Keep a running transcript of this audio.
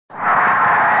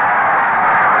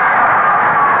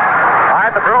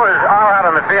right, the Brewers are out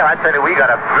on the field. I'd say that we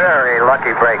got a very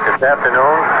lucky break this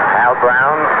afternoon. Al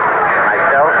Brown,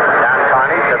 myself, Don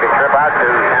Carney took a trip out to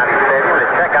County Stadium to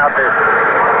check out this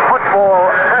football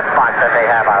press box that they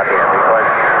have out here, because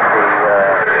the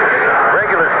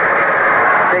regular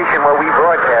station where we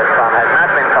broadcast from has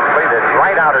not been completed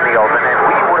right out in the open, and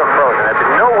we would have frozen. There's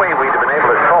been no way we'd have been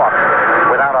able to talk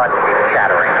without our teeth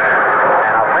chattering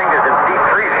and our fingers in deep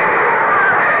freezing.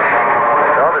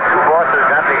 So the two bosses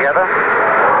got together,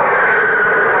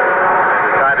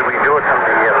 decided we'd do it from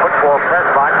the football press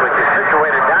box, which is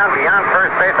situated down beyond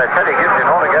first base. I said it gives you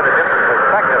an altogether different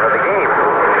perspective of the game.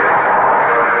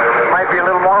 It might be a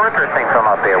little more interesting from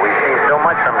up there. We've seen so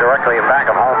much from directly in back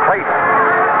of home plate.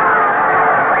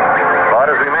 But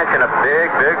as we mentioned, a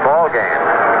big ball game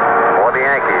for the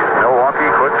Yankees. Milwaukee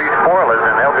could be spoilers,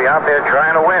 and they'll be out there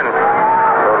trying to win.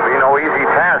 So it'll be no easy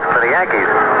task for the Yankees.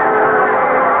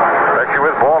 Especially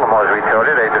with Baltimore, as we told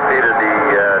you. They defeated the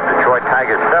Detroit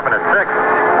Tigers 7-6.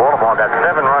 Baltimore got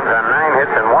 7 runs on 9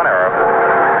 hits and 1 error.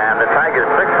 And the Tigers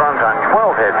 6 runs on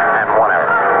 12 hits and 1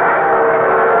 error.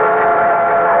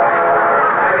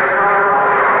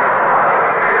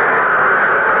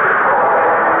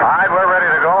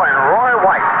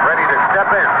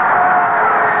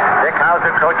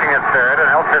 Coaching at third, and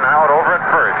Elton Howard over at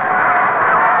first.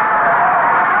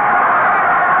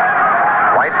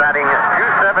 White batting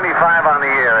 .275 on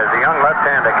the year as the young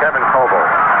left-hander Kevin Coble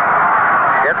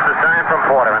gets the sign from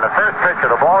Porter, and the first pitch of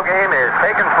the ball game is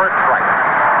taken for a strike.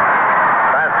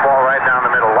 Fastball right down the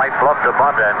middle. White bluffed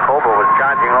above that, and Coble was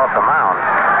charging off the mound.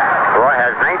 Roy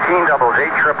has 19 doubles,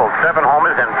 8 triples, 7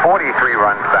 homers, and 43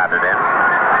 runs batted in.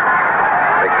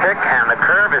 The kick and the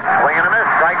curve is swinging a miss.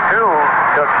 Strike 2.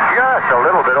 Took just a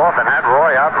little bit off and had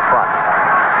Roy out in front.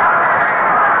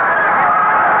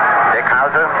 Dick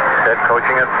Hauser set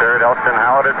coaching at third. Elston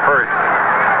Howard at first.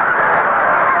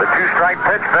 The 2-strike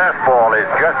pitch fastball is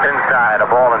just inside. A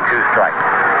ball and 2 strikes.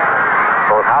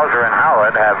 Both Hauser and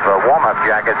Howard have warm-up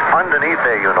jackets underneath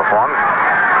their uniforms.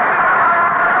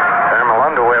 Thermal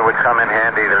underwear would come in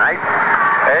handy tonight.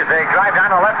 As they drive down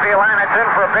the left field line, it's in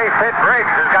for a base hit. Briggs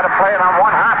has got to play it on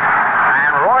one hop.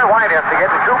 And Roy White, after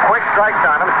getting 2 quick strikes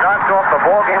on him, starts off the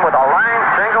ball game with a line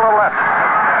single to left.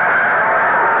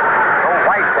 So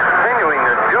White continuing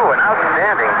to do an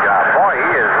outstanding job. Boy, he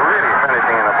is really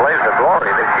finishing in a blaze of glory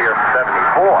this year for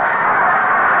 74.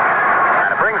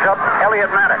 And it brings up Elliot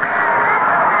Maddox.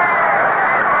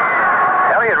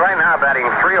 Elliot right now batting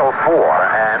 .304,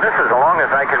 and this is as long as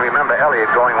I can remember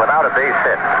Elliot going without a base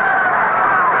hit.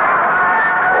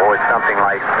 It's something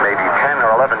like maybe 10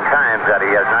 or 11 times that he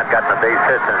has not gotten a base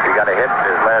hit since he got a hit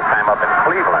his last time up in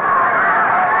Cleveland.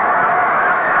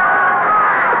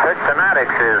 The pitch to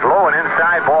Maddox is low and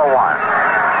inside, ball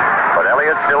 1. But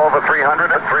Elliott's still over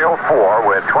 300 at .304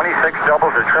 with 26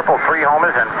 doubles, a triple, 3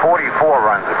 homers, and 44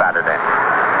 runs batted in.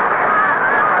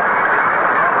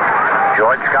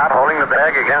 George Scott holding the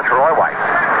bag against Roy White.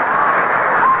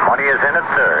 Money is in at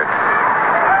third.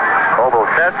 Coble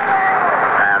sets.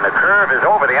 And the curve is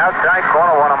over the outside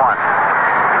corner, 1-1.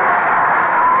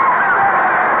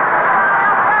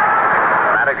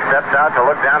 Maddox steps out to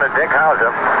look down at Dick Hauser.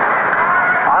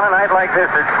 On a night like this,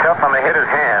 it's tough on the hitter's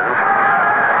hands.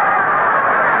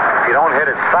 If you don't hit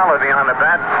it solidly on the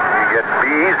bat, you get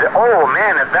bees. Oh,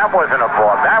 man, if that wasn't a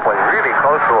balk, that was really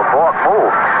close to a balk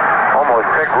move. Almost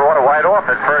picked Roy White off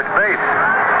at first base.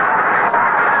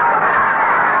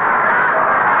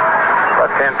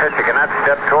 Left-hand pitcher cannot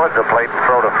step towards the plate and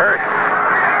throw to first.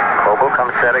 Coble comes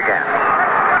set again.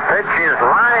 Pitch is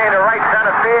lined to right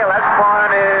center field. That one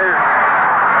is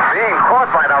being caught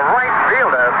by the right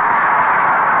fielder.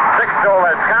 Sixto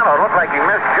Lascano. It looked like he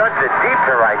misjudged it deep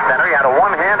to right center. He had a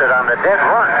one-handed on the dead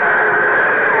run.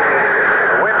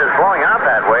 The wind is blowing out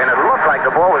that way, and it looked like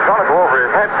the ball was going to go over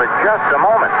his head for just a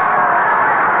moment.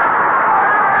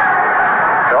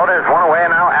 So there's one away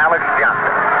now, Alex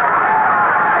Johnson.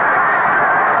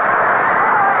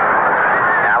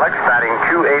 Batting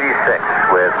 .286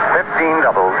 with 15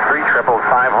 doubles, 3 triples,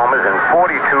 5 homers, and 42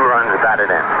 runs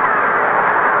batted in.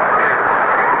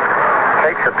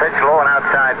 Takes a pitch low and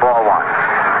outside, ball 1.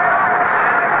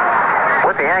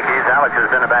 With the Yankees, Alex has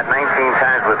been about 19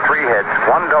 times with 3 hits,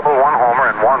 1 double, 1 homer,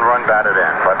 and 1 run batted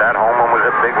in. But that home run was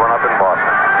a big one up in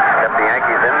Boston. Kept the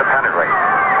Yankees in the pennant race.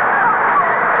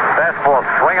 Fastball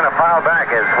swinging a foul back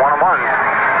is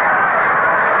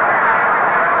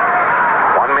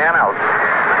 1-1. 1 man out.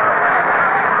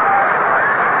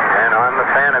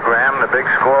 Fanagram, the big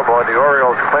scoreboard, the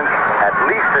Orioles clinched at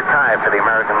least a tie for the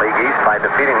American League East by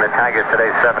defeating the Tigers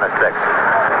today 7-6.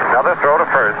 Another throw to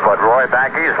first, but Roy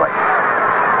back easily.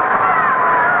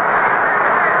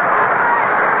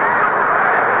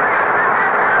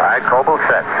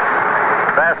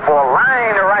 fastball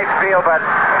line to right field, but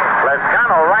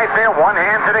Lezcano right there,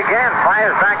 one-handed again.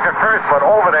 Fires back to first, but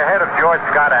over the head of George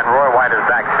Scott, and Roy White is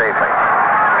back safely.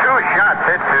 Two shots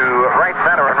hit to right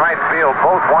center and right field,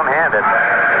 both one-handed.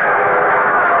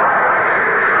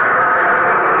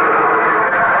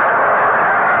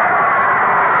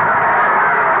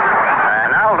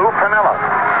 And now Lou Piniella.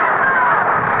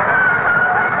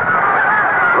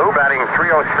 Lou batting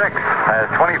 .306, has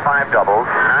 25 doubles,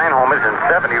 9 homers, and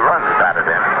 70 runs batted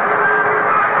in.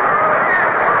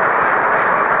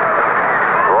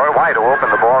 Roy White, who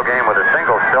opened the ball game with a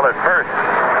single, still at first.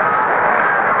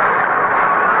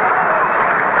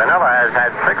 Piniella has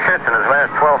had 6 hits in his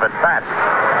last 12 at bats.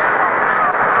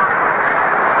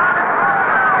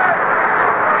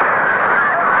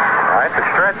 All right, the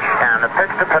stretch and the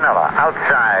pitch to Piniella.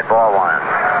 Outside, ball 1.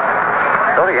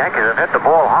 So the Yankees have hit the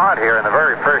ball hard here in the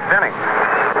very first inning.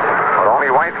 But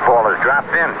only White's ball has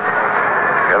dropped in.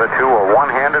 The other two were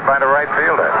one-handed by the right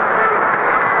fielder.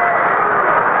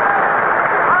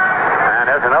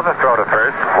 And there's another throw to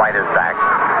first. White is back.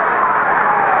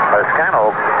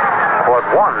 Lezcano caught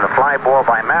one, the fly ball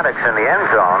by Maddox in the end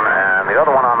zone, and the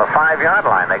other one on the 5-yard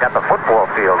line. They got the football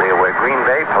field here where Green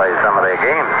Bay plays some of their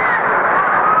games.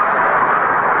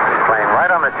 He's playing right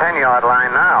on the 10-yard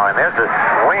line now, and there's a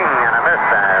swing and a miss,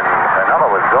 and another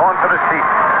was going for the seat.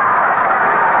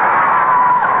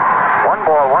 1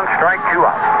 ball, 1 strike, 2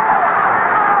 out.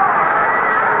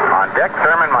 On deck,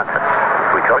 Thurman Munson.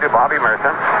 We told you Bobby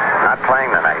Mercer not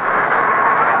playing tonight.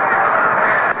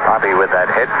 Bobby with that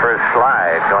head first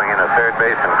slide going into third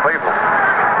base in Cleveland.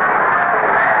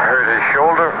 Hurt his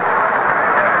shoulder.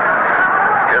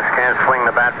 Just can't swing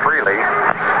the bat freely.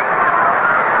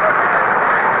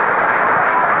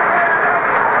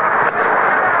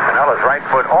 Pinella's right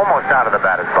foot almost out of the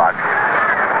batter's box.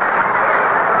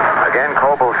 Again,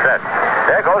 Coble set.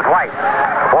 There goes White.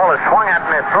 The ball is swung at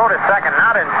him. They throw to second,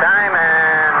 not in time,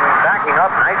 and backing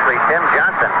up nicely, Tim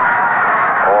Johnson.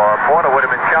 Or Porter would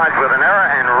have been charged with an error,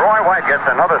 and Roy White gets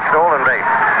another stolen base.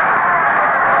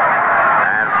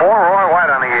 And for Roy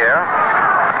White on the year,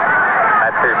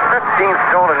 that's his 15th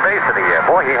stolen base of the year.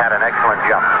 Boy, he had an excellent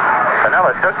jump.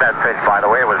 Piniella took that pitch, by the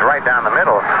way. It was right down the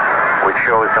middle, which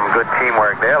shows some good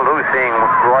teamwork there. Lou seeing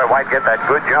Roy White get that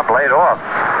good jump laid off.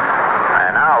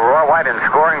 And now Roy White in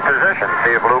scoring position.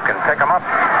 See if Lou can pick him up.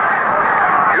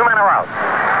 2 men are out.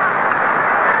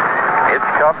 It's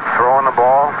tough throwing the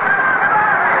ball.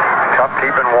 Tough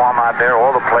keeping warm out there.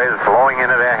 All the players blowing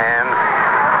into their hands.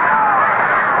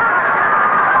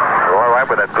 Roy White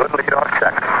with a good lead-off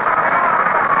second.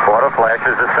 Porter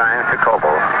flashes the signs to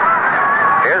Coble.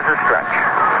 Here's the stretch.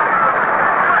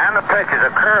 And the pitch is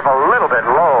a curve a little bit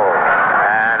low.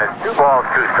 And it's 2 balls,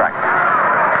 2 strikes.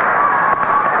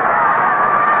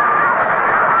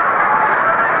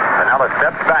 Piniella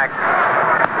steps back.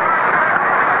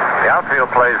 The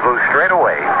outfield plays loose straight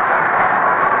away.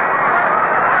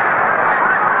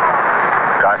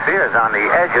 Garcia's on the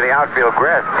edge of the outfield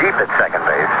grass, deep at second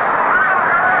base.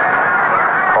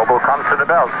 Coble comes to the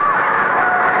belt.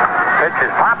 Pitch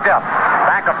is popped up.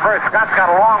 Back of first. Scott's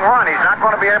got a long run. He's not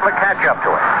going to be able to catch up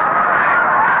to it.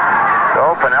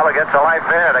 So Piniella gets a life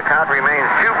there. The count remains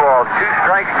 2 balls, 2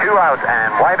 strikes, 2 outs,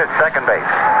 and White at second base.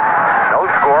 No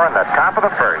score in the top of the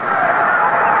first.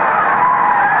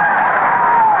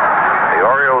 The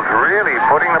Orioles really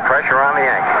putting the pressure on the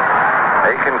Yankees.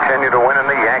 They continue to win, and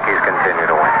the Yankees continue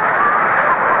to win.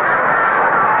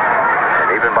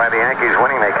 And even by the Yankees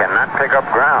winning, they cannot pick up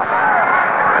ground.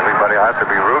 Everybody will have to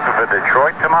be rooting for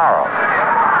Detroit tomorrow.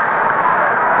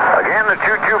 Again, the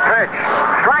 2-2 pitch.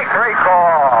 Strike 3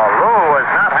 call. Lou was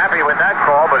not happy with that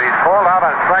call, but he's called out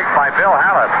on strikes by Bill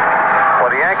Hallis. For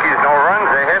the Yankees, no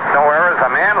runs, a hit, no errors, a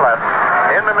man left.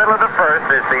 In the middle of the first,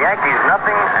 it's the Yankees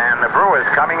nothing, and the Brewers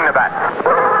coming to bat.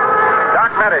 Doc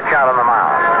Medich out on the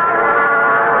mound.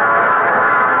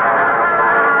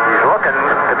 He's looking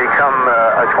to become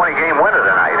a 20-game winner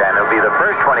tonight, and it'll be the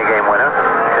first 20-game winner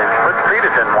since Fritz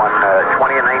Peterson won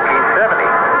 20 in 1970,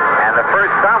 and the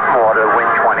first sophomore to win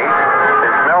 20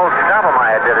 since Mel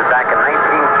Stottlemyre did it back in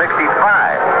 1965.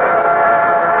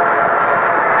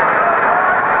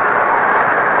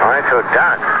 All right, so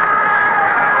Doc,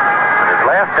 his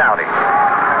last outing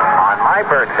on my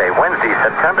birthday, Wednesday,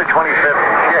 September 27th,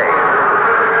 Jay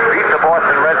beat the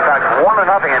Boston Red Sox 1-0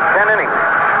 in 10 innings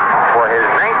for his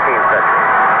 19th victory.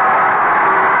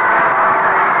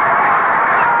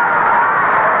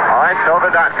 All right, so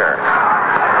the doctor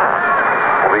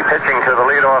will be pitching to the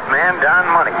leadoff man, Don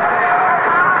Money.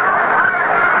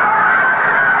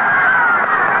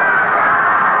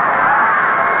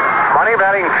 Money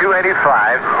batting .285,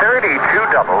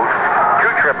 32 doubles,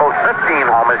 2 triples. triple,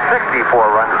 15 homers, 64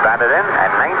 runs batted in,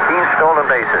 and 19 stolen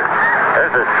bases.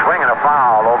 There's a swing and a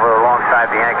foul over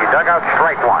alongside the Yankee dugout.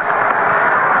 Strike one.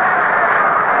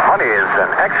 Money is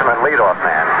an excellent leadoff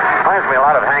man. Reminds me a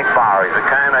lot of Hank Bauer. He's the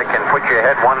kind that can put you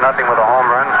ahead 1-0 with a home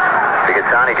run. If he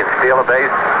gets on, he can steal a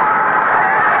base.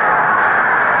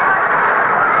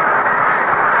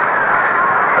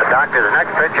 The Doctor's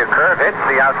next pitch, a curve, hits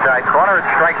the outside corner. It's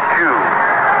strike two.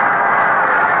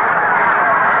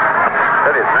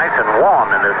 But it's nice and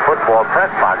warm in this football press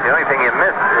box. The only thing you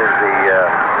miss is the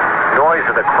noise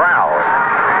of the crowd.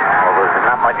 Well, there's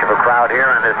not much of a crowd here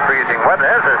in this freezing weather.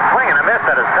 There's a swing and a miss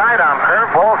at a sidearm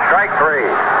curveball, strike three.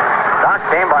 Doc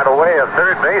came by the way of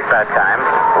third base that time.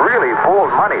 Really fooled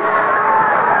Money.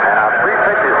 And on 3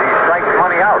 pitches, he strikes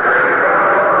Money out.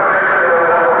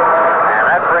 And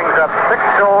that brings up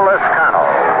Sixto Lezcano.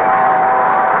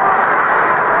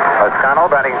 Lezcano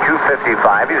batting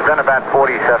 .255. He's been about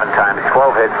 47 times,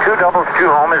 12 hits, 2 doubles, 2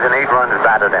 homers, and 8 runs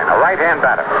batted in. A right-hand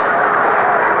batter.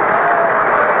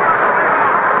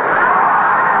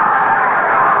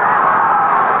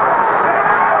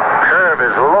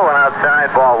 Is low and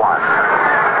outside, ball one.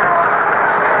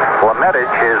 For Medich,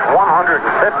 his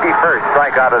 151st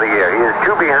strikeout of the year. He is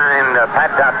 2 behind Pat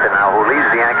Dotson now, who leads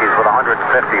the Yankees with 153.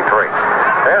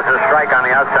 There's a strike on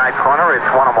the outside corner. It's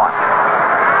 1-1.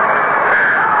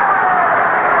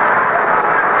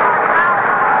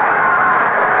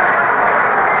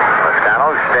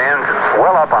 Lezcano stands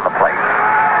well up on the plate.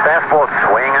 Fastball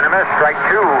swing and a miss. Strike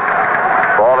two.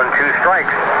 Ball and 2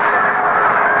 strikes.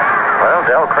 Well,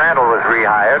 Del Crandall was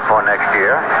rehired for next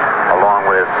year, along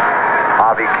with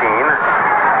Harvey Keene,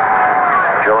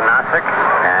 Joe Nosick,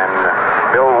 and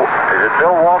Bill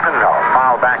Walton? No,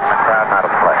 foul back in the crowd, not a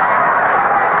play.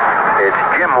 It's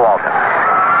Jim Walton.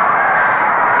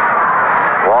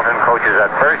 Walton coaches at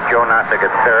first, Joe Nosick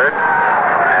at third,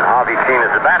 and Harvey Keene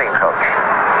is the batting coach.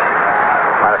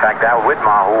 Matter of fact, Al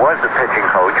Whitmore, who was the pitching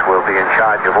coach, will be in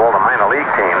charge of all the minor league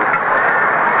teams.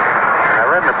 I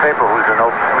read in the paper who's the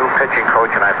new pitching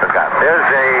coach, and I forgot. There's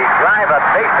a drive, a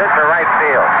base hit to right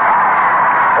field.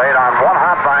 Played on one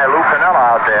hop by Lou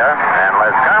Piniella out there, and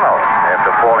Lezcano,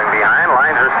 after falling behind,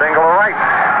 lines a single to right.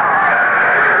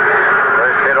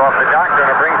 First hit off the Doctor,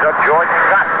 and it brings up George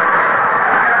Scott.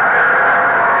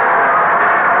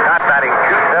 Scott batting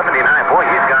 .279. Boy,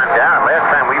 he's gone down. Last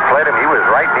time we played him, he was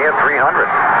right near 300.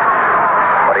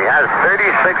 But he has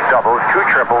 36 doubles, 2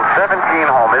 triples, 17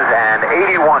 homers, and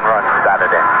 81 runs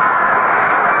batted in.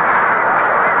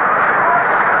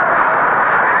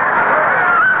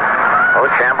 Oh,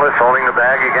 Chambliss holding the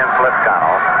bag against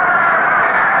Lezcano.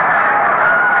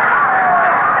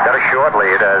 Got a short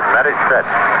lead as Medich sets.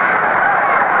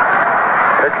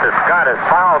 Pitch to Scott is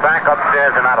fouled back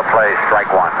upstairs and out of play.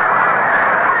 Strike one.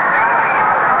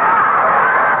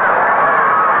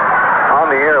 On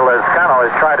the year, Lezcano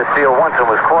has tried to steal once and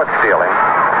was caught stealing.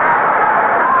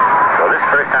 So this is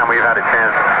the first time we've had a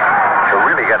chance to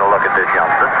really get a look at this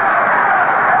youngster.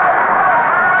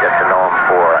 Get to know him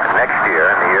for next year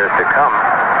and the years to come.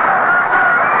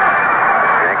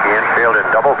 Yankee infield in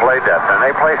double play depth, and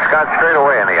they play Scott straight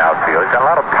away in the outfield. He's got a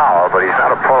lot of power, but he's not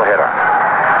a pull hitter.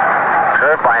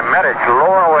 Curve by Medich,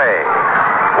 lower away.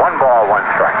 1 ball, 1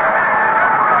 strike.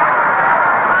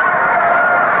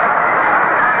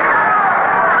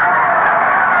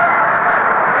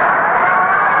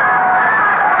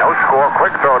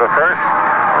 Quick throw to first.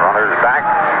 Runners back.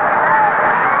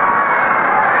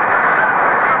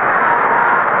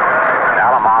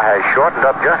 Alomar has shortened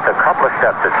up just a couple of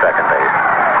steps at second base.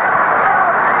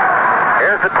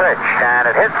 Here's the pitch,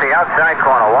 and it hits the outside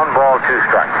corner. 1 ball, 2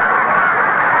 strikes.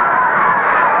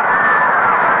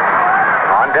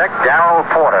 On deck, Darryl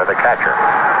Porter, the catcher.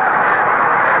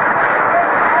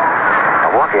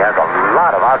 Milwaukee has a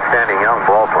lot of outstanding young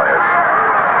ball players.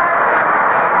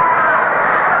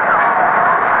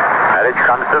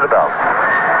 Comes to the belt.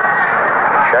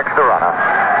 Checks the runner.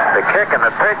 The kick and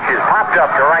the pitch is popped up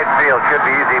to right field. Should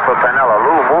be easy for Piniella.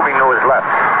 Lou moving to his left.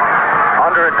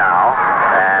 Under it now.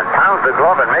 And pounds the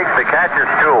glove and makes the catch.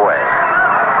 It's 2 away.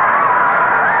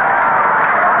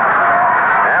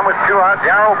 And with 2 out,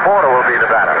 Darryl Porter will be the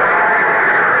batter.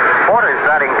 Porter's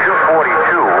batting .242.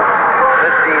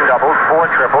 15 doubles, 4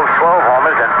 triples, 12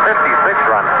 homers, and 56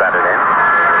 runs batted in.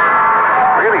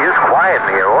 Really is quiet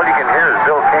in here. All you can hear is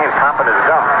Bill Kane popping his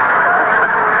gum.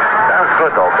 Sounds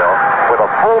good, though, Bill. With a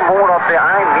full moon up there,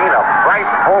 I mean a bright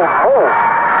full moon.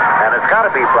 And it's got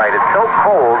to be bright. It's so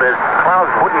cold, there's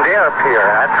clouds wouldn't dare appear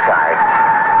in that sky.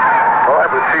 Well, I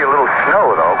would see a little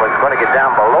snow, though, but it's going to get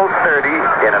down below 30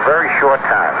 in a very short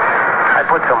time. I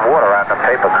put some water out in a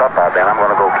paper cup out there, and I'm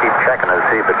going to go keep checking to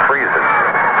see if it freezes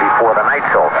before the night's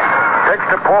over. Pitch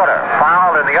to Porter.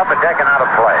 Fouled in the upper deck and out of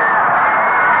play.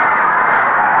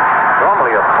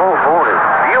 Normally a full moon is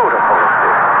beautiful.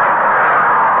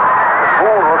 The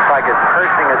moon looks like it's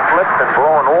pursing its lips and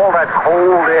blowing all that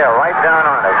cold air right down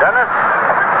on it, doesn't it?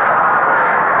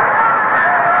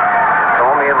 It's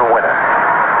only in the winter.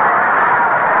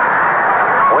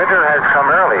 Winter has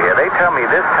come early. They tell me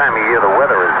this time of year the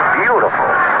weather is beautiful,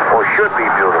 or should be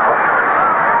beautiful.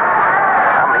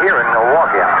 I'm here in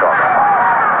Milwaukee, I'm talking about.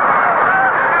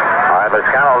 All right,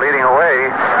 Lozano leading away.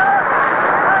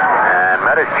 And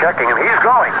Metta's checking him. He's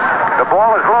going. The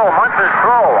ball is low. Munson's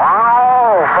throw.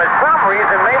 Oh, for some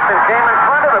reason Mason came in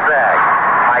front of the bag.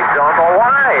 I don't know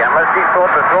why, unless he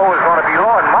thought the throw was going to be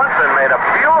low, and Munson made a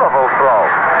beautiful throw.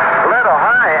 Led her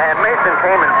high, and Mason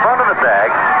came in front of the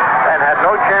bag and had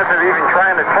no chance of even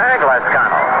trying to tag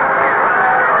Lozano.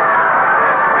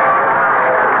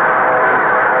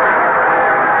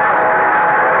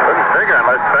 Couldn't figure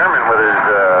unless Thurman, with his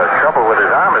trouble with his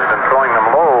arm, has been throwing them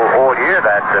low all year,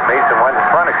 that Mason went in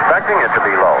front expecting it to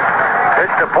be low.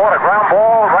 Pitch to Porter, ground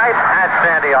ball right at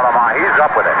Sandy Alomar. He's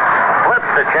up with it. Flips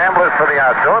to Chambliss for the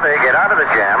outdoor. They get out of the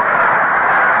jam.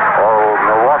 Oh,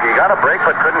 Milwaukee got a break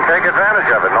but couldn't take advantage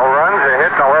of it. No runs, a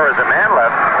hit, no errors, a man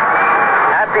left.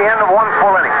 At the end of one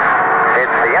full inning,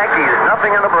 it's the Yankees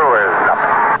nothing and the Brewers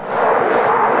nothing.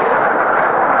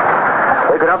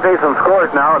 We can update some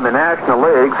scores now in the National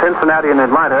League. Cincinnati and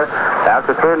Atlanta,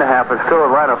 after 3.5, it's still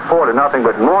Atlanta 4-0,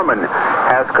 but Norman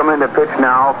has come in to pitch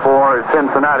now for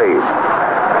Cincinnati.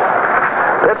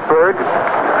 Pittsburgh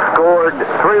scored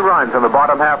 3 runs in the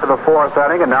bottom half of the 4th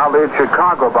inning and now leads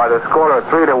Chicago by the score of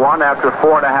 3-1 after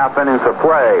 4.5 innings of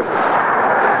play.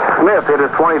 Smith hit his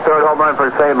 23rd home run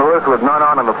for St. Louis with none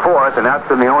on in the 4th, and that's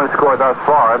been the only score thus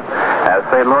far, as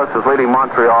St. Louis is leading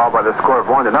Montreal by the score of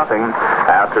 1-0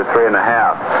 after 3.5.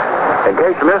 In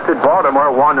case you missed it,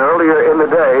 Baltimore won earlier in the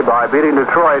day by beating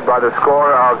Detroit by the score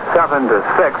of 7-6.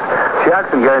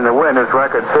 Jackson getting the win, his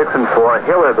record 6-4.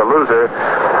 Hiller, the loser,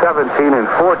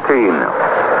 17-14.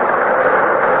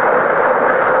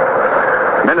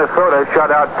 Minnesota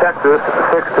shut out Texas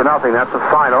 6-0. That's the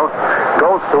final.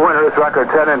 Goats the winner, his record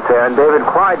 10-10. David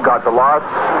Clyde got the loss,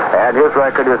 and his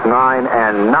record is 9-9.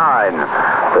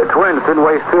 The Twins didn't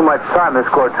waste too much time. They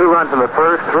scored 2 runs in the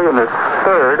first, 3 in the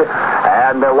third,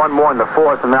 and 1 more in the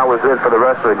 4th, and that was it for the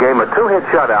rest of the game. A 2-hit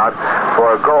shutout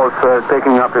for Goats,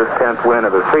 picking up his 10th win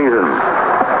of the season.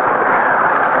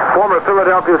 Former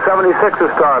Philadelphia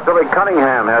 76ers star Billy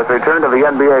Cunningham has returned to the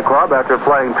NBA club after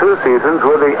playing 2 seasons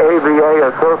with the ABA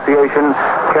Association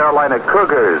Carolina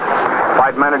Cougars.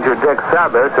 Fight manager Dick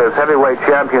Sabbath says heavyweight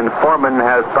champion Foreman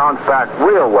has bounced back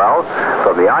real well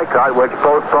from the eye cut, which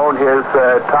postponed his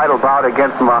title bout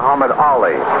against Muhammad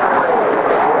Ali.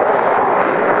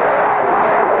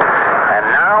 And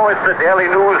now it's the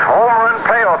Daily News home run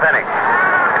playoff inning.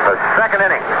 The 2nd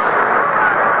inning.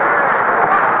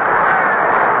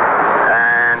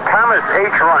 Thomas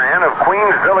H. Ryan of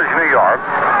Queens Village, New York,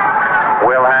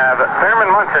 will have Thurman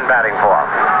Munson batting for him.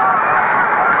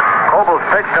 Coble's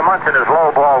pitch to Munson is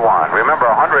low, ball 1.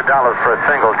 Remember, $100 for a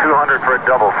single, $200 for a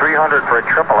double, $300 for a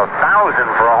triple,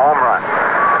 $1,000 for a home run.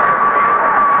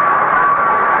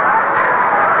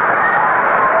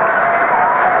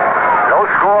 No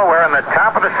score. We're in the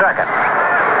top of the 2nd.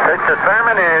 Pitch to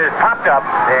Thurman is popped up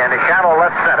in the shallow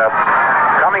left center.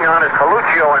 Coming on is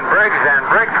Coluccio and Briggs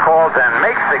calls and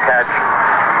makes the catch.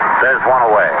 There's 1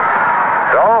 away.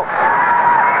 So,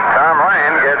 Tom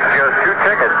Ryan gets just 2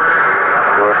 tickets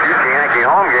to a future Yankee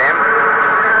home game.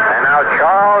 And now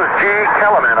Charles G.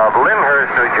 Kellerman of Lyndhurst,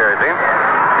 New Jersey,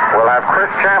 will have Chris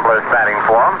Chambliss batting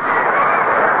for him.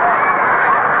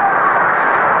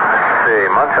 Let's see,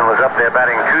 Munson was up there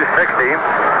batting .260.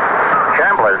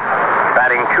 Chambliss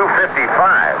batting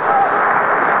 .255.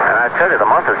 And I tell you, the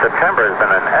month of September has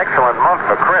been an excellent month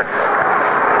for Chris.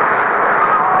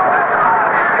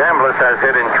 Chambliss has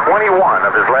hit in 21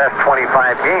 of his last 25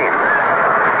 games.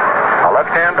 A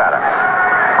left-hand batter.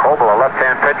 Coble, a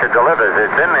left-hand pitcher, delivers.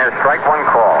 It's in there, strike 1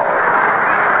 call.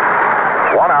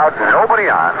 1 out,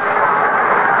 nobody on.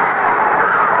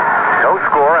 No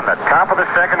score in the top of the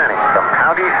 2nd inning from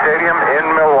County Stadium in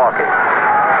Milwaukee.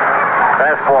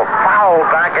 Fastball fouled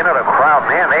back into the crowd.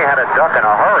 Man, they had a duck in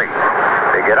a hurry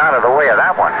to get out of the way of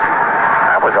that one.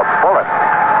 That was a bullet.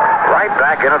 Right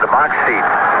back into the box seat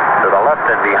to the left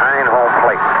and behind home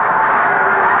plate.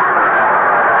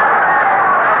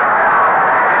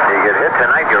 You get hit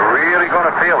tonight, you're really going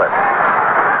to feel it.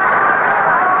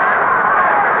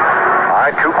 All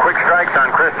right, 2 quick strikes on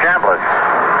Chris Chambliss.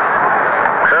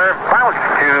 Curve bounced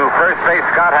to first base.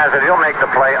 Scott has it. He'll make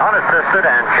the play unassisted,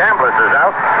 and Chambliss is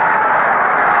out.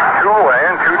 2 away,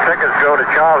 and 2 tickets go to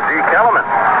Charles E. Kellerman.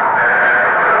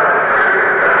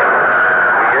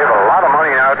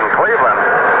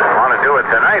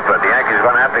 tonight, but the Yankees are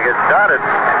going to have to get started.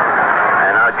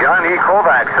 And now John E.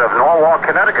 Kovacs of Norwalk,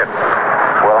 Connecticut,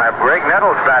 will have Greg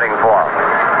Nettles batting for him.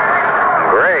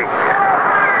 Greg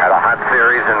had a hot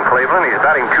series in Cleveland. He's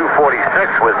batting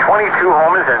 .246 with 22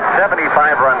 homers and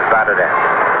 75 runs batted in.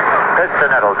 Pitch to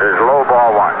Nettles is low,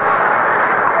 ball one.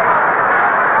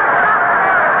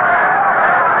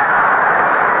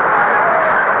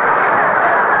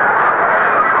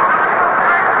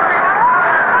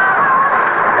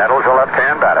 Nettles, a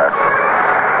left-hand batter.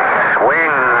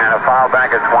 Swing and a foul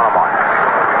back. It's 1-1.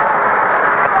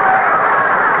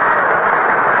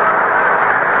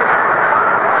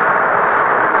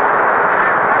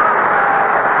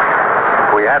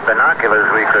 Had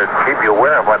binoculars, we could keep you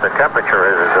aware of what the temperature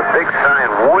is. There's a big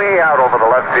sign way out over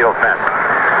the left field fence.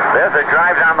 There's a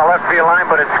drive down the left field line,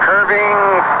 but it's curving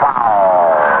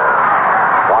foul.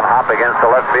 One hop against the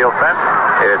left field fence.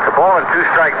 It's a ball and 2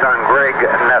 strikes on Greg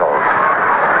Nettles.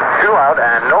 2 out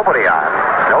and nobody on.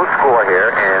 No score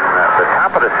here in the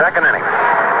top of the second inning.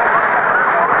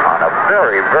 On a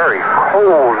very, very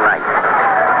cold night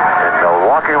in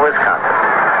Milwaukee,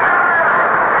 Wisconsin.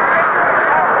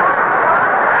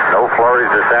 No flurries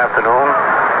this afternoon.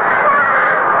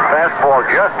 Fastball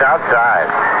just outside.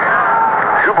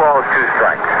 2 balls, 2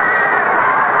 strikes.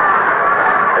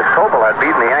 Escobar had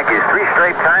beaten the Yankees 3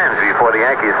 straight times before the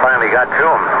Yankees finally got to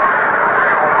him.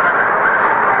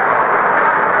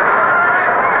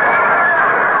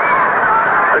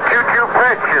 The 2-2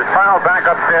 pitch is fouled back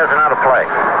upstairs and out of play.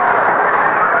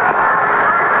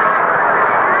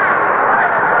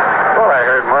 Well, I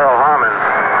heard Merle Harmon's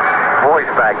voice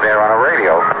back there on a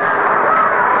radio.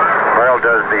 Merle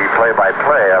does the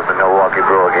play-by-play of the Milwaukee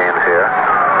Brewer games here.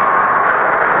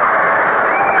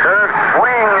 Curve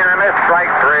swing and a miss, strike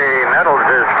 3. Nettles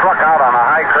is struck out on a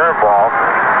high curveball.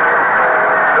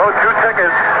 So 2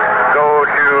 tickets go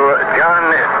to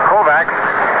John Kovacs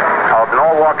of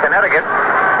Norwalk, Connecticut.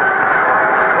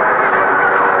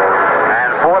 And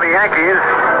for the Yankees,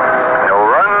 no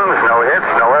runs, no hits,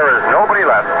 no errors, nobody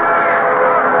left.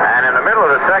 In the middle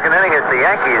of the second inning, it's the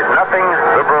Yankees nothing,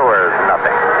 the Brewers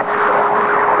nothing.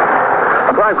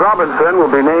 Frank Robinson will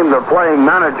be named the playing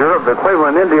manager of the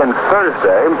Cleveland Indians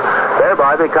Thursday,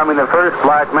 thereby becoming the first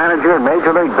black manager in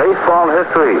Major League Baseball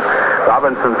history.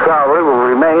 Robinson's salary will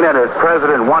remain at his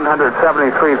present $173,000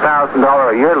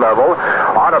 a year level,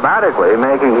 automatically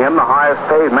making him the highest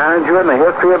paid manager in the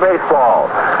history of baseball.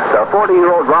 The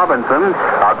 40-year-old Robinson,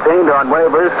 obtained on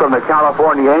waivers from the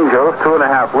California Angels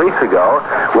 2.5 weeks ago,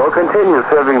 will continue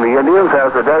serving the Indians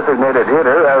as a designated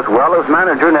hitter as well as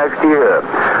manager next year.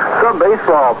 Some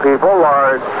baseball people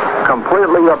are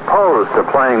completely opposed to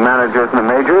playing managers in the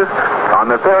majors on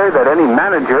the theory that any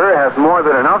manager has more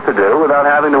than enough to do without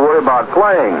having to worry about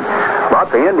playing. But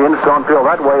the Indians don't feel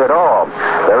that way at all.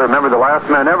 They remember the last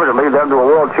man ever to lead them to a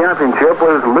world championship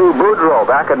was Lou Boudreau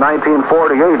back in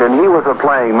 1948, and he was a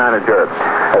playing manager.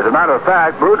 As a matter of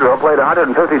fact, Boudreau played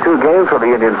 152 games for the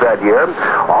Indians that year,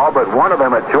 all but one of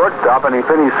them at shortstop, and he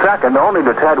finished second only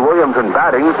to Ted Williams in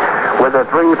batting with a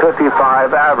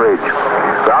 .355 average.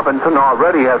 Robinson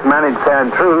already has managed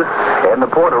San Cruz in the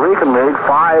Puerto Rican League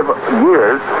 5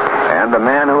 years, and the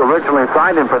man who originally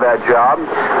signed him for that job,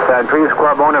 San Cruz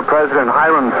club owner President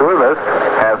Hiram Suivas,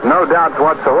 has no doubts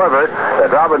whatsoever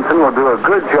that Robinson will do a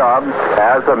good job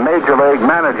as a Major League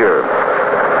manager.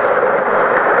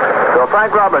 So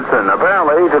Frank Robinson,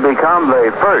 apparently to become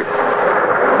the first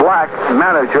black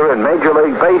manager in Major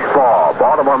League Baseball.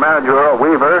 Baltimore manager Earl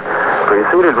Weaver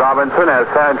preceded Robinson as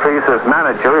San Cruz's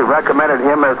manager. He recommended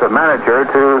him as the manager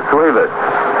to Suivas.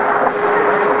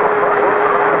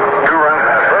 2 runs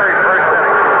in the very first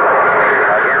inning.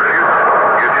 Against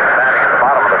Houston batting at the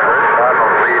bottom of the first.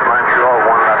 Cardinals lead Montreal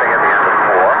 1-0 at the end of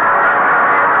 4.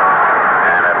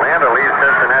 And Atlanta leads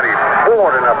Cincinnati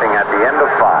 4-0 at the end of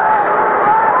 5.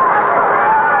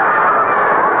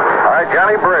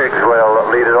 Johnny Briggs will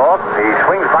lead it off. He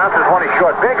swings, bounces one, he's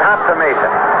short. Big hop to Mason.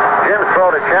 Jim's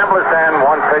throw to Chambliss and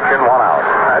 1 pitch and 1 out.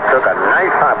 That took a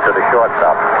nice hop to the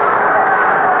shortstop.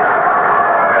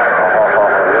 A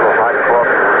little hot chalk.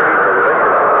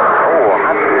 Oh,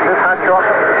 is this hot chalk?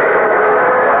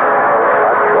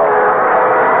 Hot chalk.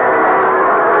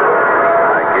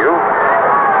 Thank you.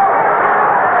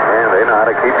 And they know how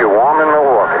to keep you warm in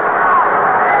Milwaukee.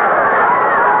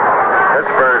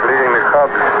 Pittsburgh leading the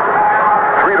Cubs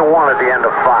 3-1 at the end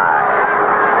of 5.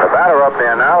 The batter up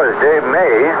there now is Dave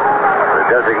May, the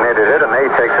designated hitter. May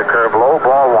takes a curve low,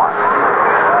 ball 1.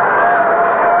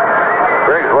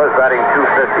 Briggs was batting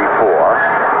 .254.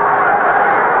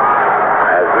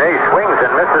 As May swings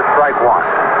and misses strike 1.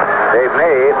 Dave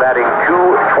May batting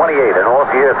 .228, an off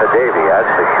year for Davey,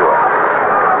 that's for sure.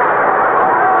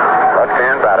 Left-hand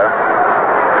left-hand batter.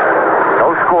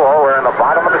 No score. We're in the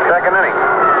bottom of the second inning.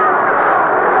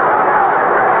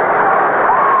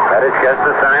 That is just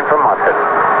a sign from Mustard.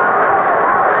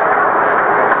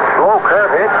 Slow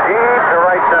curve hit deep to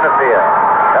right center field.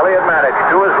 Elliot Maddox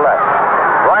to his left.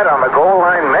 Right on the goal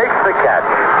line, makes the catch.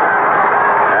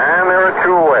 And there are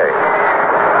two away.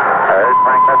 There's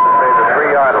Frank Messer say the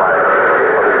 3-yard line.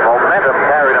 Momentum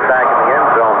carried him back in the end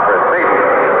zone for a safety.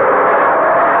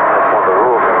 That's one of the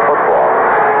rules of football.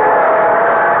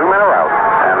 2 men are out.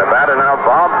 And the batter now,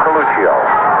 Bob Coluccio.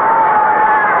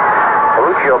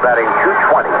 Coluccio batting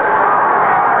 .220.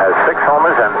 Has 6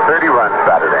 homers and 30 runs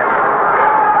batted in.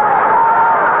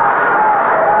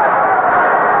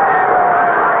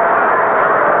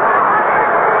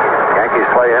 Yankees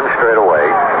play him straight away.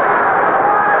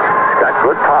 He's got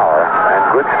good power and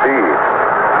good speed.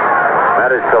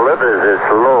 Matters delivers is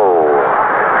low.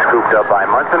 Scooped up by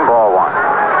Munson, ball 1.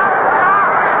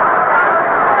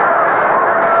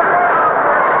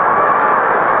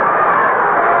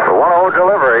 The 1-0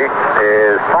 delivery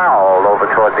is fouled over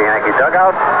towards the Yankee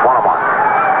dugout. 1-1.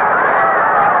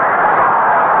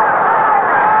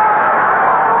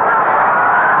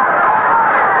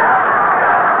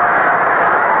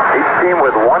 Each team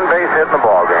with 1 base hit in the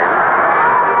ball game.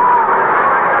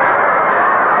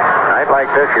 Night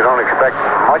like this, you don't expect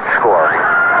much scoring.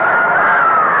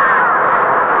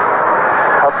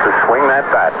 Tough to swing that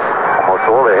bat. Almost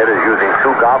all the hitters using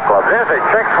 2 golf clubs. There's a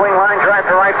check swing line drive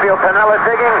to right field. Pinella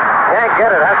digging. Can't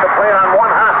get it. Has to play it on 1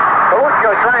 hop.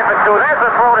 Coluccio trying for 2. There's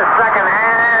a throw to second,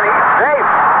 and he's safe.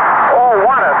 Oh,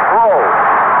 what a throw.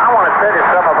 I want to tell you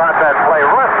something about that play.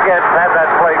 Russ Getz had that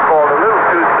play called a little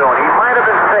too soon. He might have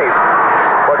been safe,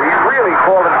 but he really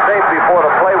called him safe before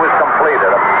the play was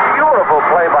completed. A beautiful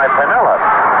play by Pinella.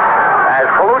 As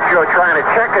Coluccio trying to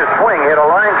check his swing, hit a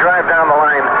line drive down the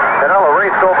line. Pinella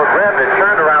raced over, grabbed it,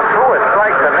 turned around, threw a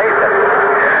strike to Nathan.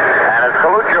 And as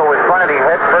Coluccio was finding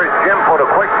head first, Jim put a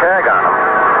quick tag on him.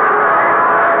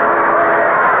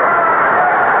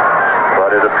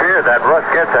 But it appeared that Russ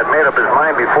Getz had made up his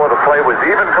mind before the play was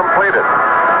even completed.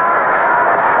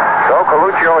 So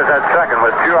Coluccio is at second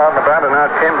with 2 out in the batter. Now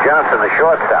Tim Johnson, the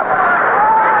shortstop.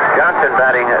 Johnson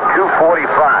batting at .245.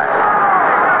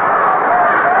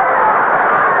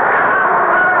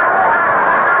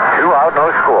 2 out, no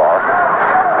score.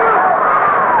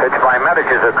 Pitch by Medic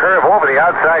is a curve over the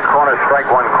outside corner, strike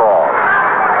 1 call.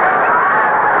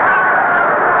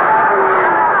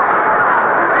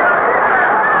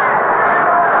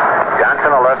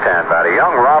 Johnson, a left-hand batter.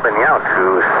 Young Robin Yount,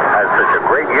 who has such a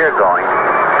great year going,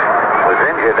 was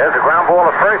injured. There's a ground ball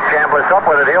to first. Chambliss up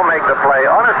with it. He'll make the play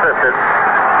unassisted.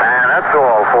 And that's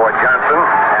all for Johnson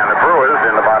and the Brewers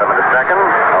in the bottom of the second.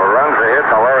 No runs are hit,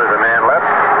 no errors, a man left.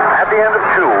 At the end of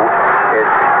 2,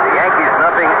 it's the Yankees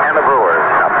nothing and the Brewers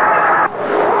nothing.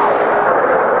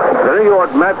 The New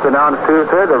York Mets announced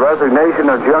Tuesday the resignation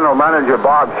of General Manager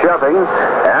Bob Sheffing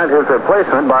and his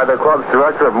replacement by the club's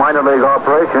Director of Minor League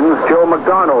Operations, Joe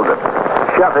McDonald.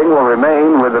 Sheffing will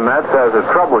remain with the Mets as a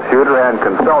troubleshooter and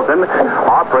consultant,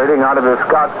 operating out of his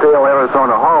Scottsdale,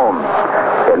 Arizona home.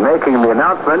 In making the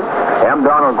announcement, M.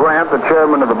 Donald Grant, the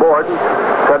chairman of the board,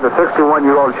 said the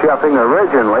 61-year-old Sheffing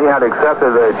originally had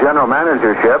accepted the general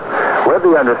managership with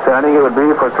the understanding it would be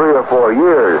for 3 or 4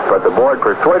 years, but the board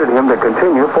persuaded him to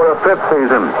continue for a 5th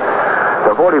season.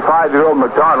 The 45-year-old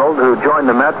McDonald, who joined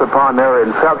the Mets upon their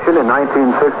inception in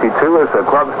 1962 as the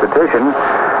club's petition,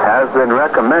 has been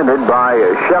recommended by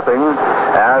Sheffing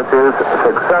as his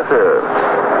successor.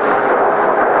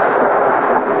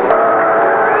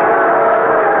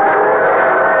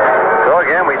 So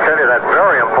again, we tell you that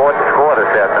very important score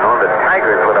this afternoon. The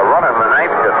Tigers with a run in the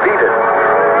ninth defeated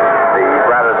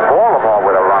Baltimore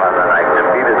with a run in the ninth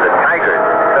defeated the Tigers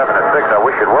 7-6. I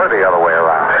wish it were the other way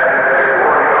around.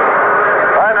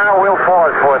 Right now, we'll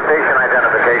pause for station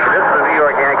identification. This is the New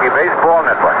York Yankee Baseball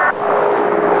Network.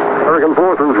 American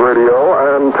Forces Radio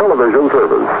and Television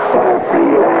Service.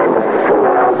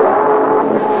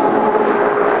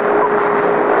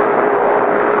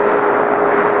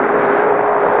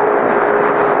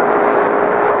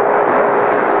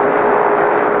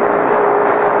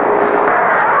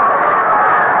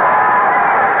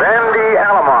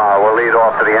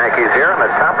 For the Yankees here in the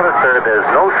top of the third. There's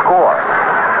no score.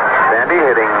 Sandy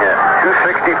hitting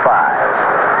 .265.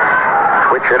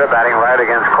 Switch hitter batting right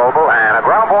against Coble, and a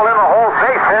ground ball in the hole,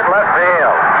 base hit left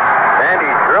field.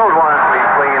 Sandy drilled one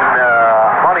between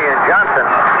Money and Johnson,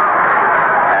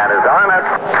 and is on it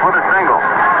with a single.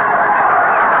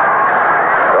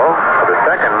 So for the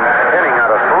second inning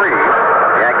out of 3,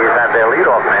 the Yankees had their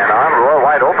leadoff man on. Roy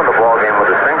White opened the ball game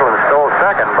with a single and stole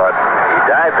second, but he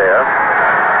died there.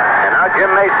 Now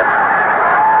Jim Mason.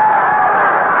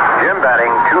 Jim batting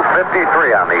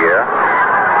 .253 on the year.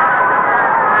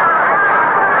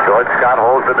 George Scott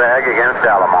holds the bag against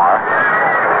Alomar.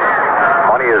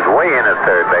 Money is way in at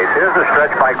third base. Here's the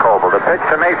stretch by Coble. The pitch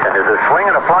to Mason is a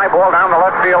swing and a fly ball down the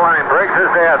left field line. Briggs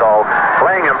is there, though,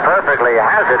 playing him perfectly.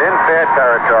 Has it in fair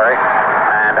territory,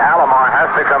 and Alomar has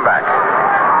to come back.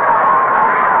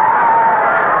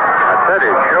 I said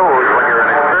it shows when you're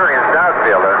an experienced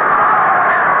outfielder.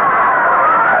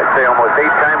 I'd say almost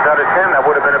 8 times out of 10 that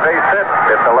would have been a base hit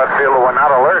if the left fielder were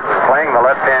not alert, playing the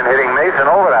left-hand hitting Mason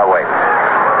over that way.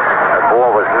 The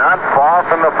ball was not far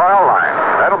from the foul line.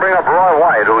 That'll bring up Roy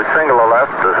White, who was single to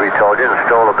left, as we told you, and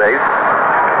stole a base.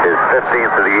 His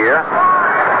 15th of the year.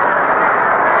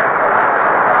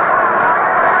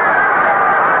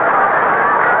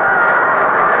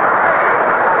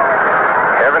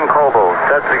 Kevin Coble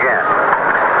sets again.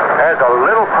 There's a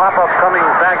little pop-up coming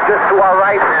back just to our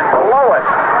right and below it.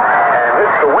 And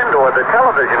hits the window of the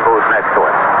television booth next to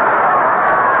it.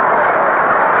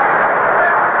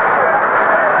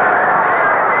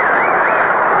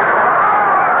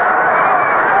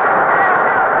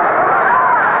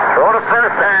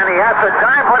 First, and he has the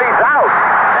time, but he's out.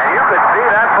 And you could see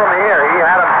that from here. He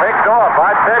had him picked off,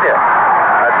 I tell you.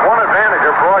 That's one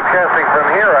advantage of broadcasting from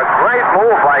here. A great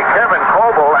move by Kevin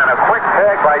Coble and a quick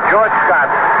tag by George Scott.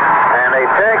 And they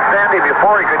tagged Sandy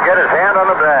before he could get his hand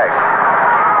on the bag.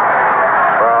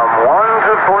 From 1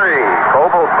 to 3,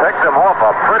 Coble picked him off.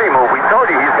 A pretty move. We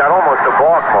told you he's got almost a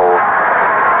balk move.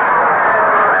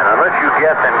 And unless you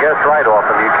guess and guess right off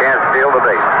him, you can't steal the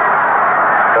base.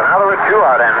 So now there are 2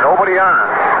 out and nobody on.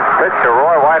 Pitch to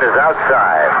Roy White is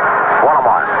outside.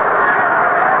 1-1.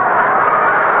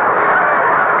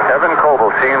 Kevin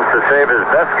Coble seems to save his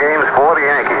best games for the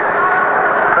Yankees.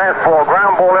 Fastball,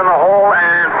 ground ball in the hole,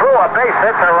 and through a base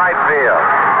hit to right field.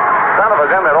 Son of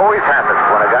a gun, that always happens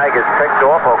when a guy gets picked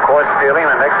off or caught stealing,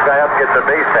 the next guy up gets a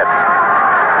base hit.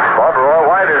 But Roy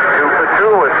White is 2 for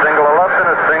 2, a single to left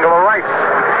and a single to right.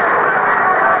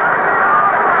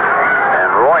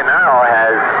 Roy now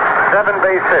has 7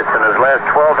 base hits in his last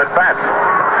 12 at-bats.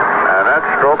 And that's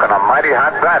stroking a mighty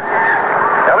hot bat.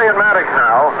 Elliot Maddox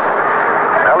now.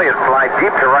 Elliot fly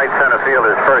deep to right center field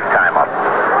his first time up.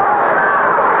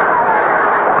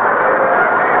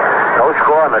 No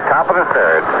score on the top of the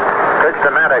third. Pitch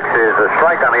to Maddox is a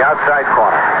strike on the outside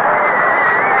corner.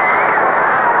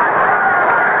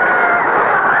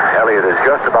 Elliot is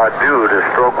just about due to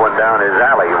stroke one down his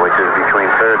alley, which is between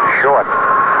third and short.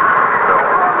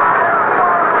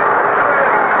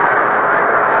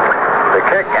 The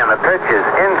kick and the pitch is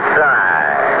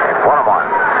inside. 1-1.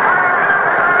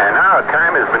 And now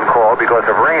time has been called because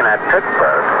of rain at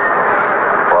Pittsburgh.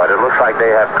 But it looks like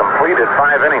they have completed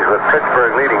 5 innings with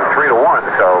Pittsburgh leading 3-1.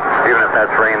 So even if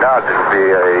that's rained out, it'll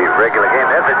be a regular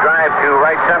game. There's a drive to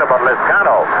right center, but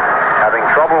Lescano, having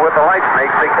trouble with the lights,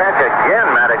 makes the catch. Again,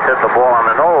 Maddox hit the ball on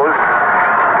the nose.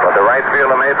 But the right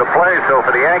fielder made the play. So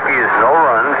for the Yankees, no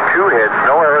runs, 2 hits,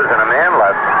 no errors, and a man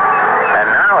left. And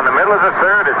now, in the middle of the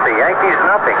third, it's the Yankees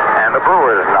nothing, and the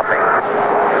Brewers nothing.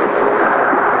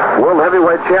 World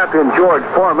heavyweight champion George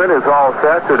Foreman is all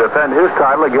set to defend his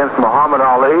title against Muhammad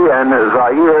Ali and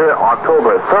Zaire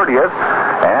October 30th,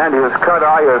 and his cut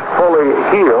eye is fully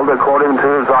healed, according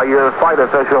to Zaire fight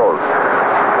officials.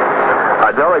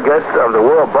 A delegate of the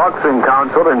World Boxing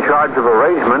Council in charge of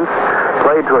arrangements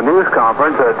played to a news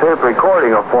conference a tape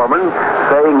recording of Foreman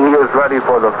saying he is ready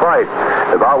for the fight.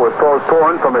 The bout was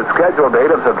postponed from its scheduled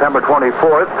date of September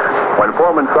 24th when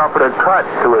Foreman suffered a cut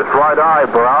to his right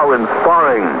eyebrow in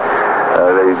sparring.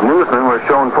 The newsmen were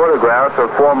shown photographs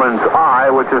of Foreman's eye,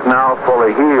 which is now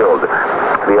fully healed.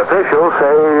 The officials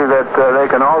say that they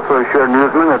can also assure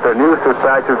newsmen that the news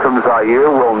dispatches from Zaire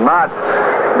will not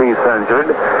be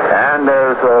censored, and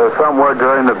there's some word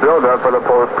during the build-up for the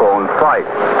postponed fight.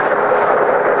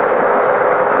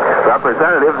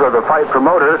 Representatives of the fight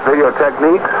promoters, Video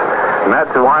Techniques, met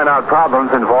to iron out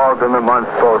problems involved in the month's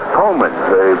postponement.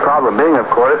 The problem being, of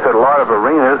course, that a lot of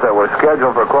arenas that were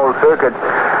scheduled for closed-circuit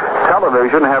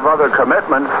television have other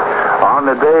commitments on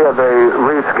the day of the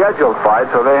rescheduled fight,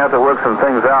 so they have to work some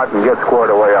things out and get squared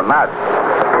away on that.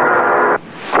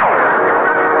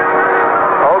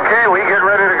 Okay, we get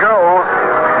ready to go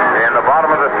in the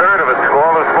bottom of the third of a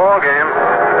scoreless ball game.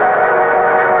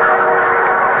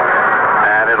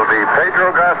 And it'll be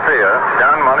Pedro Garcia,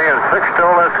 Don Money, and Sixto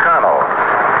Lescano.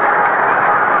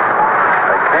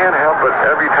 I can't help but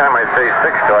every time I say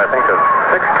Sixto, I think of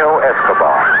Sixto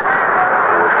Escobar.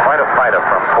 He was quite a fighter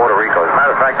from Puerto Rico. As a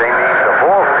matter of fact, they named the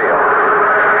ball field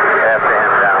after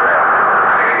him down there.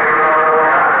 He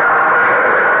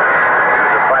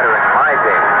was a fighter in my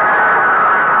day.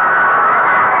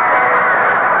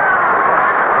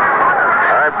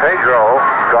 Pedro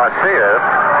Garcia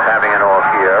having an off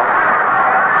year,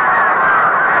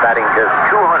 batting just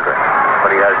 200. But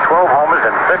he has 12 homers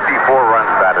and 54 runs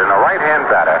batted. And a right-hand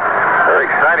batter, very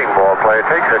exciting ball player,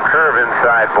 takes a curve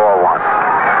inside ball one.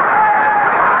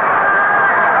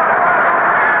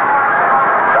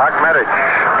 Doc Medich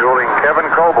dueling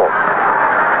Kevin Coble.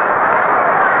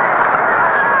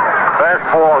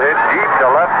 Fastball hit deep to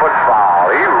left foot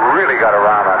foul. He really got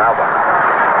around on that one.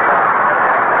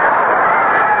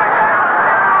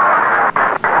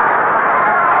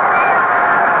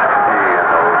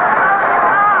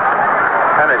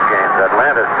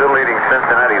 Atlanta still leading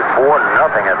Cincinnati 4-0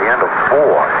 at the end of 4.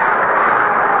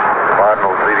 The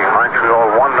Cardinals leading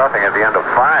Montreal 1-0 at the end of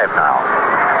 5 now.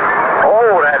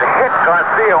 Oh, that hit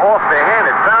Garcia off the hand.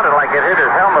 It sounded like it hit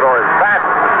his helmet or his bat,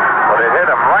 but it hit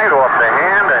him right off the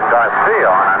hand, and Garcia,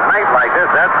 on a night like this,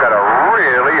 that's got to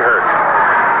really hurt.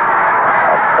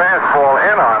 A fastball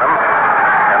in on him,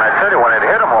 and I tell you, when it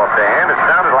hit him off the hand, it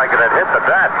sounded like it had hit the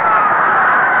bat.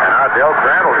 And now Del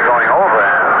Crandall's going over,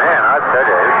 and man, I tell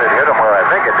you, if it hit him where I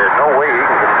think it did, no way he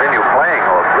can continue playing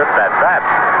or grip that bat.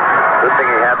 Good thing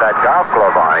he had that golf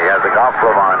glove on. He has the golf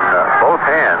glove on both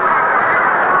hands.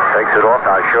 Takes it off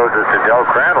now, shows it to Del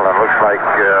Crandall, and looks like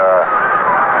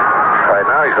right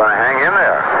now he's going to hang in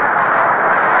there.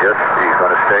 Yes, he's going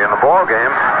to stay in the ball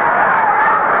game.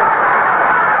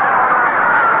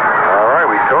 All right,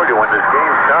 we told you when this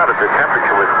game started, the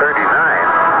temperature was 39.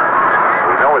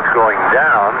 We know it's going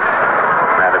down,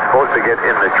 and it's supposed to get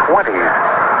in the 20s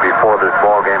before this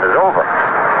ball game is over,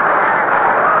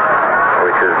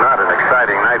 which is not an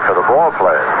exciting night for the ball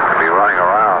players to be running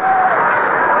around,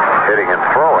 hitting and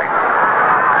throwing.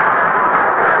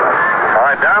 All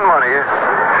right, Don Money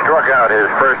struck out his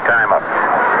first time up.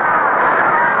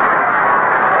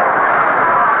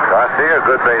 Garcia,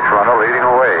 good base runner, leading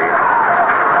away.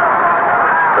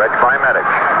 Stretched by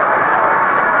Medich.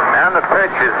 And the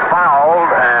pitch is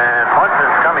fouled, and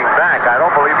Munson's coming back. I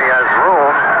don't believe he has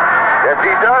room. Yes,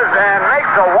 he does, and makes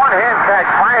a one-hand catch,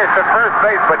 fires to first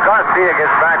base, but Garcia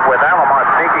gets back with Alomar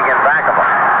sneaking in back of him.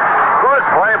 Good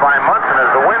play by Munson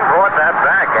as the wind brought that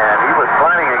back, and he was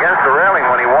sliding against the railing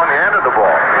when he one-handed the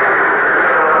ball.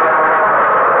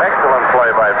 Excellent play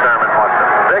by Thurman Munson.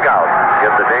 Big out.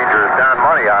 Get the dangerous Don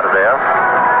Money out of there.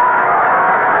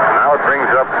 Now it brings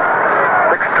up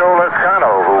Sixto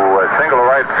Lezcano, who singled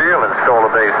right field and stole a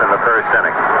base in the first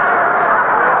inning.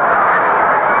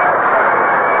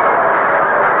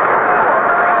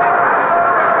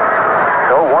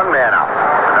 So one man out.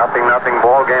 0-0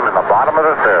 ball game in the bottom of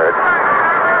the third.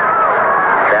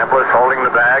 Chambliss holding the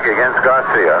bag against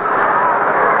Garcia.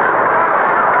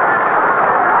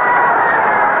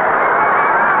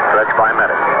 Stretched by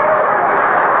Medich.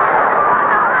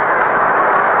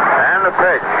 And the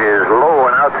pitch is low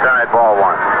and outside ball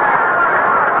one.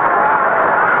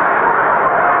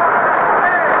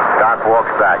 Doc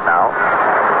walks back now.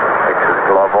 Takes his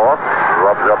glove off.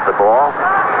 Rubs up the ball.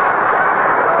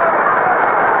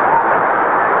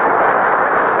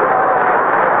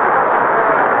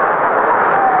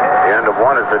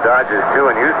 One is the Dodgers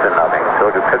 2 and Houston 0. So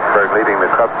to Pittsburgh, leading the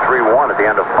Cubs 3-1 at the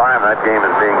end of 5. That game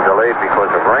is being delayed because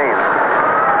of rain.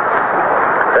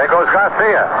 There goes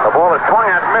Garcia. The ball is swung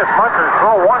at, missed. Munson's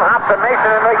throw, one hop to Mason,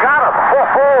 and they got him.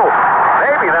 Oh,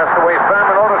 maybe that's the way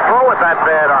Thurman ought to throw with that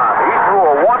bad arm. He threw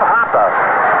a one-hopper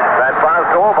that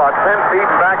bounced over about 10 feet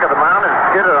in back of the mound and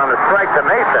skidded on a strike to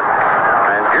Mason.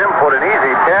 And Jim put an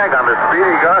easy tag on the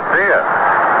speedy Garcia.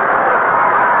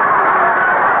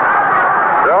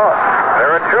 So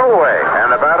they're a two-away,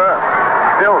 and the batter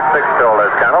still Sixto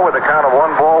Lezcano with a count of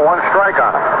 1 ball, 1 strike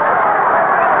on him.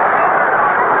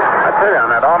 I tell you, on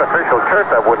that artificial turf,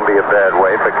 that wouldn't be a bad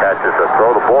way for catchers to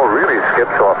throw. The ball really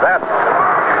skips off that.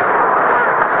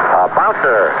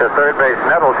 Bouncer to third base.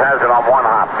 Nettles has it on 1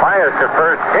 hop. Fires to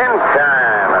first in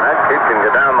time, and that kid can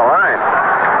get down the line.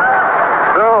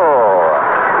 So,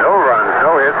 no runs,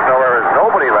 no hits, no errors,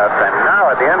 nobody left, and now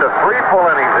at the end of 3 full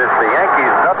innings, it's the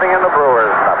Yankees 0 and the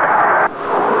Brewers 0.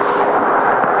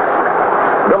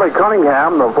 Billy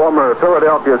Cunningham, the former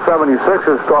Philadelphia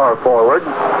 76ers star forward,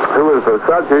 who is the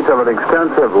subject of an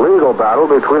extensive legal battle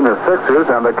between the Sixers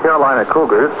and the Carolina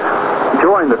Cougars,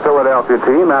 joined the Philadelphia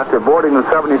team after boarding the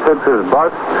 76ers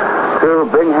bus to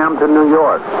Binghamton, New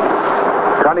York.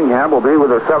 Cunningham will be with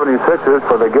the 76ers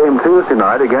for the game Tuesday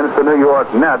night against the New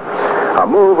York Nets, a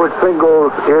move which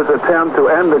signals his attempt to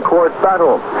end the court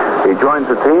battle. He joins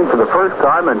the team for the first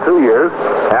time in 2 years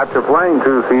after playing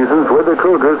 2 seasons with the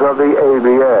Cougars of the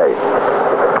ABA.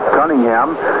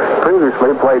 Cunningham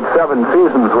previously played 7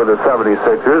 seasons with the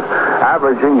 76ers,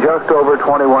 averaging just over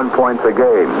 21 points a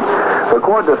game. The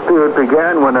court dispute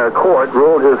began when a court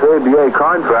ruled his ABA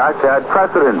contract had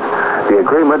precedence. The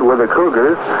agreement with the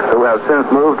Cougars, who have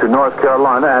since moved to North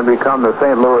Carolina and become the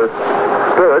St. Louis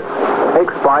Spirits,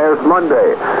 expires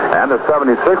Monday. And the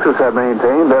 76ers have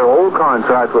maintained their old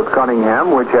contract with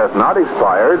Cunningham, which has not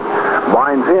expired,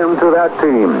 binds him to that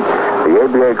team. The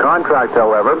ABA contract,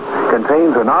 however,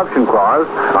 contains an option clause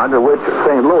under which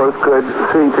St. Louis could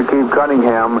seek to keep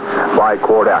Cunningham by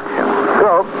court action.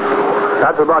 So,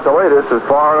 that's about the latest as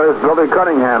far as Billy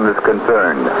Cunningham is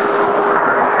concerned.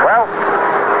 Well,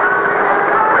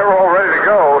 they're all ready to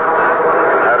go.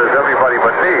 That is everybody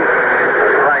but me.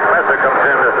 Frank Messer comes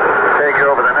in to take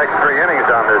over the next 3 innings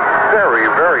on this very,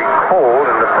 very cold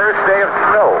and the first day of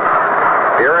snow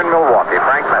here in Milwaukee.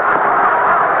 Frank Messer.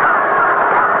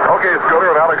 Okay,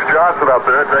 Scooter, and Alex Johnson up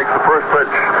there takes the first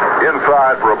pitch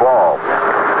inside for a ball.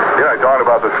 Yeah, I talked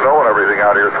about the snow and everything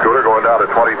out here, Scooter, going down to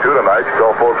 22 tonight. You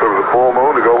told folks there was a full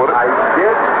moon to go with it? I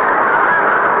did.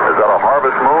 Is that a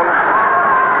harvest moon?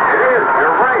 It is.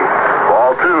 You're right.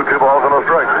 Ball 2, 2 balls and no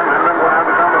strikes. I remember when I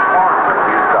was on the farm.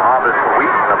 We used to harvest the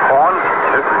wheat and the corn.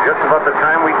 This is just about the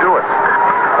time we do it.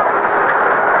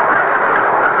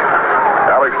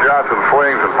 Alex Johnson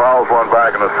swings and fouls one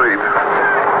back in the seat.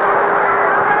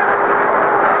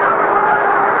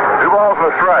 2 balls and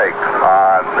a strike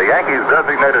on the Yankees'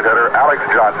 designated hitter, Alex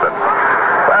Johnson.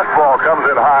 Fastball comes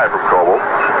in high from Coble.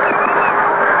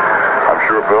 I'm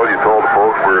sure, Bill, you told the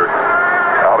folks we're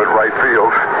out at right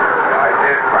field. I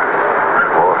did.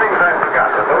 Well, things I forgot.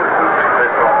 Those 2 things I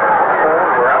saw.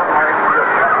 We're out in right field.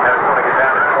 And it's going to get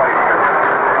down to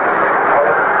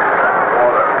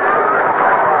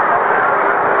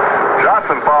 22.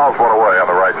 Johnson fouls one away on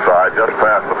the right side, just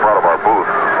past the front of our booth.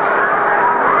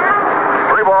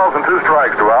 3 balls and 2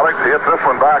 strikes to Alex. He hits this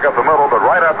one back up the middle, but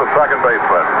right at the second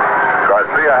baseman.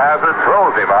 Garcia has it,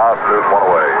 throws him out, there's one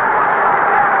away.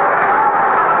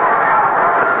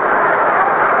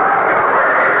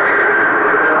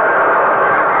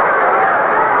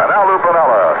 And now Lou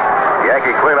Piniella,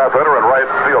 Yankee cleanup hitter and right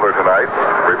fielder tonight,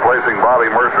 replacing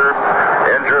Bobby Mercer,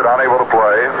 injured, unable to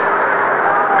play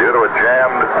due to a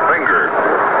jammed finger.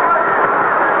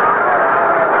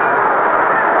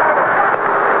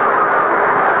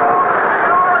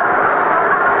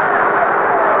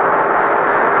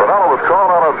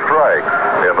 Called out on strike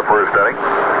in the first inning.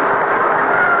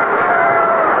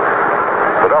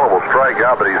 Piniella will strike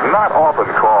out, but he's not often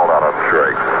called out on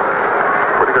strikes.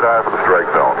 Pretty good eye for the strike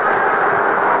zone.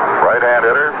 Right-hand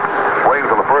hitter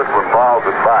swings on the first one, fouls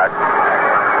it back.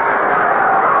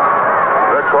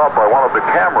 They're caught by one of the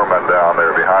cameramen down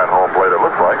there behind home plate, it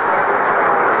looks like.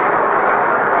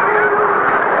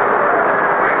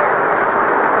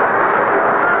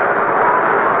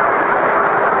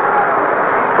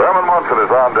 Is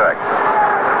on deck.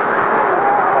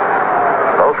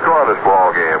 No score in this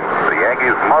ball game. The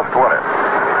Yankees must win it.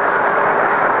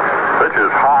 Pitch is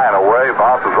high and away,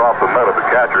 bounces off the mitt of the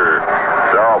catcher,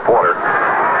 Darrell Porter.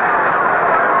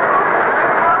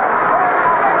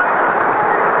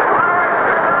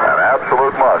 An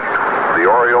absolute must.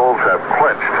 The Orioles have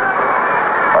clinched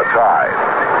a tie.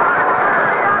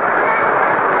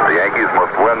 The Yankees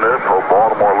must win this. Hope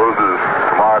Baltimore loses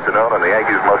tomorrow afternoon, and the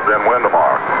Yankees must then win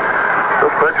tomorrow. This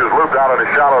pitch is looped out into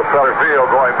shallow center field.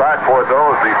 Going back for it,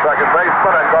 though, is the second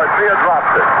baseman, and Garcia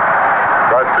drops it.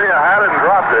 Garcia had it and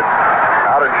dropped it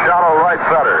out in shallow right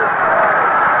center.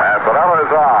 And Piniella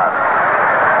is on.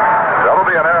 That'll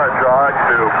be an error charge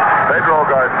to Pedro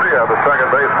Garcia, the second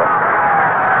baseman.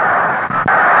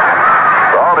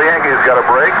 So the Yankees got a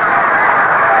break.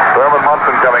 Thurman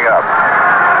Munson coming up.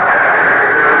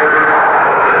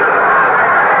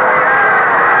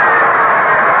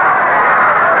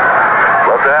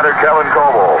 Kevin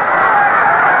Coble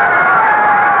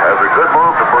has a good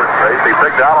move to first base. He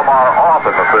picked Alomar off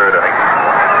in the third inning.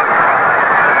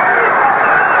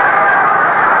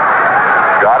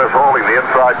 Scott is holding the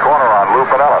inside corner on Lou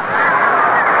Piniella.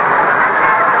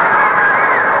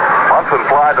 Munson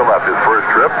flied to left his first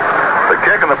trip. The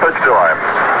kick and the pitch to him.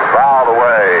 Fouled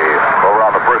away over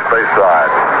on the first base side.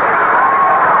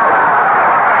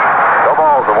 No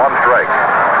balls and 1 strike.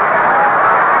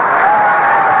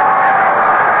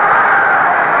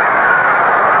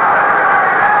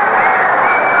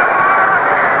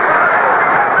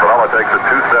 Takes a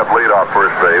 2-step lead off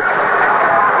first base.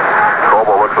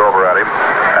 Coble looks over at him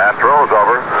and throws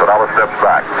over. Piniella steps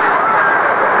back.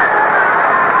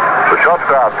 The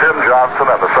shortstop, Tim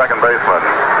Johnson, and the second baseman,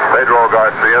 Pedro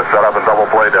Garcia, set up in double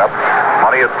play depth.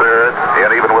 Money at third,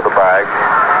 in even with the bag.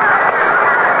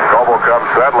 Coble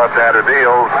comes set, left-hander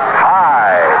deals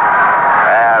high.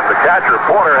 And the catcher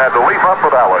Porter had to leap up for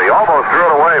that one. He almost threw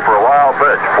it away for a wild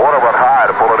pitch. Porter went high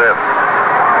to pull it in.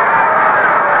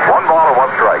 1 ball and 1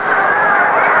 strike.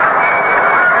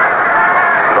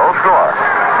 No score.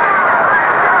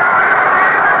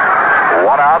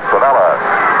 1 out, Piniella.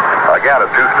 Again, a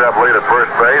 2-step lead at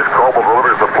first base. Coble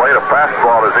delivers the plate. A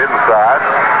fastball is inside.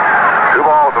 2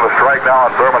 balls and a strike now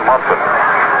on Thurman Munson.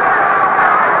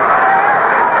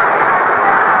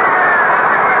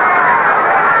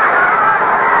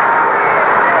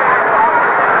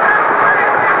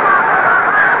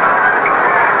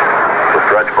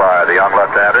 By the young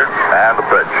left-hander, and the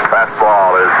pitch.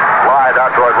 Fastball is fly out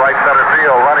toward right center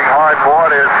field. Running hard for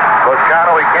it is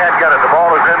Lozcano. He can't get it. The ball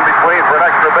is in between for an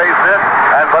extra base hit,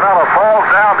 and Piniella falls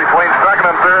down between second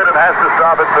and third and has to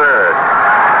stop at third.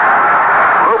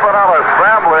 Lou Piniella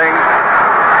scrambling,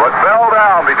 but fell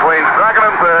down between second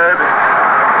and third.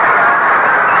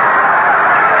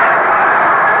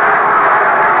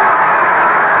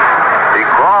 He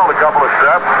crawled a couple of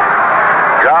steps,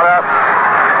 got up,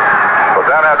 but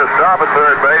then had to stop at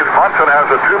third base. Munson has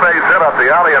a 2-base hit up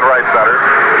the alley in right center.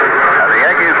 And the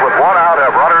Yankees with 1 out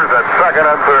have runners at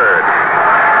second and third.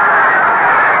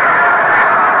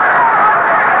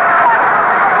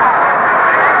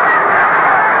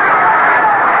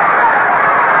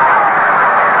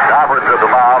 Conference at the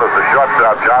mound as the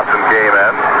shortstop Johnson came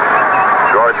in.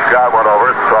 George Scott went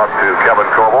over to talk to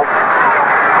Kevin Coble.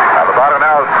 And the batter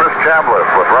now is Chris Chambliss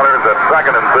with runners at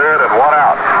second and third and 1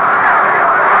 out.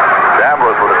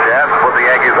 Chambliss with a chance to put the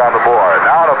Yankees on the board.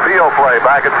 Now an appeal play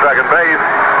back at second base.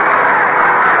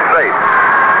 Safe.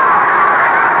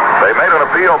 They made an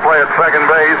appeal play at second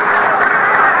base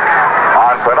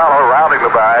on Piniella rounding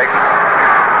the bag.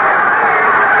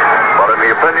 But in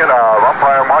the opinion of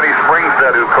umpire Marty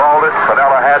Springstead, who called it,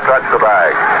 Piniella had touched the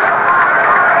bag.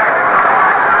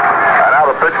 And now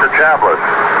the pitch to Chambliss.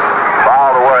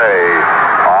 Fouled away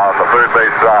on the third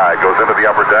base side. Goes into the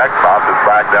upper deck. Bounces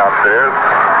back downstairs.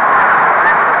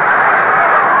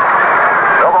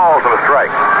 And a strike.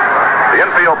 The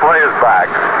infield play is back.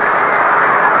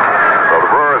 So the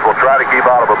Brewers will try to keep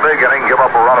out of a big inning, give up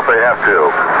a run if they have to.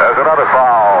 There's another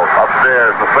foul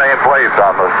upstairs in the same place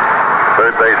on the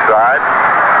third base side.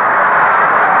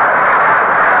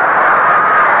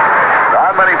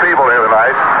 Not many people here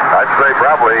tonight. I'd say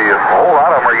probably a whole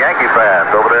lot of them are Yankee fans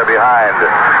over there behind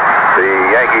the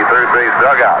Yankee third base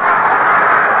dugout.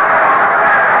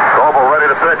 Coble ready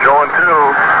to pitch,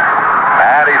 0-2.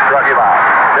 And he struck him out.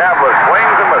 Chambliss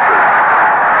swings and misses.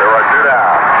 There are 2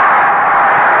 down.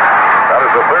 That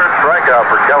is the third strikeout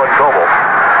for Kevin Coble.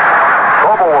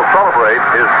 Coble will celebrate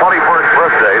his 21st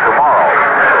birthday tomorrow.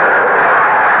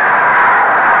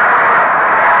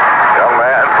 Young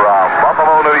man from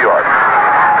Buffalo, New York.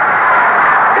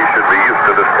 He should be used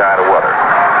to this kind of weather,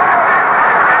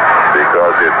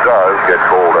 because it does get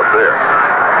cold up there.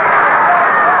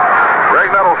 Greg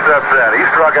Nettles steps in. He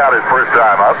struck out his first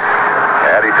time up.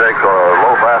 And he takes a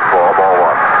low fastball, ball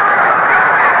 1.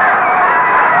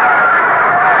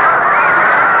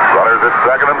 Runners at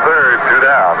second and third, 2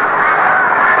 down.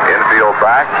 Infield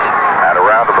back and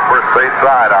around to the first base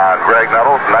side on Greg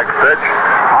Nettles. Next pitch,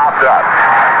 popped up.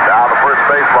 Down the first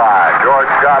base line. George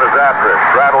Scott is after it.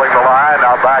 Straddling the line,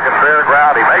 now back in fair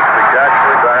ground. He makes the catch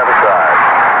to the other side.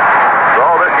 So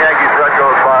this Yankee threat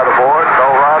goes by the board. No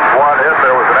runs, 1 hit.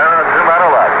 There was an error and 2 men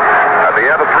are left. At the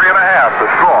end of 3.5, the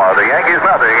score, the Yankees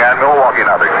nothing and Milwaukee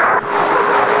nothing.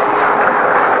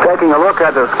 Taking a look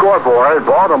at the scoreboard,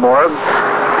 Baltimore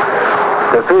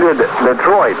defeated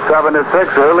Detroit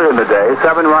 7-6 earlier in the day.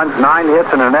 7 runs, 9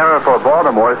 hits, and an error for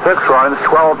Baltimore. 6 runs,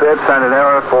 12 hits, and an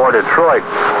error for Detroit.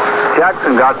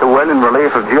 Jackson got the win in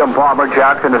relief of Jim Palmer.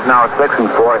 Jackson is now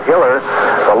 6-4. Hiller,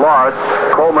 the loss.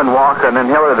 Coleman walked, and then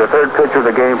Hiller, the third pitcher of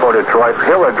the game for Detroit.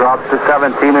 Hiller drops to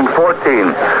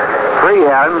 17-14.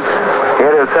 Freehan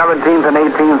hit his 17th and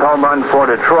 18th home run for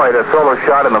Detroit. A solo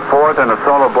shot in the 4th and a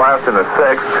solo blast in the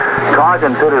 6th.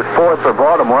 Coggins hit his 4th for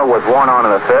Baltimore with 1 on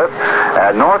in the 5th.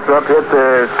 And Northrup hit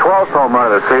the 12th home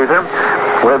run of the season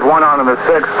with 1 on in the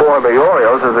 6th for the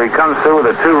Orioles as he comes through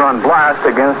with a 2-run blast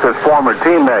against his former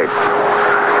teammate.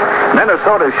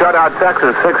 Minnesota shut out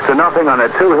Texas 6-0 on a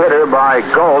 2-hitter by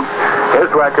Goltz.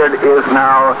 His record is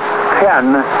now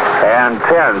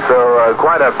 10-10. So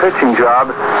quite a pitching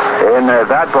job in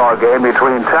that ball game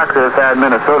between Texas and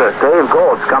Minnesota. Dave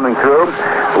Goltz coming through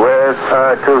with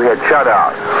a 2-hit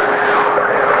shutout.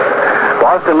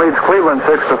 Boston leads Cleveland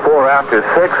 6-4 after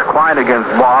 6. Klein against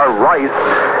Barr. Rice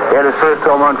hit his first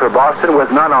home run for Boston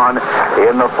with none on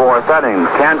in the fourth inning.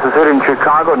 Kansas City and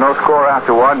Chicago, no score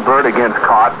after one. Bird against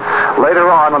Cott.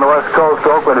 Later on the West Coast,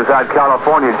 Oakland is at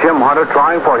California. Jim Hunter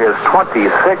trying for his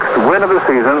 26th win of the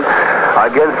season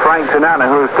against Frank Tanana,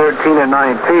 who is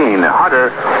 13-19.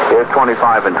 Hunter is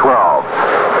 25-12.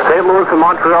 St. Louis and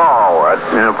Montreal,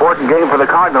 an important game for the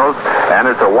Cardinals, and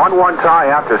it's a 1-1 tie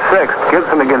after sixth.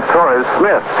 Gibson against Torres.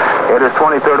 Smith hit his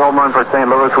 23rd home run for St.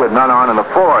 Louis with none on in the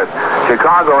fourth.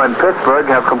 Chicago and Pittsburgh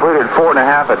have completed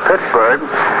 4.5 at Pittsburgh,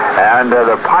 and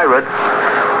the Pirates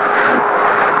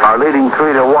are leading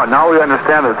 3-1. Now we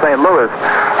understand that St. Louis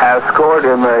has scored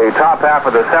in the top half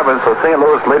of the seventh, so St.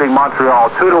 Louis leading Montreal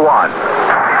 2-1.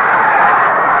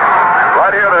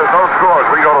 Right here, there's no scores.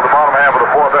 We go to the bottom half of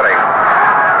the fourth inning.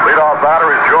 Leadoff batter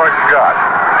is George Scott.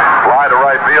 Fly to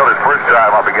right field his first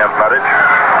time up against Medich.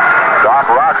 Doc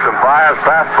rocks and fires.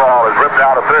 Fastball is ripped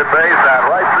out of third base and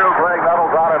right through. Greg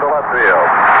Nettles out into left field.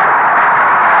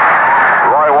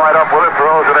 Roy White up with it,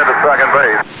 throws it into second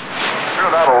base.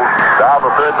 Nettles down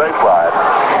the third baseline.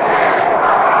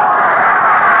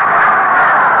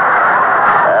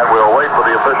 And we'll wait for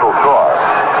the official score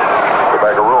to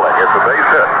make a ruling. It's a base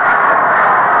hit.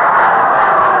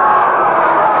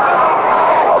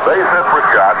 A base hit for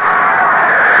Scott.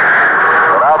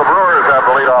 So now the Brewers have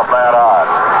the leadoff man on.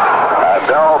 And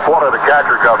Del Porter, the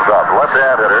catcher, comes up.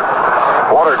 Left-hand hitter.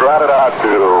 Porter grounded out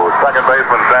to second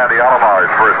baseman Sandy Alomar's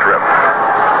first trip.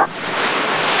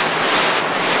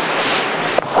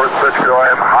 First pitch to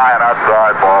him, high and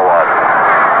outside, ball one.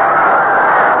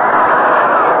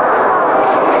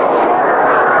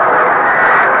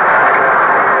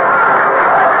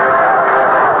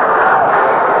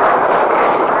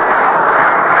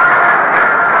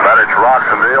 Medich rocks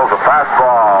and deals. The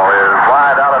fastball is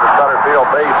lined out into center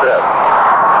field, base hit.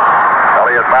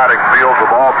 Elliott Maddox fields the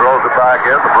ball, throws it back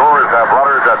in. The Brewers have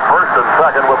runners at first and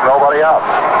second with nobody out.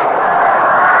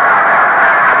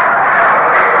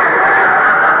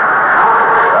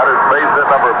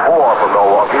 Number 4 for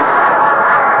Milwaukee.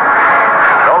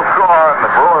 No score, and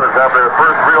the Brewers have their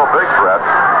first real big threat.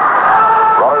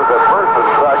 Runners at first and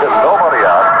second, nobody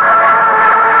out.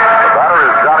 The batter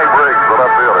is Johnny Briggs, the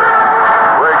left fielder.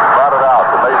 Briggs batted out.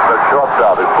 The Mason at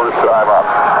shortstop his first time up.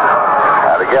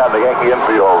 And again, the Yankee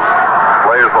infield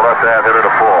plays the left-hand hitter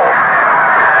to full.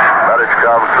 Medich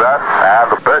comes set,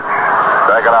 and the pitch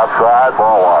taken outside,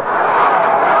 ball one.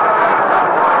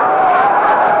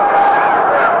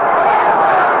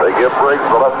 Give Briggs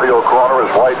the left field corner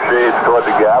as White shades toward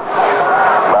the gap.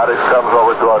 Maddox comes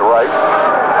over toward right,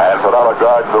 and Fernando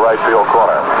guards the right field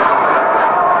corner.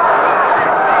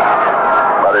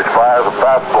 Maddox fires a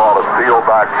fastball to steal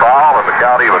back foul, and the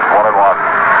count even 1-1.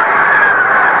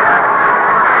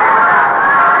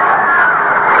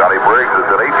 Johnny Briggs has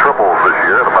hit 8 triples this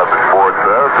year, the message board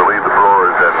says, to lead the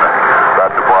Brewers in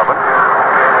that department.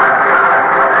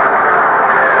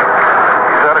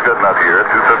 Good enough here,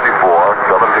 254,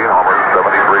 17 homers,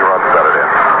 73 runs batted in.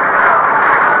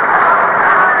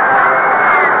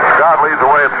 Scott leads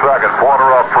away at second, Porter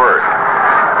up first.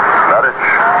 Medich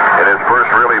in his first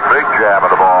really big jam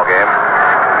of the ball game.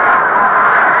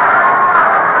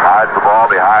 Hides the ball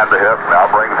behind the hip, now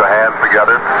brings the hands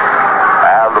together.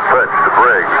 And the pitch to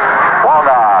Briggs. Swung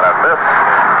on and missed.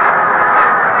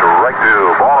 Strike two,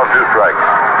 ball and 2 strikes.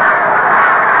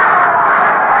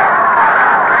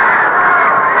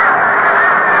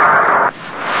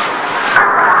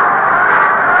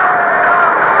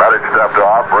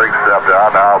 Off, Briggs stepped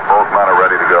out. Now both men are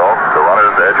ready to go. The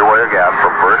runners edge away again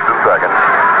from first and second.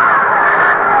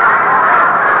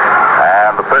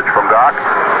 And the pitch from Doc.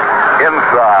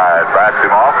 Inside. Backs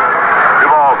him off. 2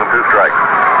 balls and 2 strikes.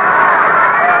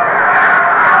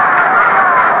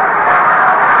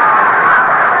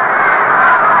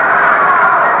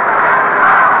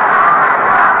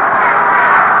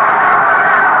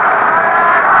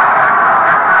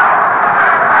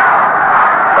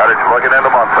 Medich looking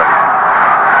into Munson.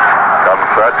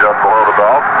 Set just below the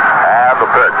belt, and the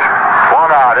pitch.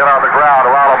 Swung on, hit on the ground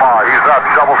to Alomar. He's up,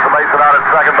 shovels to Mason out at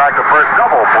second, back to first,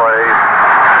 double play.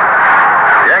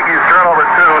 Yankees turn over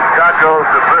 2, Scott goes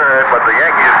to third, but the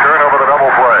Yankees turn over the double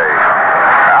play.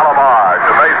 Alomar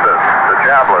to Mason, to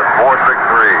Chambliss,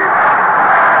 4-6-3.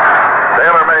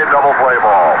 Taylor made double play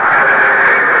ball.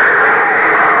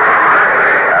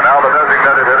 And now the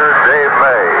designated hitter, Dave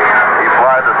May. He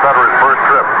flies to center his first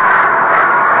trip.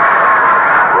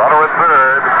 Runner at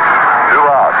third, 2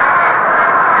 out.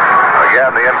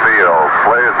 Again, the infield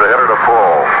plays the hitter to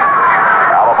full.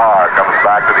 Alomar comes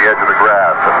back to the edge of the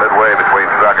grass and midway between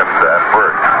second and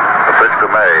first. The pitch to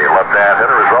May. Left-hand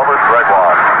hitter is over, strike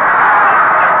one.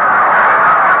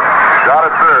 Shot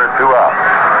at third, 2 out.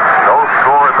 No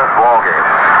score in this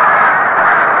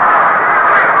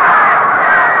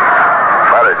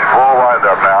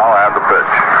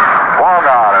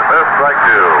strike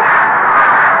two.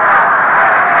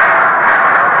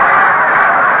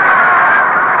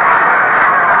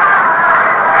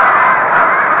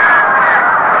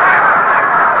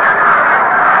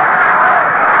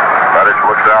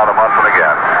 Looks down to Munson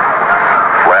again.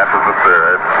 Glances at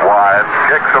third. Wide.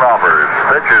 Kicks and offers.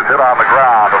 Pitch is hit on the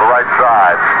ground to the right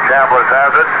side. Chambliss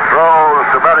has it. Throws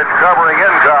to Medich covering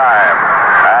in time.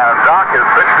 And Doc has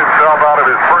pitched himself out of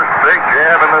his first big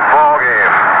jam in this ball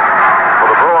game. For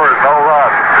the Brewers, no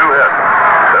runs, 2 hits.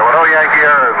 There were no Yankee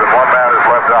errors and 1 man is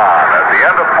left on. At the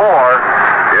end of 4,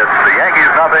 it's the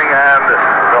Yankees nothing and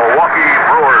Milwaukee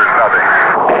Brewers nothing.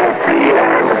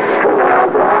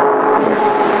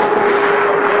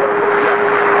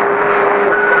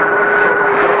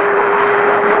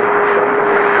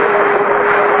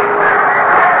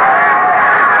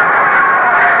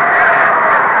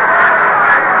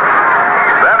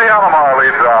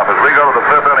 As we go to the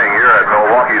 5th inning here at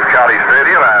Milwaukee's County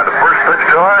Stadium, and the first pitch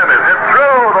to him is hit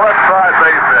through the left side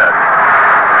base hit.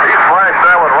 He flashed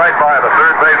that one right by the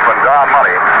third baseman, Don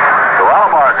Money. So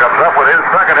Alomar comes up with his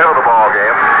second hit of the ball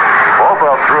game. Both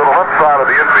of them through the left side of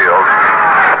the infield.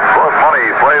 Of course, Money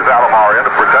plays Alomar in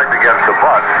to protect against the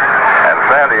bunt, and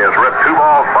Sandy has ripped 2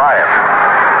 balls by him.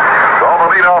 So the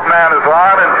leadoff man is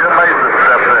on, and Jim Mason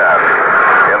steps in.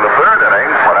 In the 3rd inning,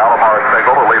 when Alomar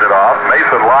singled to lead it off,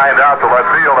 Mason lined out to left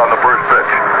field on the first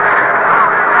pitch.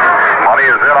 Money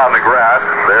is in on the grass.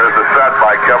 There's the set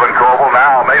by Kevin Coble.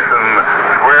 Now Mason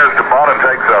squares to bunt and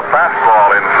takes a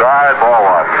fastball inside, ball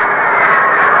 1.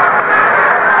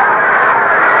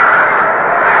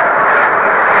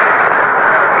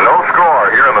 No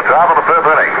score here in the top of the 5th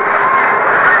inning.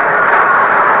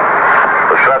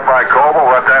 The set by Coble,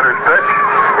 left-hander's pitch.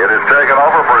 It is taken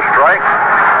over for a strike.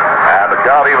 And the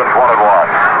count evens 1-1.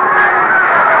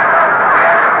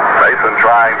 Mason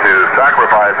trying to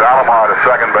sacrifice Alomar to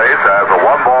second base as a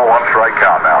 1-ball, 1-strike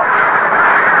count now.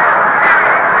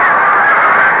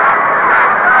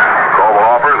 Coble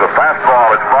offers a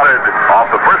fastball. It's butted off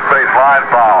the first base line,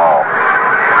 foul.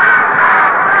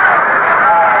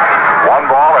 1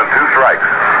 ball and 2 strikes.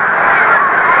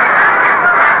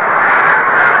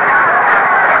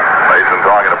 Mason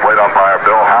talking to plate umpire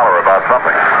Bill Haller about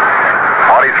something.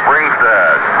 Money springs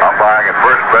dead. Umpiring at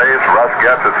first base. Russ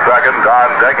gets at second. Don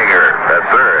Deckinger at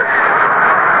third.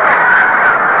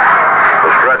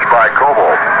 The stretch by Coble.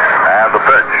 And the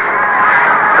pitch.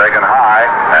 Taken high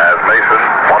as Mason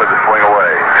wanted to swing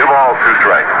away. 2 balls, 2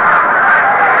 strikes.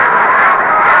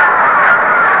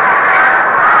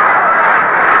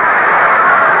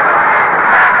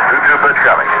 2-2 pitch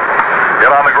coming.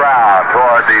 Hit on the ground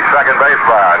toward the second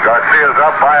baseline. Garcia's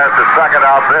up, fires to second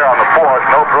out there on the 4th.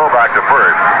 No throwback to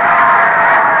first.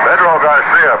 Pedro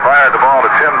Garcia fired the ball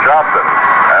to Tim Johnson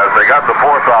as they got the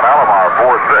 4th on Alomar,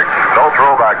 4-6. No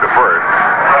throwback to first.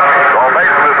 So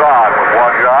Mason is on with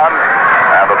 1 gone.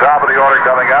 And the top of the order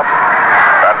coming up,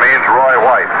 that means Roy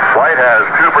White. White has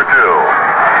 2 for 2.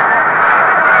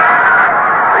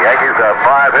 The Yankees have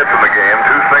 5 hits in the game,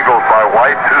 2 singles by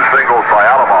White, 2 singles by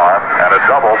Alomar, and a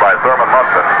double by Thurman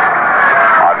Munson.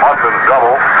 On Munson's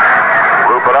double,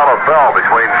 Lou Piniella fell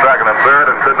between second and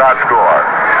third and did not score.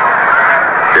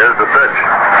 Here's the pitch.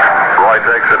 Roy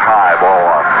takes it high, ball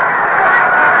 1.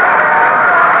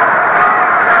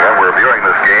 Again, we're viewing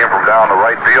this game from down the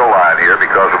right field line here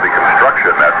because of the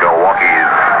construction at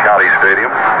Milwaukee's County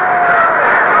Stadium.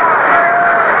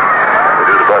 We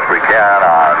do the best we can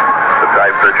on the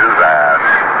tight pitches and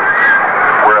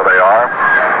where they are.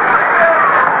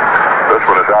 This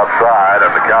one is outside,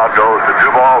 and the count goes to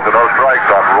 2 balls and no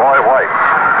strikes on Roy White.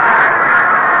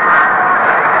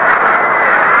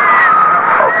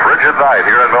 A frigid night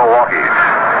here in Milwaukee.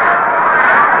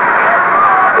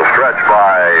 The stretch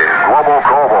by Global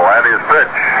Coble and his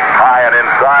pitch. High and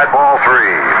inside, ball 3.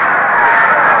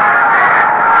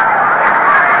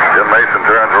 Jim Mason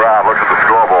turns around, looks at the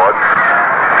scoreboard.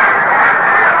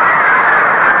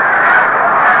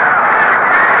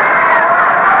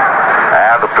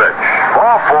 And the pitch.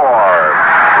 Ball 4.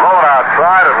 Blown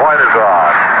outside and White is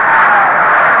on.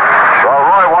 So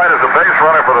Roy White is a base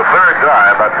runner for the 3rd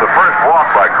time. That's the first walk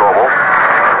by Coble.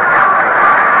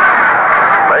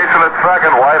 Mason at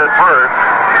second, White at first.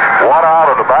 1 out,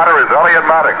 and the batter is Elliot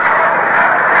Maddox.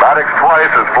 Maddox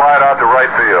twice has flied out to right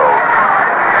field.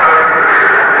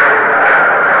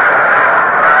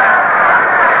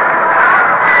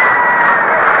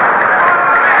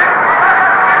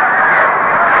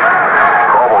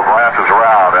 Coble glances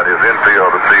around at his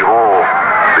infield to see who will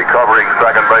be covering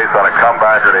second base on a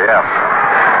comebacker to him.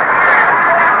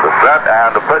 The set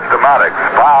and the pitch to Maddox.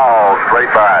 Foul,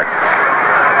 straight back.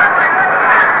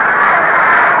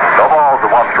 No balls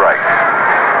and 1 strike.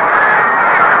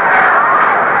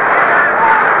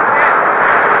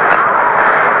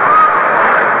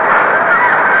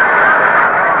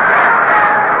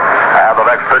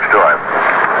 pitch to him.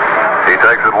 He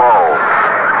takes it low.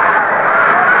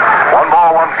 1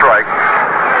 ball, 1 strike.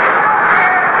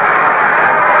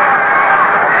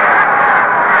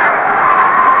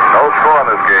 No score in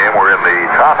this game. We're in the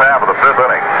top half of the 5th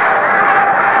inning.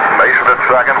 Mason at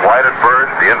second, White at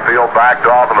first. The infield backed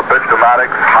off, and the pitch to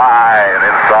Maddox high and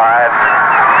inside.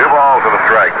 2 balls and a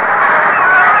strike.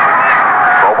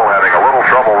 Noble having a little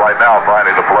trouble right now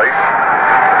finding the plate,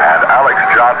 and Alex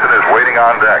Johnson is waiting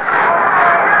on deck.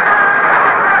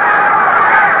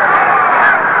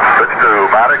 Pitch to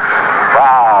Maddox,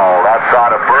 fouled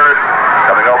outside of first,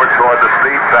 coming over toward the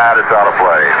seats, and it's out of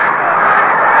play.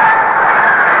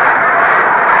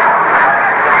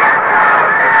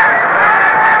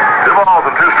 Balls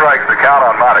and 2 strikes to count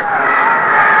on Maddox.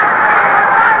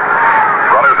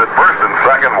 Runners at first and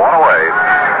second, 1 away.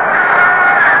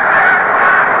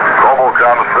 Noble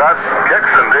comes set,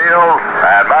 kicks and deals,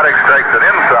 and Maddox takes an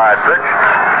inside pitch.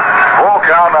 Full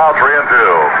count now, 3-2.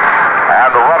 And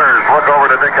the runners look over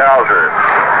to Dick Hauser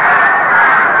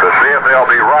to see if they'll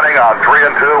be running on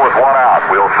 3-2 with 1 out.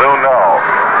 We'll soon know.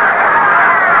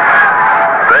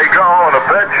 They go, and the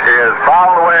pitch is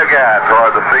fouled away again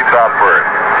toward the seats out first.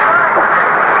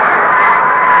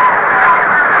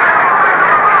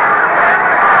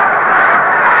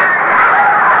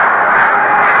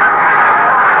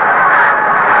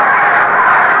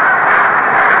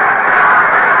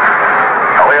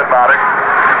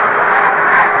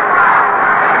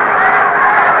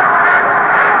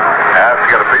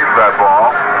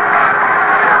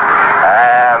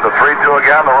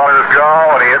 Again, the runners go,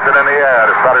 and he hits it in the air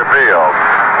to center field.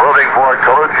 Moving forward,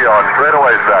 Coluccio on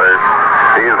straightaway center.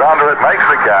 He's under it, makes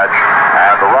the catch,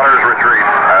 and the runners retreat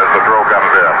as the throw comes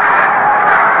in.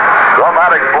 So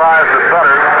Maddox flies to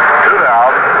center, 2 down,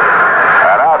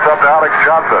 and out up to Alex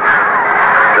Johnson.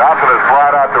 Johnson is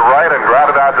flied out to right and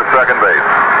grounded out to second base.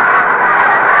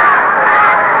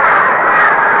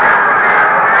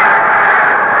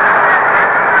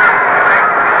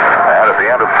 And at the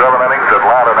end of 7 innings,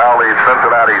 Atlanta now leads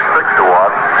Cincinnati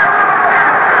 6-1.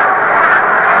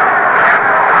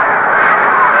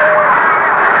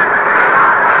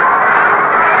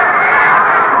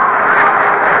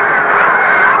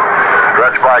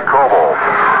 Stretched by Coble.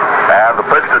 And the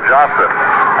pitch to Johnson.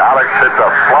 Alex hits a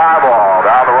fly ball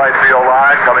down the right field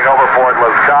line, coming over for it,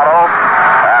 Lozcano.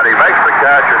 And he makes the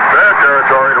catch in fair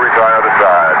territory to retire the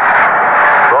side.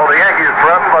 So the Yankees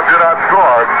threaten but do not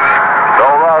score. No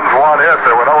runs, 1 hit.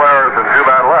 There were no errors and 2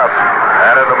 men left.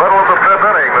 And in the middle of the 5th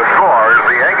inning, the score is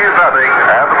the Yankees nothing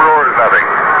and the Brewers nothing.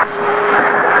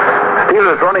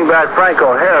 Steelers running back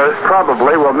Franco Harris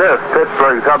probably will miss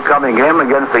Pittsburgh's upcoming game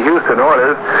against the Houston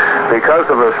Oilers because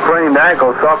of a sprained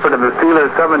ankle suffered in the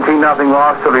Steelers' 17-0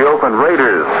 loss to the Oakland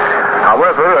Raiders.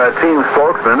 However, a team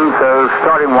spokesman says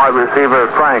starting wide receiver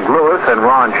Frank Lewis and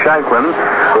Ron Shanklin,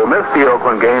 who missed the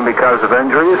Oakland game because of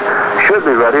injuries, should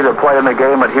be ready to play in the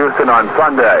game at Houston on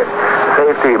Sunday.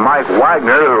 Safety Mike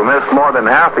Wagner, who missed more than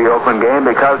half the Oakland game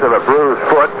because of a bruised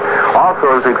foot,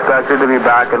 also is expected to be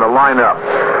back in the lineup.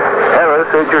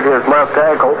 Harris injured his left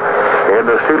ankle in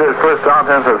the Steelers' first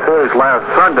offensive series last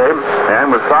Sunday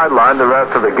and was sidelined the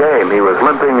rest of the game. He was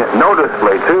limping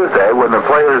noticeably Tuesday when the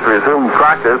players resumed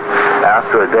practice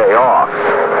after a day off.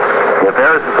 If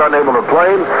Harris is unable to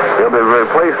play, he'll be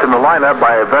replaced in the lineup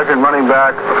by a veteran running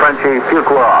back, Frenchie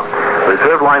Fuqua.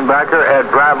 Reserve linebacker Ed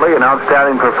Bradley, an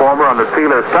outstanding performer on the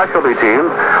Steelers' specialty team,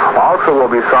 also will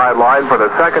be sidelined for the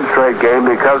 2nd straight game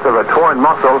because of a torn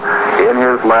muscle in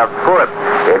his left foot.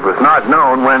 It was not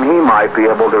known when he might be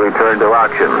able to return to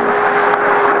action.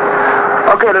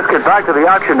 Okay, let's get back to the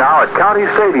action now at County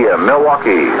Stadium,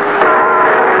 Milwaukee.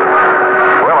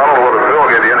 Well, I don't know whether Bill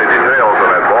gave you any details on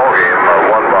that ball game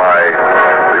won by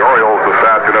the Orioles this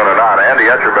afternoon or not. Andy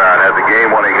Etchebarren had the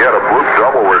game-winning hit, a bloop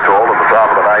double, we're told, at the top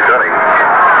of the 9th inning.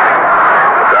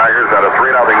 The Tigers had a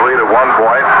 3-0 lead at one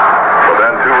point, but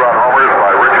then 2-run homers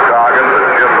by Rich Coggins and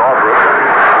Jim Northrup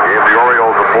gave the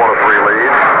Orioles a 4-3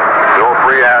 lead. Bill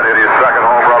Freehan hit his second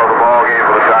home run of the ball game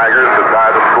for the Tigers to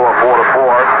tie the score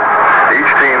 4-4.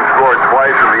 Each team scored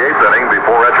twice in the 8th inning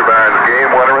before Etchebarren's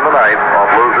game winner in the 9th off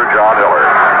loser John Hiller.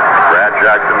 Grant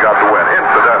Jackson got the win.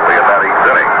 Incidentally, in that 8th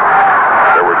inning,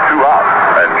 there were 2 out,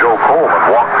 and Joe Coleman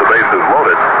walked the bases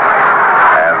loaded.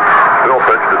 And Bill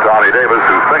pitched to Tommy Davis,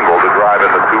 who singled to drive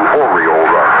in the 2 Oriole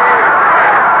runs.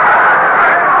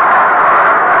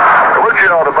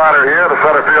 Coluccio, the batter here, the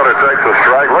center fielder takes a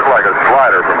strike. Looked like a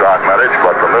slider from Doc Medich,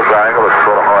 but from this angle, it's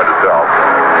sort of hard to tell.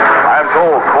 I'm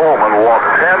told Coleman walked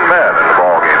 10 men in the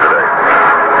ball game today.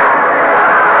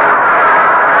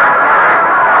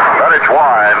 Medich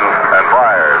winds and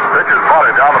fires. Pitch is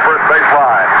bunted down the first base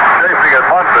line. Chasing it,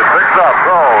 punts it, picks up,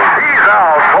 throws. He's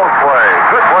out.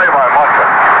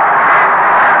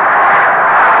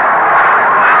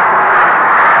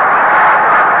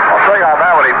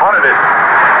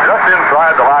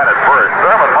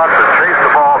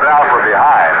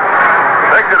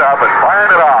 picked it up and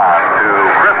fired it on to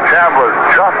Chris Chandler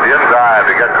just in time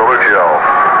to get Coluccio.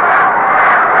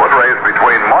 Foot race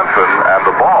between Munson and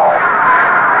the ball.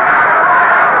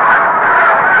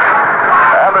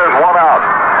 And there's one out.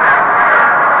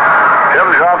 Tim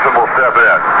Johnson will step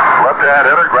in.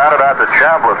 Left-hand hitter grounded out to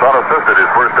Chambliss unassisted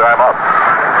his first time up.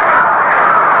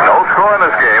 No score in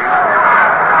this game.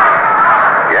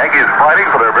 Yankees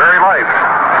fighting for their very life.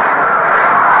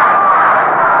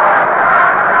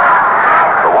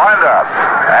 The windup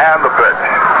and the pitch.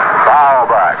 Foul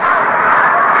back.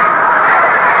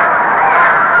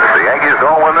 If the Yankees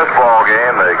don't win this ball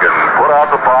game, they can put out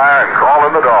the fire and call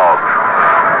in the dogs.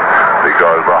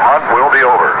 Because the hunt will be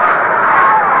over.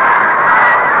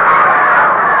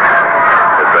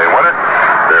 If they win it,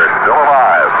 they're still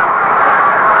alive.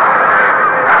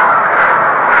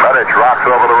 Medich rocks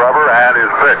over the rubber and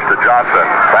his pitch to Johnson.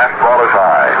 Fastball is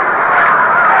high.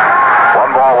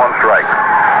 1 ball, 1 strike.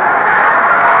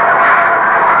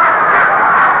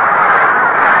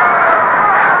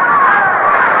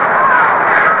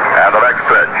 And the next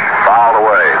pitch, fouled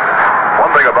away.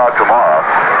 One thing about tomorrow,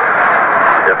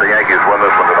 if the Yankees win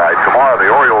this one tonight, tomorrow the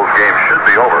Orioles game should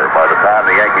be over by the time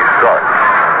the Yankees start.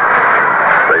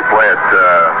 They play at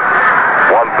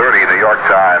 1:30 New York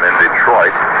time in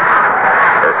Detroit.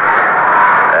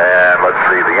 And let's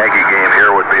see, the Yankee game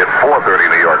here would be at 4:30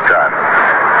 New York time.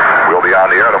 We'll be on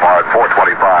the air tomorrow at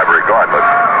 4:25 regardless.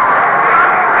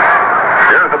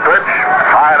 Here's the pitch,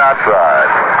 high and outside.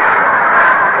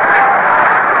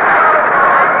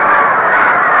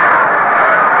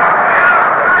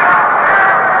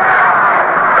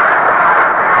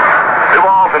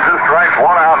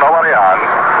 One out, nobody on.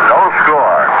 No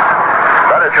score.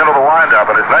 Medich into the windup,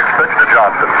 and his next pitch to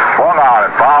Johnson. Swung on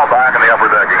and fouled back in the upper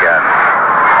deck again.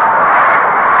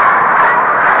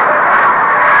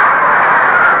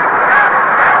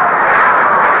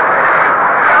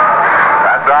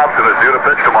 Matt Dobson is due to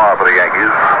pitch tomorrow for the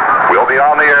Yankees. We'll be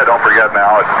on the air, don't forget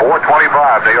now, at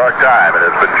 4:25 New York time. It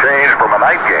has been changed from a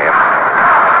night game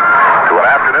to an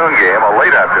afternoon game, a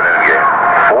late afternoon game.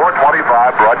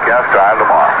 4:25 broadcast time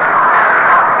tomorrow.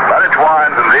 Medich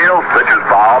winds and deals, pitches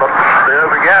fouled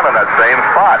upstairs again in that same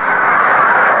spot.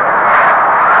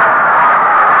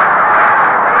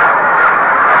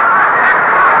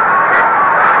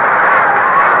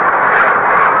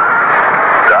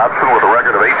 Dobson with a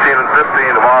record of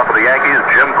 18-15 tomorrow for the Yankees.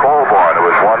 Jim Colborn,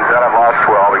 who has won 10 and lost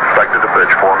 12, expected to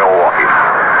pitch for Milwaukee.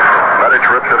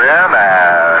 Medich rips it in,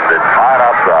 and it's high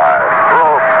outside.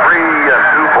 Throw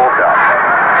 3-2 full count.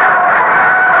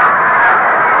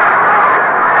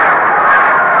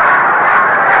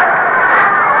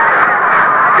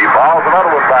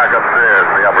 Another one back upstairs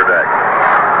in the upper deck.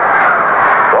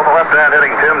 So the left-hand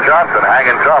hitting Tim Johnson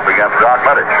hanging tough against Doc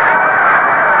Medich.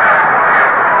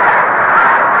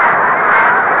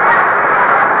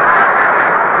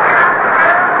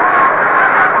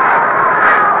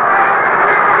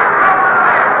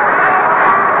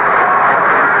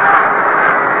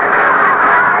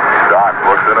 Doc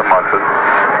looks in at Munson.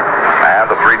 And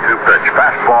the 3-2 pitch.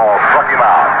 Fastball struck him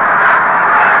out.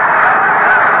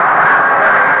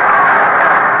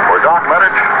 Doc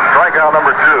Medich, strikeout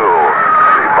number 2.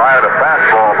 He fired a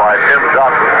fastball by Tim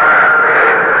Johnson.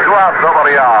 2 out,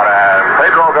 nobody on, and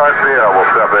Pedro Garcia will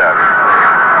step in.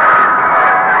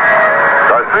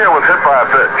 Garcia was hit by a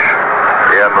pitch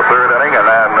in the 3rd inning, and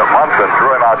then Munson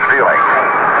threw him out stealing.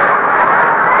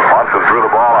 Munson threw the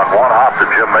ball on 1 hop to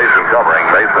Jim Mason covering.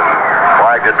 Mason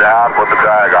flagged it down, put the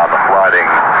tag on the sliding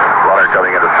runner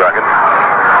coming into second.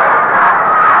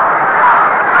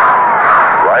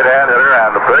 Right-hand hitter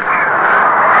and the pitch.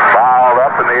 Fouled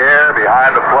up in the air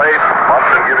behind the plate.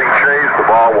 Munson giving chase. The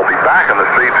ball will be back in the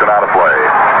seats and out of play.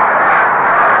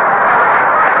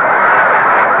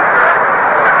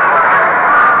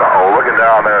 Looking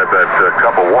down there at that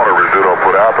cup of water Rizzuto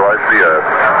put out, do I see a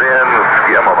thin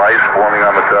skim of ice forming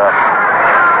on the top?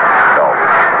 No.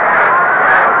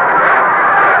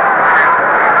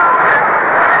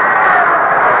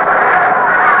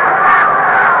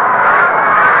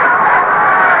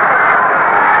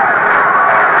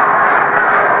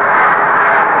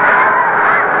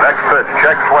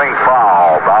 Check swing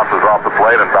foul. Bounces off the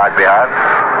plate and back behind.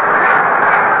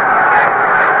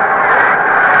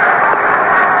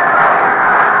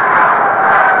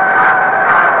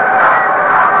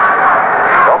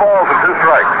 No balls and 2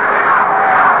 strikes.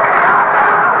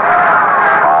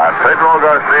 On Pedro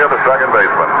Garcia, the second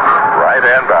baseman.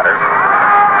 Right-hand batter.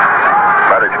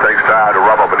 Medich takes time to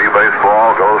rub up a new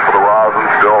baseball. Goes for the rosin,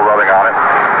 still rubbing on it.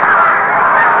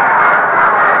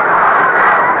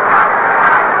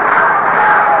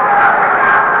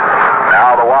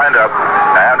 Up,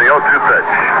 and the 0-2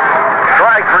 pitch.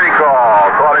 strike three call.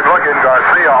 Caught him looking.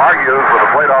 Garcia argues with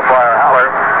the plate umpire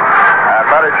Haller. And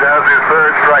Medich has his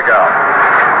third strikeout.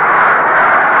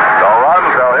 No runs,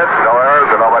 no hits, no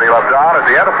errors, and nobody left on. At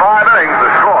the end of 5 innings,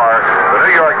 the score, the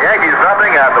New York Yankees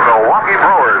nothing and the Milwaukee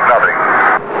Brewers nothing.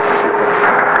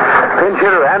 Pinch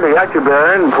hitter Andy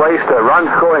Etchebarren placed a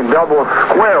run-scoring double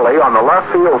squarely on the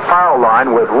left field foul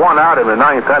line with 1 out in the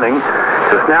 9th inning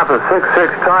to snap a 6-6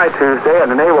 tie Tuesday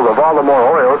and enable the Baltimore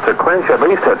Orioles to clinch at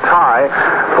least a tie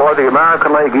for the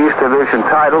American League East Division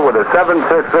title with a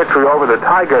 7-6 victory over the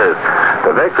Tigers.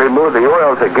 The victory moved the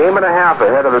Orioles a game and a half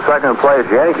ahead of the second-place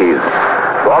Yankees.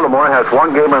 Baltimore has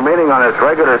 1 game remaining on its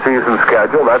regular season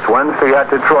schedule. That's Wednesday at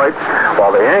Detroit,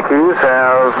 while the Yankees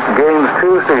have games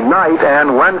Tuesday night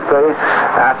and Wednesday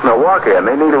at Milwaukee, and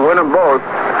they need to win them both,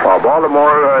 while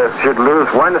Baltimore should lose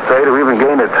Wednesday to even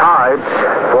gain a tie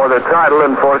for the title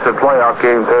and force a playoff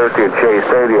game Thursday at Shea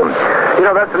Stadium. You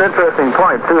know, that's an interesting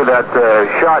point, too, that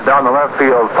shot down the left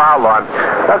field foul line.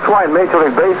 That's why in Major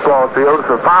League Baseball fields,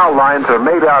 the foul lines are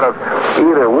made out of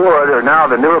either wood or now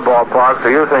the newer ballparks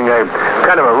are using a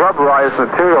kind of a rubberized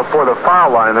material for the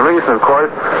foul line. The reason, of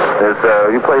course, is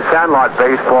you play sandlot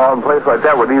baseball and places like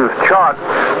that would use chalk.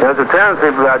 There's a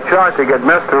tendency for that chalk to get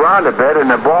messed around a bit, and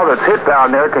the ball that's hit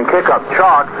down there can kick up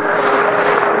chalk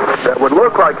that would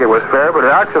look like it was fair, but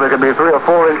it actually could be 3 or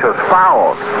 4 inches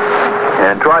foul.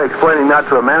 And try explaining that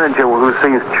to a manager who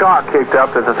sees chalk kicked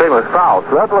up that the thing was foul.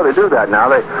 So that's why they do that now.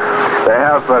 They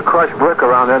have crushed brick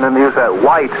around there, and then they use that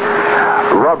white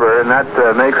rubber, and that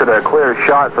makes it a clear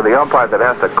shot for the umpire that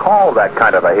has to call that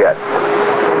kind of a hit.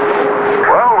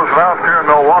 Well, it was announced here in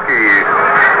Milwaukee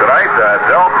tonight that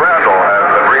Del Crandall has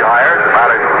been rehired to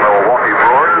manage the Milwaukee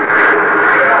Brewers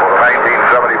for the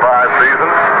 1975 season.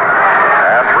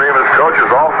 And 3 of his coaches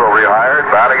also rehired.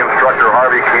 Batting instructor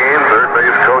Harvey Keene, third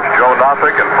base coach Joe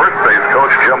Nozick, and first base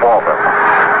coach Jim Walton.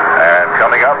 And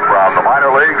coming up from the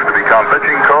minor leagues to become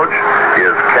pitching coach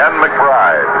is Ken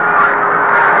McBride.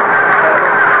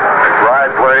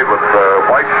 McBride played with the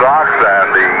White Sox and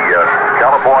the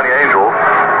California Angels.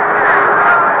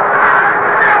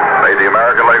 Made the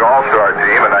American League All-Star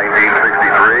team in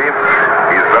 1963.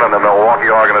 He's been in the Milwaukee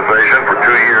organization for 2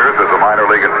 years as a minor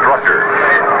league instructor.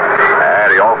 And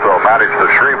he also managed the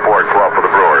Shreveport club for the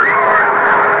Brewers.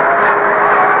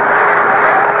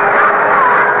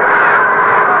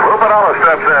 Lou Piniella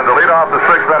steps in to lead off the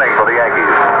 6th inning for the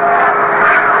Yankees.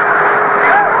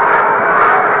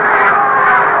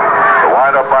 The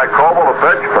windup by Coble, the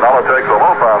pitch. Piniella takes a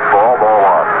low fastball, ball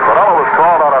 1. Piniella was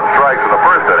called out on strikes in the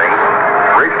 1st inning.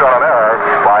 Reached on an error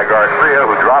by Garcia,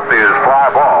 who dropped his fly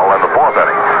ball in the 4th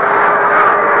inning.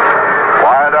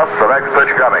 Wind up, the next pitch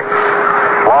coming.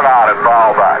 Swung on and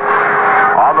fouled back.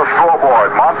 On the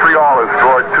scoreboard, Montreal has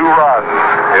scored 2 runs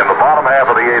in the bottom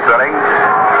half of the 8th inning.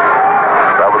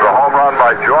 That was a home run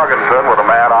by Jorgensen with a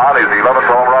man on, his 11th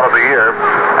home run of the year.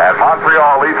 And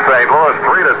Montreal leads St. Louis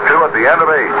 3-2 at the end of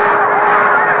 8.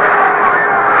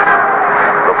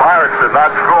 Pirates did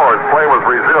not score as play was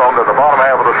resumed in the bottom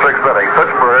half of the 6th inning.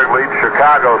 Pittsburgh leads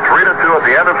Chicago 3-2 at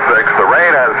the end of 6. The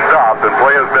rain has stopped and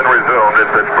play has been resumed in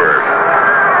Pittsburgh.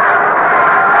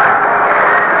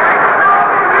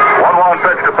 1-1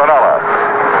 pitch to Piniella.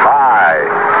 High.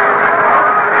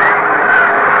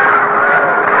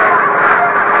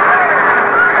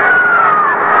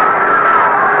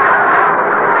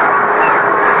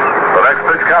 The next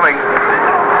pitch coming.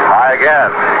 High again.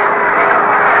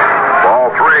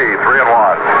 3-1.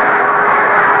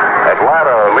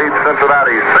 Atlanta leads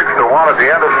Cincinnati 6-1 at the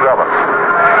end of 7.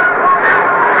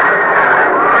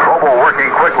 Coble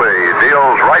working quickly,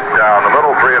 deals right down the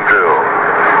middle, 3-2.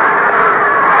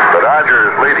 The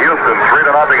Dodgers lead Houston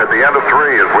 3-0 at the end of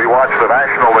 3 as we watch the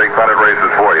National League pennant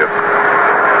races for you.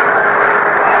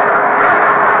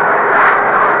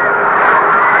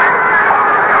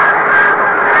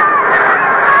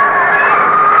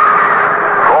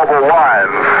 Coble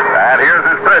winds. And here's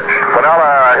his pitch.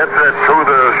 Piniella hits it to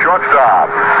the shortstop.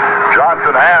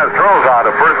 Johnson throws on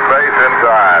to first base in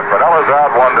time. Pinella's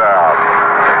out, 1 down.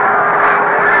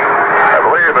 I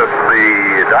believe if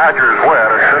the Dodgers win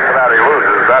and Cincinnati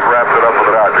loses, that wraps it up for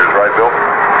the Dodgers, right, Bill?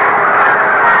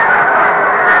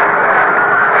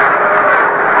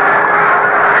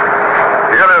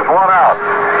 It is 1 out.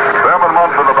 7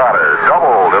 Munson the batter.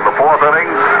 Doubled in the 4th inning.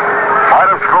 Might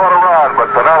have scored a run,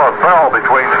 but Piniella fell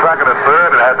between 2nd and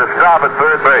 3rd and had to stop at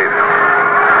 3rd base.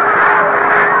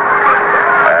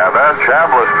 And then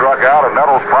Chandler struck out and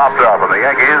Nettles popped up, and the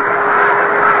Yankees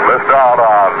missed out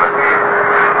on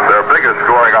their biggest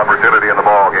scoring opportunity in the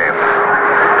ball game.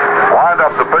 Wind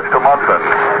up the pitch to Munson.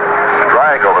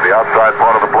 Strike over the outside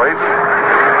part of the plate.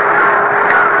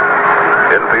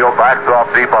 In field, backs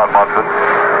off deep on Munson.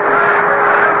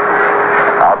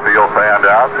 Outfield fanned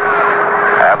out.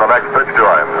 And the next pitch to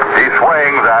him. He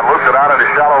swings and looks it out into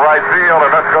shallow right field,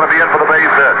 and that's going to be in for the base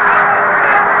hit.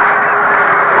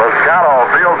 Loscano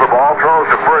fields the ball, throws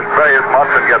to first base.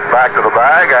 Munson gets back to the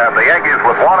bag, and the Yankees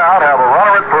with one out have a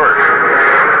runner at first.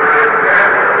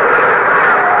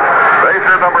 Base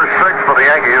hit number 6 for the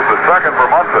Yankees, the second for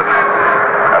Munson.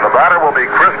 And the batter will be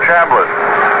Chris Chambliss,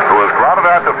 who was grounded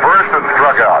out to first and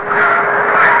struck out.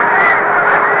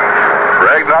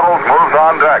 Greg Nettles moves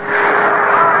on deck.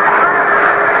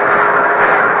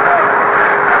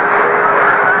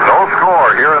 No score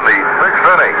here in the 6th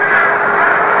inning.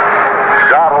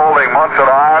 Scott holding Munson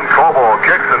on. Coble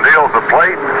kicks and deals the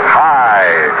plate.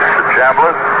 High to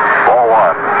Chambliss. Ball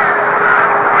 1.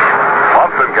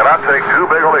 Munson cannot take too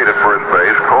big a lead at first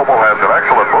base. Coble has an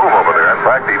excellent move over there. In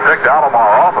fact, he picked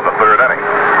Alomar off in the 3rd inning.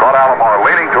 Caught Alomar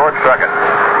leaning towards second.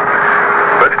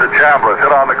 Pitch to Chambliss, hit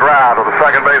on the ground to the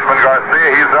second baseman Garcia.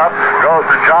 He's up, goes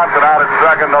to Johnson out at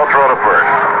second, no throw to first.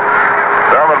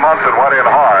 Thurman Munson went in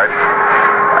hard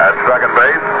at second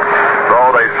base, so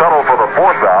they settle for the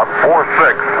 4th out,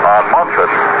 4-6 on Munson.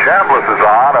 Chambliss is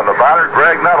on, and the batter,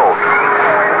 Greg Nettles.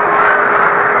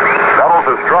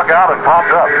 Nettles is struck out and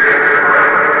popped up.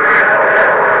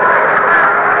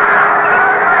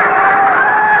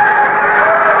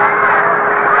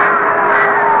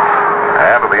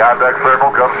 On deck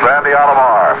circle comes Sandy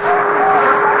Alomar.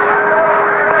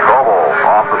 Coble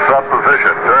off the set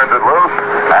position, turns it loose,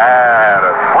 and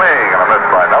a swing and a miss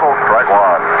by Nettles, strike 1.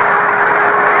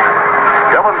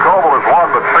 Kevin Coble has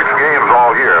won but 6 games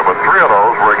all year, but 3 of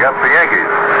those were against the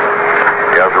Yankees.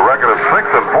 He has a record of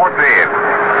 6-14.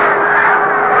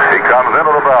 He comes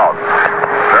into the belt,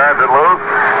 turns it loose,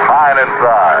 high and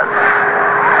inside.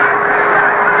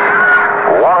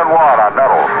 1-1 on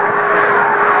Nettles.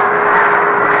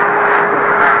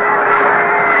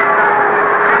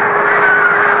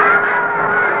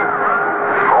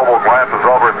 Glances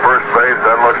over at first base,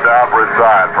 then looks down for his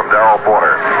sign from Darrell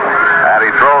Porter. And he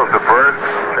throws to first.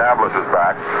 Chambliss is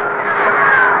back.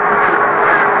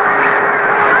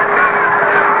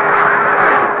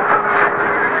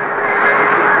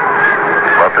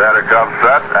 Left-hander comes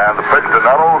set, and the pitch to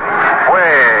Nettles.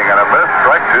 Swing and a miss,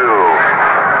 strike 2.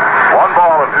 1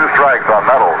 ball and 2 strikes on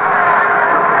Nettles.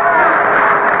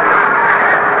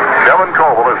 Kevin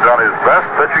Coble has done his best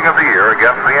pitching of the year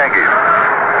against the Yankees.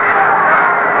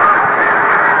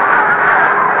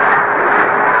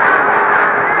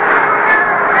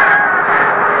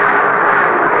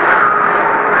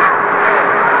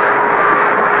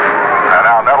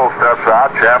 Steps out,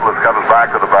 Chambliss comes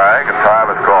back to the bag, and time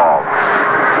is called.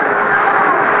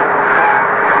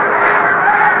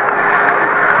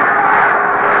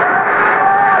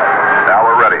 Now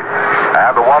we're ready.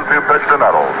 And the 1-2 pitch to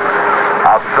Nettles.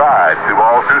 Outside, 2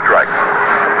 balls, 2 strikes.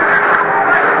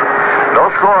 No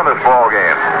score in this ball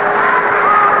game.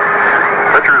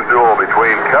 Pitcher's duel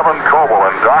between Kevin Coble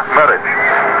and Doc Medich.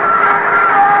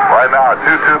 Right now, a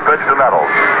 2-2 pitch to Nettles.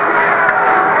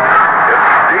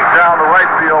 Deep down the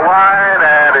right field line,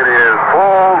 and it is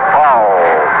pulled foul.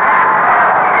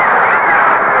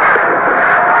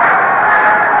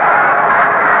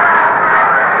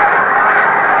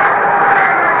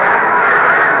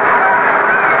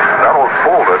 Nettles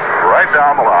pulled it right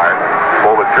down the line,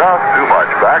 pulled it just too much,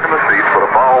 back in the seats for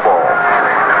the foul ball.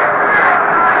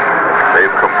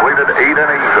 They've completed 8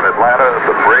 innings in Atlanta.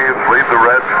 The Braves lead the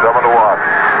Reds 7-1.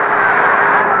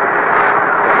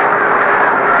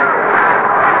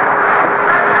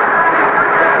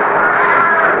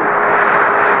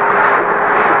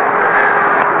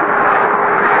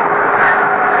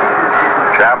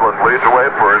 Leads away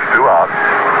first, 2 out.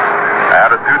 And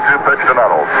a 2-2 pitch to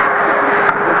Nettles.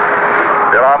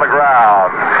 Hit on the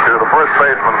ground to the first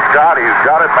baseman, Scott. He's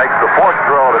got it, makes the 4th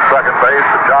throw to second base.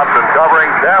 To Johnson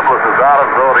covering. Chambliss is out,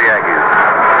 and so the Yankees.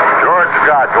 George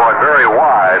Scott going very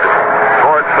wide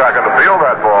towards second to field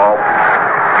that ball.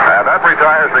 And that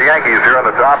retires the Yankees here in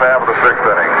the top half of the 6th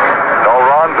inning. No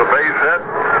runs, a base hit.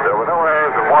 There were no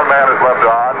errors, and 1 man is left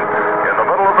on. In the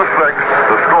middle of the 6th,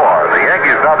 the score. The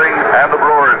Yankees nothing, and the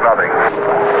Brewers nothing.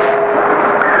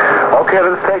 Okay,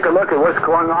 let's take a look at what's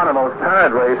going on in those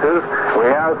pennant races. We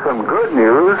have some good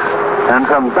news and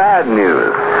some bad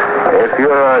news. If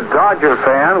you're a Dodger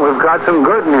fan, we've got some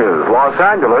good news. Los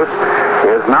Angeles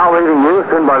is now leading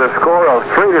Houston by the score of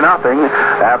 3-0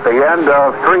 at the end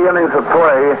of 3 innings of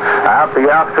play at the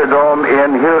Astrodome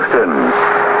in Houston.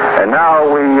 And now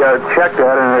we check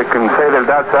that, and it can say that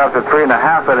that's after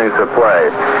 3.5 innings of play.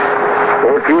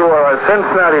 If you are a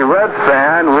Cincinnati Reds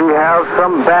fan, we have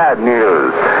some bad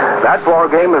news. That ball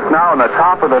game is now in the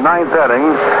top of the ninth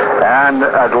inning, and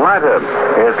Atlanta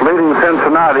is leading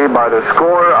Cincinnati by the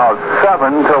score of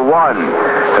 7-1.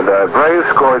 The Braves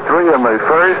scored 3 in the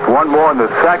first, 1 more in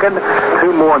the second, 2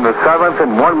 more in the seventh,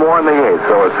 and 1 more in the eighth.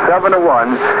 So it's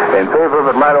 7-1 in favor of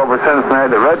Atlanta over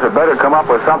Cincinnati. The Reds had better come up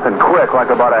with something quick,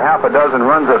 like about a half a dozen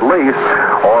runs at least,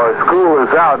 or school is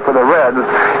out for the Reds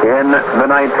in the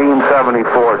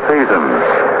 1974 season.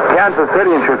 Kansas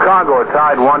City and Chicago are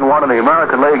tied 1-1 in the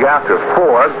American League after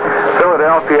 4.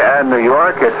 Philadelphia and New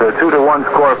York, it's a 2-1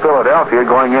 score. Philadelphia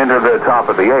going into the top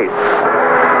of the eighth.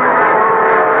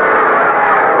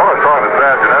 Well, I was talking this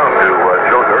afternoon to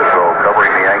Joe Durso,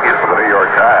 covering the Yankees for the New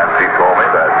York Times. He told me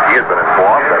that he had been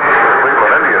informed that the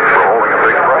Cleveland Indians were holding a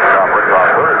big press conference on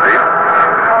Thursday.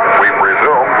 We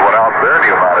presume to announce their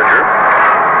new manager,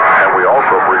 and we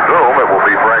also presume it will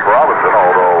be Frank Robinson,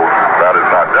 although that is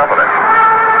not definite.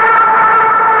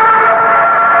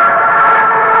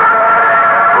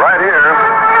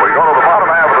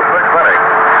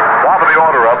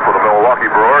 For the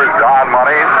Milwaukee Brewers, Don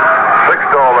Money,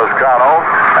 Sixto Lizcano,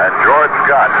 and George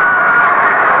Scott.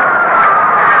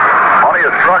 Money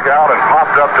is struck out and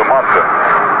popped up to Munson.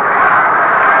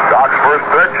 Doc's first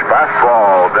pitch,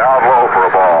 fastball, down low for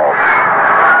a ball.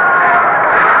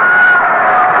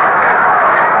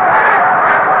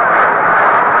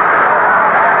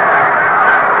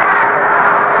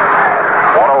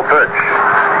 Pitch.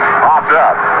 Popped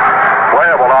up.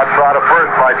 Playable outside of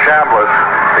first by Chambliss.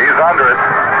 He's under it.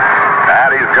 And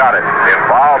he's got it in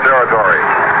foul territory.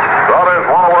 So there's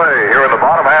one away here in the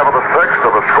bottom half of the sixth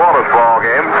of a scoreless ball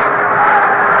game.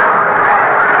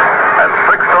 And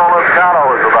Sixto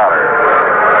Lizcano is the batter.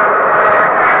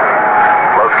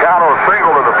 Lizcano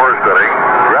singled in the first inning.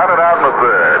 Grounded out in the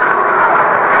third.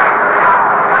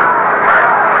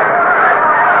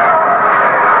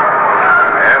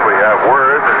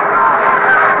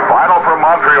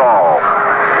 Montreal.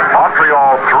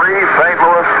 Montreal 3, St.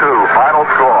 Louis 2. Final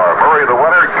score. Murray the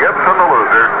winner, Gibson the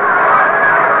loser.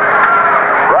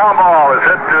 Ground ball is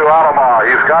hit to Alomar.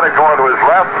 He's got it going to his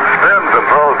left, spins and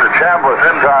throws to Chambliss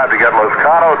in time to get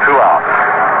Lizcano 2 out.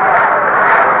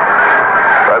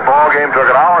 That ball game took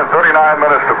an hour and 39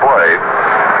 minutes to play.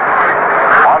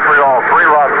 Montreal 3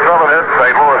 runs, 7 hits.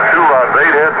 St. Louis 2 runs,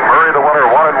 8 hits. Murray the winner,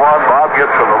 1-1. Bob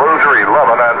Gibson the loser,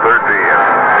 11 and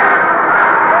 13.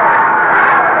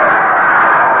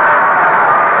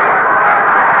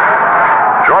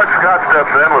 George Scott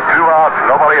steps in with 2 outs,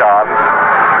 nobody on.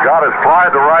 Scott has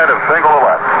flied to right and single to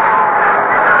left.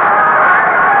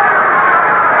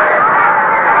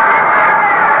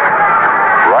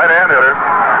 Right-hand hitter.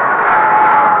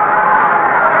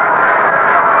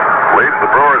 Leads the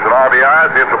Brewers at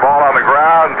RBIs. Hits the ball on the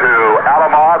ground to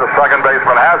Alomar. The second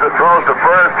baseman has it, throws to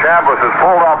first. Chambliss is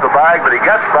pulled off the bag, but he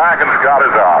gets back and Scott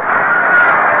is out.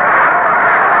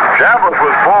 Chambliss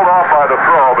was pulled off by the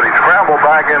throw, but he scrambled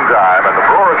back in time, and the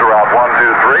Brewers are out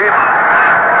 1-2-3.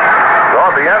 So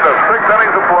at the end of 6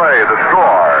 innings of play, the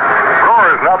score,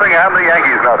 Brewers nothing and the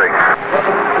Yankees nothing.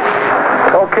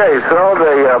 Okay, so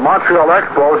the Montreal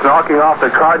Expos knocking off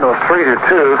the Cardinals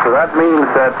 3-2, so that means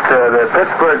that the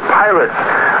Pittsburgh Pirates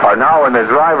are now in the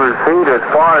driver's seat as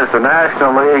far as the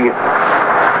National League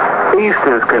East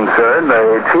is concerned.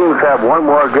 The teams have 1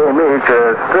 more game each.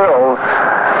 Still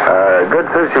a good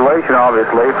situation,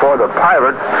 obviously, for the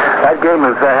Pirates. That game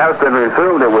has been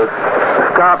resumed. It was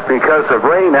stopped because of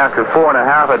rain after 4.5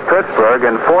 at Pittsburgh,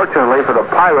 and fortunately for the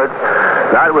Pirates,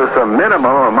 that was the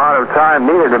minimum amount of time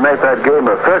needed to make that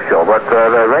game official. But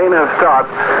the rain has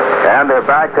stopped, and they're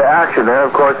back to action there.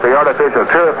 Of course, the artificial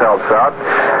turf helps out.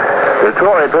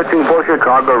 Torrey pitching for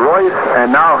Chicago, Royce,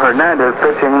 and now Hernandez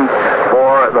pitching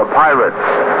for the Pirates.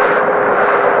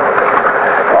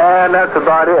 And that's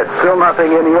about it. Still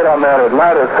nothing in yet on that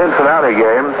Atlanta-Cincinnati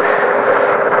game,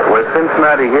 with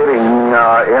Cincinnati hitting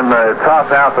in the top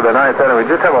half of the ninth inning. We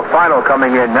just have a final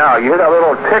coming in now. You hear that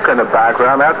little tick in the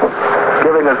background. That's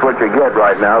giving us what you get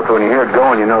right now. So when you hear it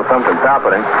going, you know something's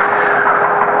happening.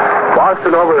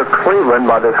 Boston over to Cleveland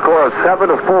by the score of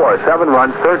 7-4. 7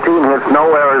 runs, 13 hits, no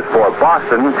errors for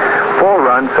Boston. 4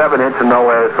 runs, 7 hits, and no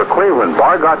errors for Cleveland.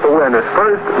 Barr got the win. His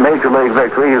first major league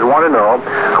victory. He's 1-0.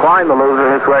 Klein, the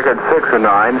loser, his record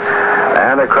 6-9.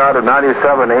 And a crowd of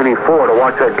 97,84 to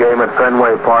watch that game at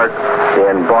Fenway Park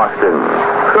in Boston.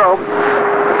 So,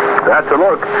 that's a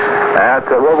look at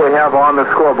what we have on the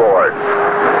scoreboard.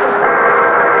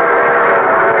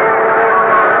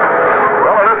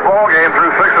 Game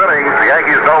through 6 innings. The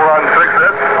Yankees no runs, 6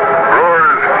 hits.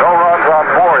 Brewers no runs on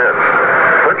 4 hits.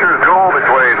 Pitchers duel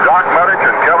between Doc Medich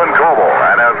and Kevin Coble.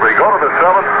 And as we go to the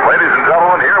 7th, ladies and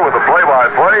gentlemen, here with the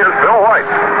play-by-play is Bill White.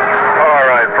 All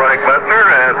right, Frank Lesnar,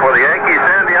 and for the Yankees,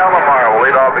 Sandy Alomar.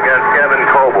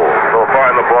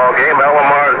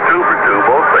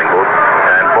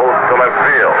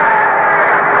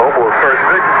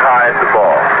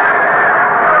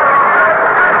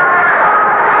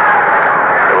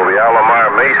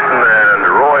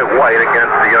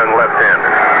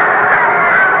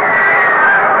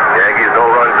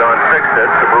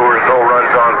 hits. The Brewers no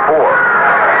runs on 4.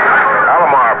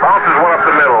 Alomar bounces one up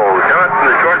the middle. Johnson,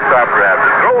 the shortstop, grabs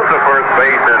it. Throws to first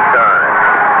base in time.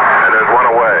 And there's one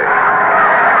away.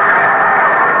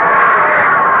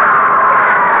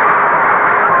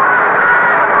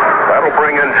 That'll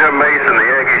bring in Jim Mason, the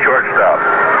Yankee shortstop.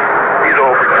 He's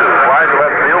 0 for 2. Flies to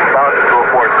left field, bounces to a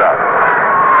fourth out.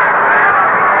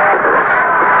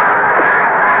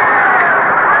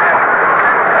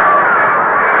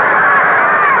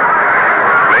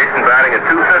 Mason batting at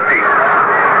 250.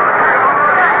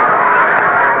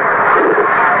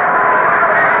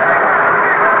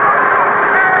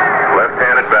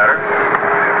 Left-handed batter.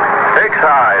 Takes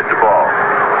high at the ball.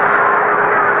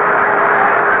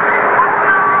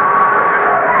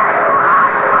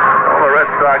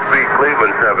 Sox beat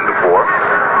Cleveland 7-4.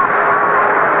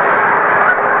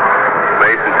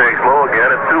 Mason takes low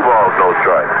again at 2 balls, no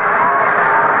strikes.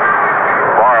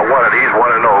 Barr won it. He's 1-0.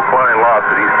 Klein lost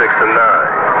it. He's 6-9.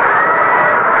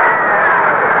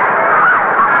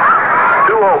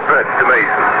 2-0 pitch to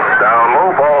Mason. Down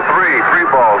low, ball 3. 3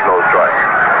 balls, no strikes.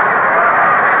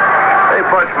 They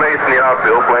punched Mason in the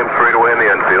outfield, played him straight away in the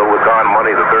infield with Don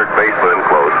Money, the third baseman, in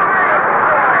close.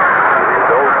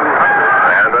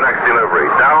 And the next delivery.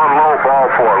 Down low, ball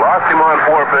 4. Lost him on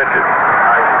 4 pitches.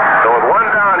 So with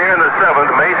 1 down here in the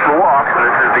 7th, Mason walks, and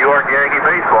this is New York Yankee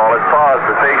baseball. It's paused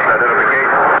for station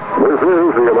identification. This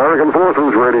is the American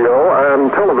Forces Radio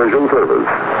and Television Service.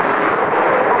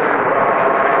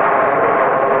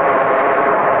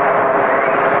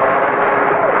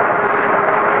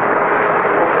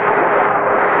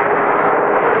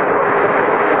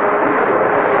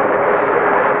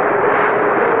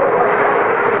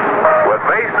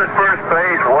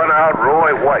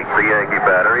 The Yankee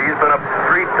batter. He's been up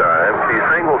 3 times. He's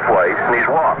singled twice, and he's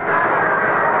walked.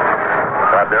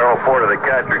 Darrell Porter, the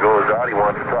catcher, goes out. He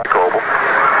wants to talk to Coble.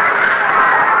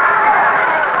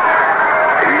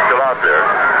 He's still out there.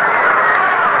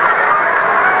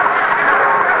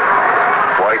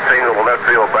 White single to left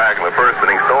field back in the first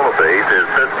inning, stole a base. His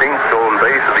 15th stolen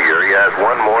base of the year. He has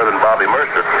 1 more than Bobby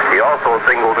Mercer. He also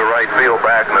singled to right field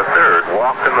back in the 3rd.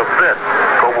 Walked in the 5th.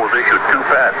 Coble's issued 2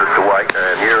 passes to White,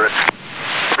 and here it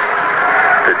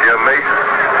to Jim Mason.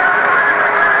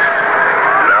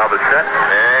 Now the set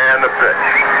and the pitch.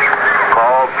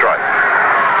 Called strike.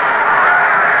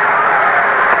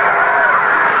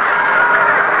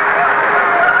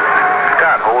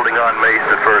 Scott holding on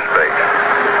Mason at first base.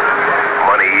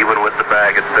 Money even with the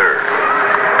bag at 3rd.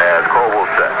 As Coble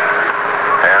sets.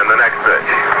 And the next pitch.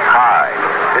 High.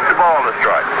 Hits the ball in the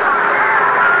strike.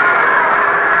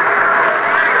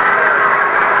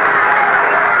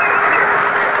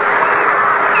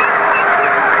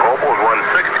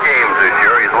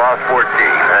 Lost 14.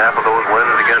 Half of those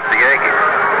wins against the Yankees.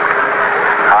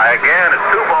 High again. It's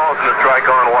 2 balls and a strike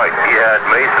on White. He had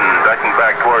Mason ducking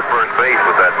back toward first base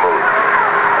with that move.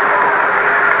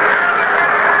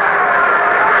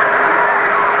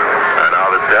 And now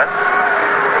the set.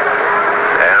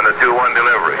 And the 2-1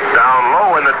 delivery. Down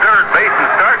low in the 3rd. Mason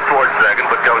starts towards second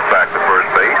but comes back to first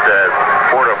base as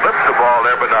Porter flips the ball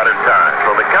there but not in time.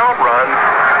 So the count runs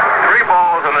 3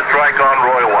 balls and a strike on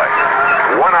Roy White.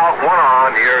 1 out, 1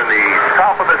 on here in the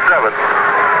top of the 7th.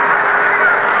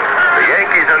 The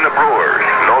Yankees and the Brewers.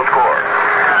 No score.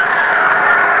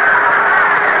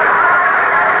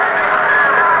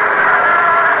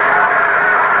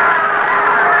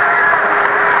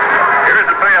 Here's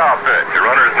the payoff pitch. The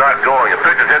runner's not going. The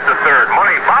pitch is hit to 3rd.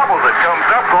 Money bobbles it.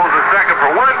 Comes up, goes to second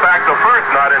for 1. Back to first.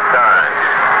 Not in time.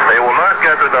 They will not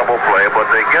get the double play, but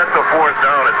they get the 4th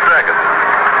down at second.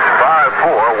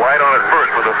 5-4, White on at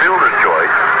first with a fielder's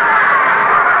choice.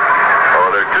 Oh,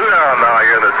 they're 2 down now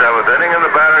here in the 7th inning, and the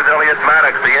batter's Elliot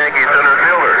Maddox, the Yankee center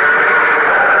fielder.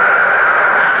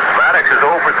 Maddox is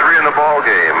 0 for 3 in the ball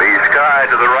game. He's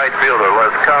skied to the right fielder,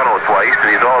 Lescano, twice,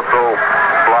 and he's also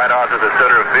flied out to the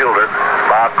center fielder,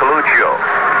 Bob Coluccio.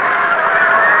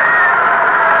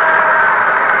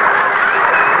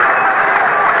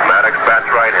 Maddox bats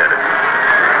right-handed.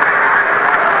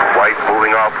 White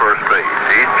moving off first base.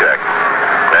 He's checked.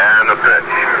 And the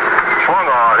pitch. Swung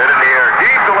on, hit in the air,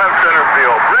 deep to left center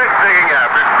field. Briggs digging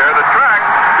after it. There's the track.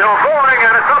 Still going,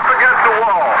 and it's up against the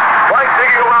wall. White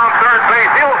digging around third base.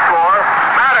 He'll score.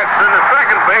 Maddox in the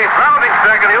second base. Rounding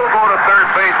second. He'll go to third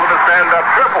base with a stand-up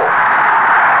triple.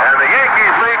 And the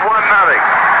Yankees lead 1-0.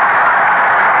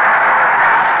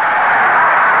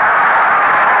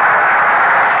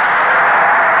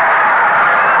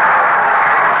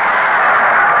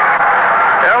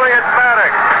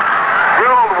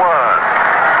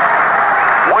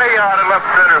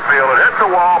 Center field. It hit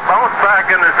the wall, bounced back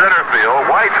into center field.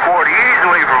 White scored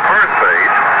easily from first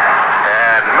base.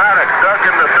 And And Maddox stuck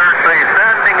in the third base,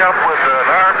 standing up with an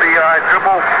RBI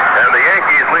triple, and the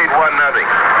Yankees lead 1-0.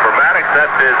 For Maddox,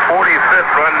 that's his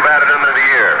 45th run batted into the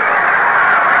year.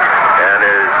 And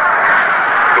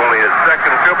it's only his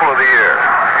second triple of the year.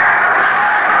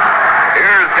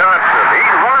 Here's Johnson. He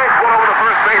rides one over the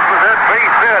first baseman's head,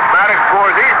 base hit. Maddox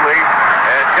scores easily,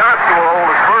 and Johnson will hold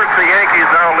his first. The Yankees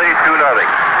now lead 2-0.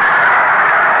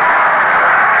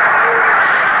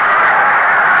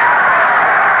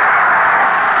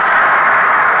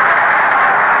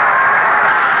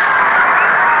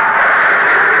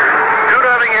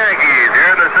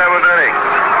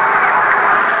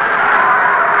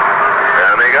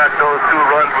 Those 2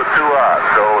 runs with 2 outs.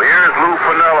 So here's Lou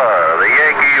Piniella, the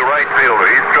Yankee right fielder.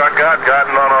 He struck out,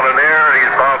 gotten on an error, and he's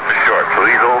bounced to short. So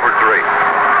he's over 3.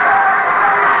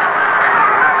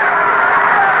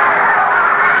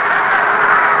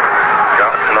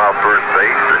 Johnson off first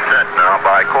base. The set now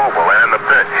by Coble, and the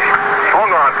pitch. Swung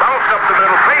on, bounced up the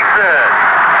middle, base hit.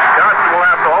 Johnson will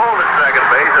have to hold at second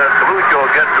base as Coluccio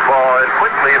gets the ball in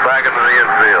quickly back into the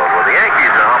infield. Well, the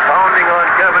Yankees now pounding on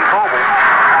Kevin Coble.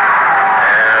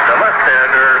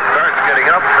 Left-hander starts getting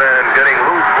up and getting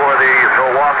loose for the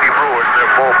Milwaukee Brewers. Their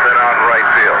bullpen out in right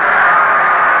field.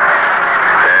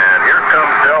 And here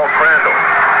comes Del Crandall.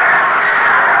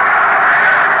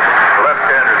 The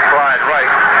left-hander slides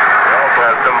right. We also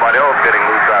have somebody else getting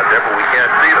loose out there, but we can't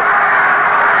see them.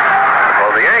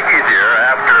 Well, the Yankees here,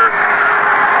 after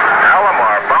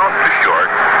Alomar bounced to short,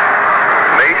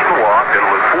 Mason walked and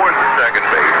was forced to second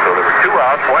base. So there were 2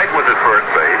 outs. White was at first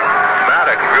base.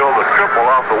 Maddox drilled a triple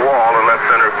off the wall in left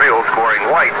center field, scoring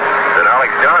White. Then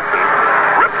Alex Johnson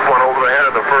ripped one over the head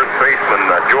of the first baseman,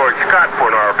 George Scott, for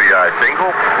an RBI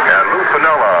single. And Lou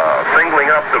Piniella singling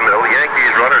up the middle.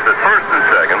 Yankees runners at first and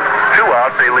second. 2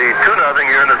 outs. They lead 2-0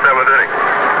 here in the 7th inning.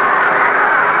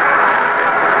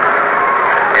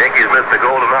 Yankees missed a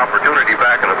golden opportunity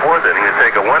back in the 4th inning to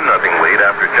take a 1-0 lead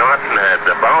after Johnson had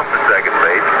bounced to second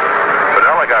base.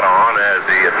 Piniella got on as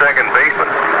the second baseman.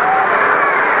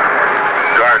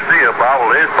 Garcia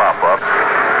bobbled his pop-up.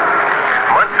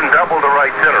 Munson doubled to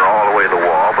right center all the way to the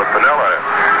wall, but Piniella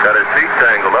got his feet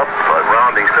tangled up,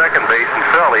 rounding second base and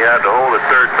fell. He had to hold at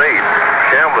third base.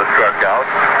 Chambliss struck out,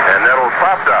 and Nettles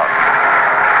popped out.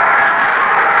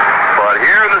 But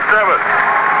here in the 7th,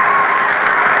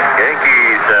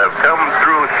 Yankees have come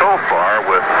through so far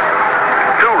with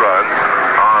 2 runs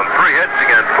on 3 hits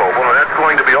against Coble, and that's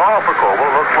going to be all for Coble.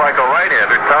 Looks like a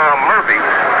right-hander, Tom Murphy,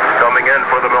 coming in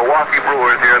for the Milwaukee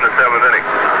Brewers here in the 7th inning.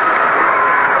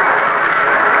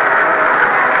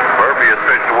 Murphy has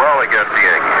pitched well against the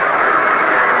Yankees.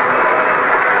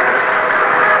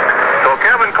 So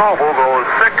Kevin Coble goes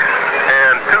 6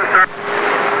 2/3.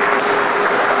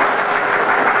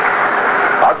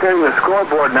 Updating the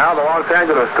scoreboard now, the Los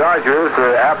Angeles Dodgers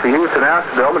at the Houston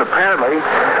Astrodome, and apparently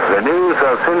the news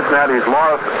of Cincinnati's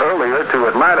loss earlier to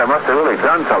Atlanta must have really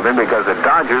done something, because the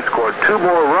Dodgers scored 2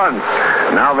 more runs.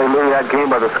 Now they lead that game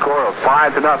by the score of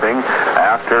 5-0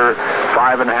 after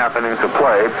 5.5 innings of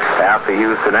play at the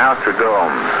Houston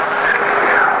Astrodome.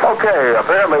 Okay,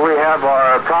 apparently we have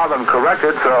our problem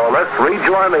corrected, so let's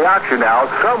rejoin the action now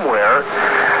somewhere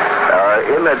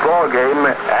in that ball game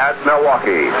at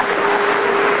Milwaukee.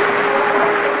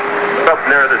 Up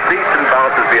near the seats and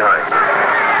bounces behind.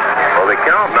 Well, they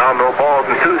count now. No balls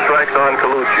and 2 strikes on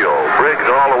Coluccio. Briggs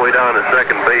all the way down to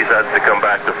second base. Has to come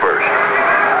back to first.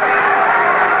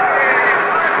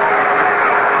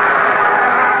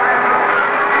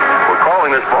 We're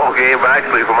calling this ball game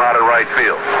actually from out in right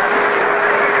field.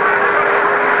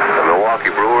 The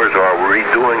Milwaukee Brewers are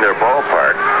redoing their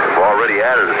ballpark. They've already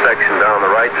added a section down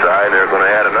the right side. They're going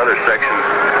to add another section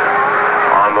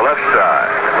on the left side.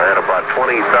 They had about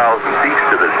 20,000 seats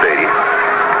to the stadium.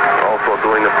 Also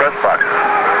doing the press boxes.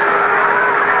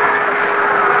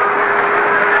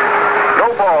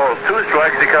 No balls, 2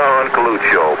 strikes to count on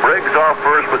Coluccio. Briggs off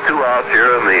first with 2 outs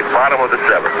here in the bottom of the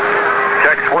 7th.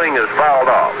 Check swing is fouled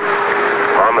off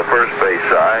on the first base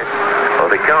side. So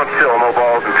they count still, no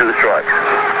balls and 2 strikes.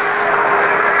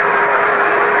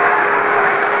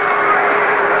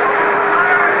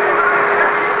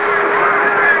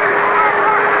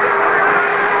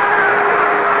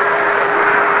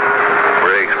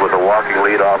 Walking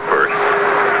lead off first.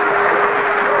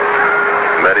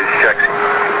 Met his check.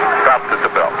 Stopped at the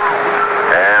belt.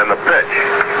 And the pitch.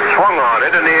 Swung on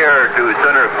it in the air to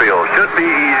center field. Should be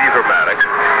easy for Maddox.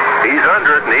 He's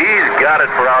under it, and he's got it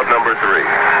for out number 3.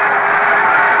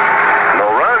 No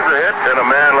runs a hit, and a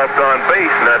man left on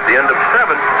base. And at the end of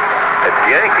 7, it's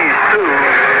Yankees 2,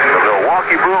 the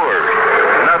Milwaukee Brewers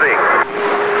 0.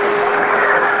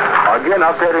 Our Again,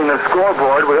 updating the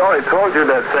scoreboard, we already told you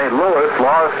that St. Louis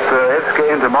lost its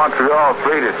game to Montreal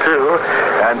 3-2,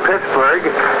 and Pittsburgh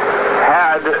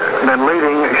had been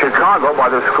leading Chicago by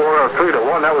the score of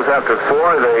 3-1. That was after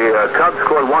 4. The Cubs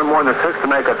scored 1 more in the 6th to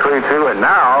make it 3-2, and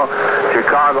now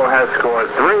Chicago has scored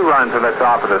 3 runs in the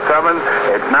top of the 7th.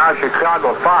 It's now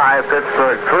Chicago 5,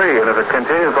 Pittsburgh 3, and if it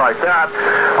continues like that,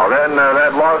 well, then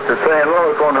that loss to St.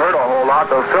 Louis won't hurt a whole lot.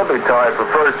 They'll still be tied for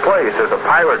first place. If the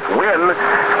Pirates win,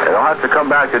 they'll have to come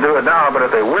back to do it now, but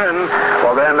if they win,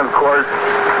 well, then, of course,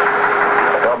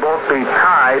 they'll both be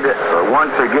tied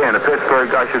once again. If Pittsburgh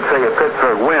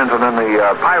wins, and then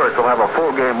the Pirates will have a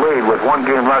full game lead with 1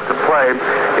 game left to play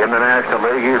in the National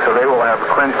League, so they will have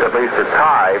clinched at least a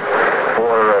tie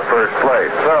for first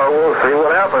place. So we'll see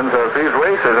what happens. If these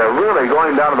races are really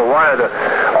going down to the wire, the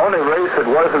only race that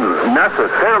wasn't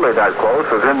necessarily that close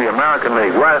was in the American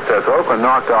League West, as Oakland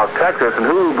knocked off Texas, and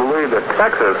who believed that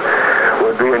Texas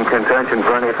would be in contention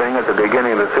for anything at the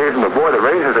beginning of the season? But boy, the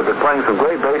Rangers have been playing some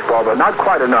great baseball, but not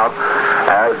quite enough,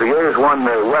 as the A's won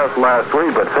the West last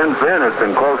week, but since then it's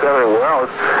been close everywhere else.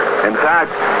 In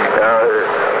fact,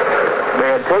 they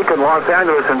had taken Los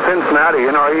Angeles and Cincinnati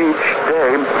in each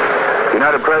day.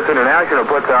 United Press International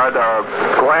puts out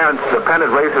the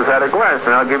pennant races at a glance,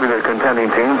 and I'll give you the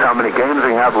contending teams, how many games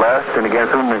they have left, and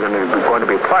against whom they're going to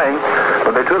be playing.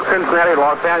 But they took Cincinnati and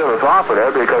Los Angeles off of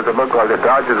there because it looked like the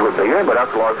Dodgers would be in, but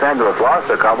after Los Angeles lost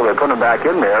a couple, they put them back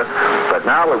in there. But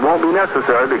now it won't be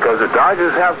necessary because the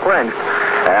Dodgers have clinched,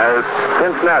 as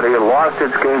Cincinnati lost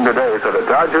its game today, so the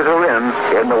Dodgers are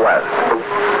in the West.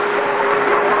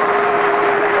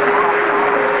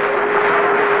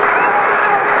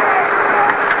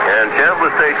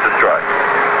 Chambliss takes the strike.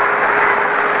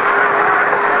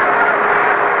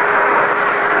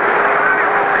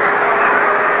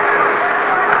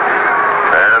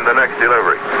 And the next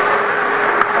delivery.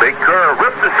 Big curve,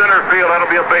 ripped to center field. That'll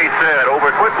be a base hit.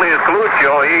 Over quickly is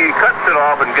Coluccio. He cuts it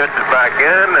off and gets it back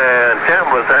in, and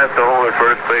Chambliss has to hold at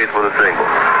first base with a single.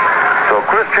 So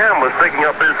Chris Chambliss picking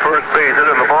up his first base hit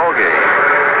in the ballgame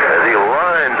as he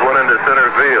lines one into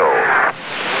center field.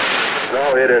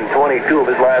 Now hit in 22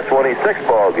 of his last 26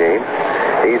 ball games.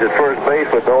 He's at first base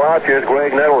with no outs. Here's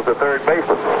Greg Nettles, the third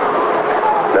baseman.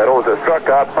 Nettles has struck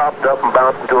out, popped up, and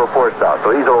bounced into a forced out.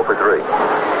 So he's 0 for 3.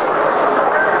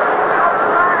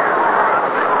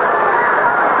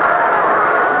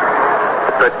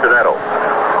 Pitch to Nettles.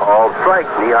 Called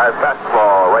strike, knee-high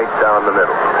fastball right down the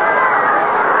middle.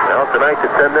 Now tonight's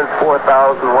attendance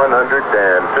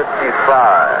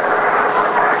 4,155.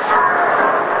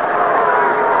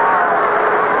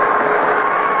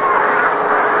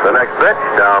 The next pitch,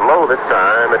 down low this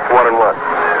time, it's 1-1.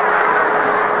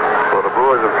 So the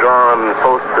Brewers have drawn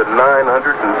close to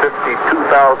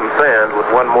 952,000 fans with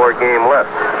 1 more game left.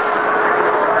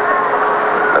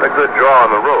 And a good draw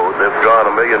on the road. They've drawn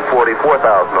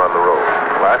 1,044,000 on the road.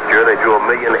 Last year they drew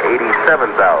 1,087,000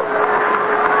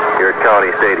 here at County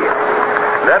Stadium.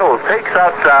 Nettles takes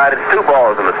outside. It's 2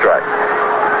 balls and a strike.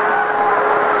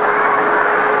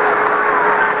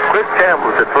 Chris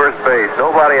Chambliss at first base.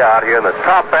 Nobody out here in the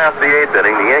top half of the 8th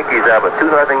inning. The Yankees have a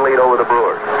 2-0 lead over the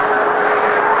Brewers.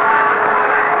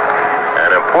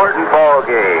 An important ball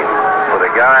game for the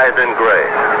guys in gray.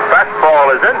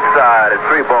 Fastball is inside at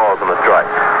 3 balls and a strike.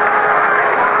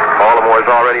 Baltimore's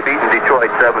already beaten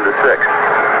Detroit 7-6.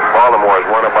 Baltimore's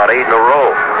won about 8 in a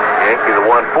row. The Yankees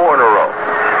have won 4 in a row.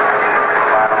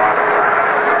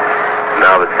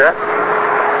 Now the set.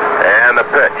 And the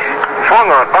pitch.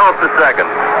 Swung on, bounced to second.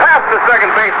 Past the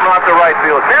second baseman off to right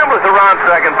field. Chambliss around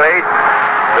second base.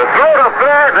 The throw to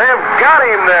third, they've got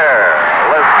him there.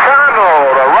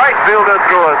 Lozano, the right fielder,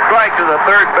 threw a strike to the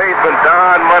third baseman,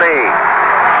 Don Money.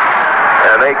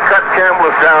 And they cut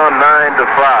Chambliss down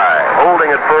 9-5. Holding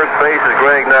at first base is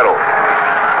Greg Nettles.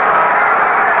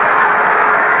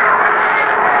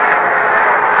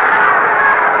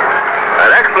 An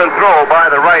excellent throw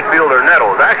by the right fielder,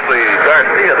 Nettles. Actually,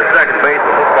 Garcia, the second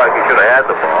baseman, looked like he should have had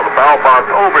the ball. The foul bounced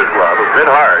over his glove. It hit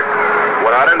hard.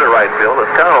 Went out into right field.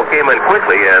 Lozano came in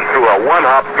quickly and threw a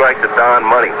one-hop strike to Don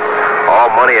Money.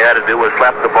 All Money had to do was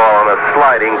slap the ball on a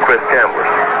sliding Chris Chambliss.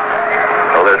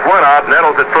 So there's one out.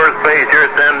 Nettles at first base.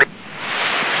 Here's Sandy,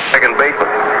 second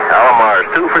baseman. Alomar's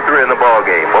 2 for 3 in the ball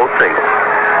game. Both singles.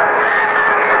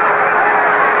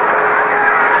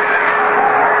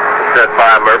 Set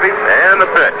by Murphy, and the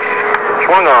pitch.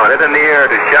 Swung on, hit in the air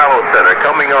to shallow center.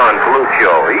 Coming on,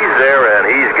 Coluccio. He's there,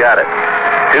 and he's got it.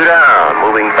 2 down.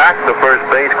 Moving back to first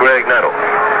base, Greg Nettles.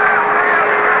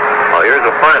 Well, here's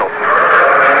the final.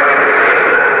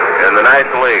 In the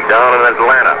National League, down in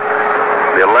Atlanta.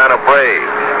 The Atlanta Braves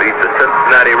beat the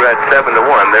Cincinnati Reds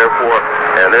 7-1, therefore,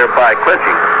 and thereby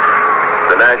clinching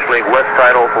the National League West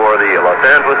title for the Los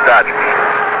Angeles Dodgers.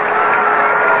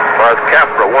 Buzz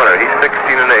Capra winner. He's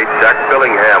 16-8. Jack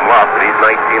Billingham lost it. He's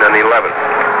 19-11.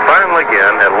 Final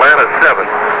again, Atlanta 7.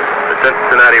 The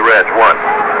Cincinnati Reds 1.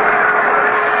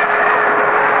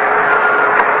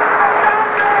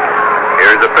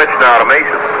 Here's a pitch now to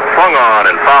Mason. Swung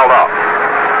on and fouled off.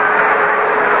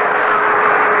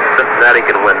 Cincinnati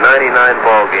can win 99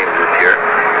 ball games this year,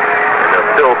 and they'll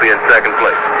still be in second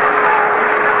place.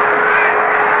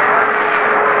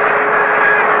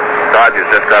 Dodgers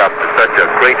just got up to such a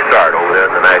great start over there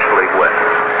in the National League West.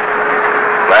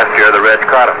 Last year the Reds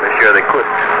caught them. This year they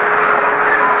couldn't.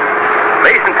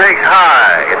 Mason takes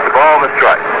high. Gets the ball on the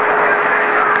strike.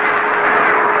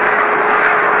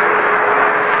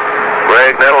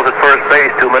 Greg Nettles at first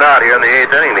base, 2 men out here in the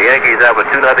 8th inning. The Yankees have a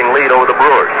 2-0 lead over the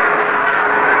Brewers.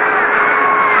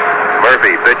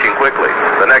 Murphy pitching quickly.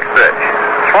 The next pitch.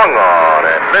 Swung on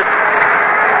and missed.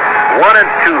 1-2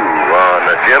 on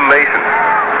Jim Mason.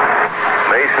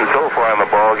 Mason so far in the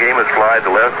ball game has flied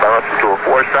to left, bounced into a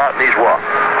forced out, and he's walked.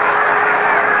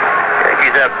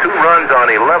 Yankees have 2 runs on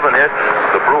 11 hits.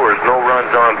 The Brewers no runs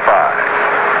on 5.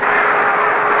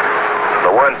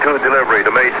 The 1-2 delivery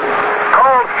to Mason.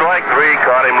 Called strike 3,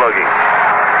 caught him looking.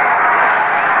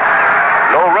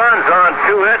 No runs on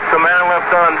 2 hits, the man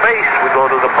left on base. We go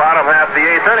to the bottom half of the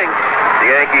 8th inning. The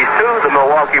Yankees 2, the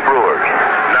Milwaukee Brewers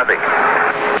 0.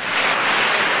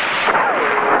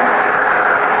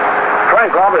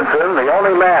 Frank Robinson, the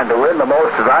only man to win the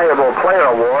Most Valuable Player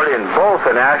Award in both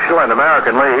the National and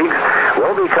American Leagues,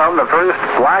 will become the first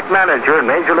black manager in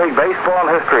Major League Baseball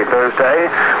history Thursday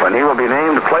when he will be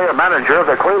named player manager of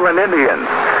the Cleveland Indians.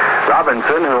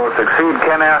 Robinson, who will succeed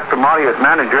Ken Astromonte as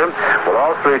manager, will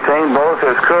also retain both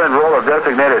his current role of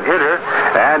designated hitter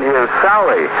and his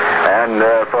salary. And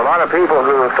for a lot of people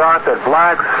who thought that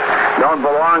blacks don't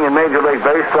belong in Major League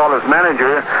Baseball as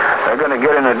manager, they're going to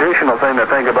get an additional thing to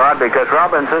think about, because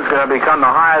Robinson's going to become the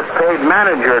highest paid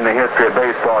manager in the history of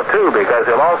baseball, too, because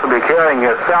he'll also be carrying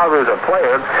his salary as a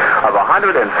player of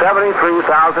 $173,000.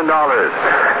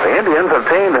 The Indians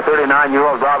obtained the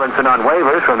 39-year-old Robinson on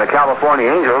waivers from the California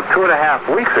Angels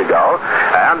 2.5 weeks ago,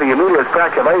 and the immediate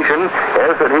speculation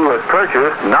is that he was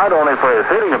purchased not only for his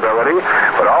hitting ability,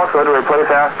 but also to replace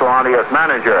Astromonte as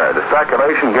manager. The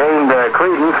speculation gained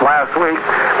credence last week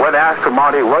when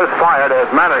Astromonte was fired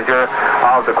as manager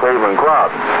of the Cleveland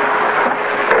club.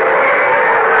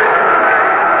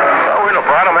 Well, in the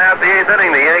bottom half of the 8th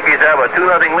inning, the Yankees have a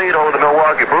 2-0 lead over the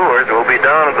Milwaukee Brewers, who will be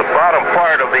down at the bottom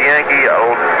part of the Yankee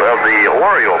of the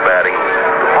Oriole batting.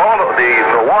 All of the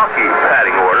Milwaukee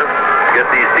batting order to get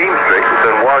these teams straight. We've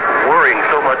been worrying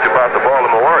so much about the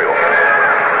Baltimore Orioles.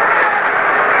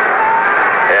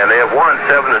 And they have won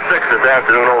 7-6 this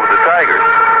afternoon over the Tigers.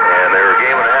 And they're a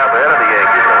game and a half ahead of the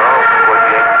Yankees. And now, of course,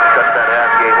 the Yankees cut that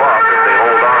half game off if they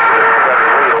hold on to this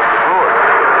 7 lead over the Brewers.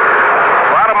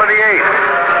 Bottom of the 8th.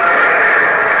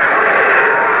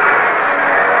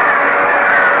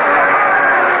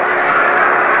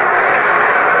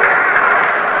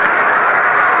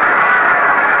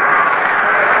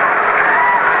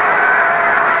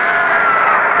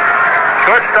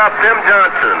 Shortstop Tim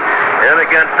Johnson in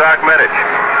against Doc Medich.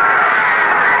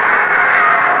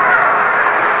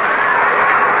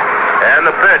 And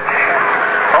the pitch.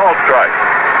 Called strike.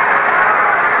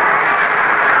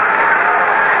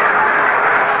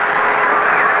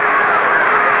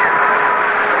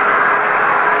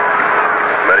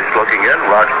 Medich looking in,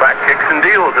 rocks back, kicks and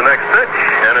deals the next pitch,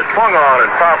 and it's swung on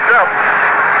and popped up.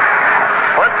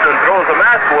 Hudson throws a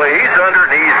mask away. He's under,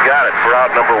 and he's got it for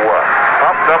out number 1.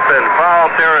 Popped up in foul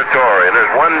territory, and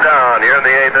there's 1 down here in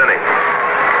the 8th inning.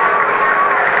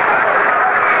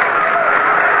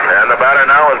 And the batter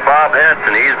now is Bob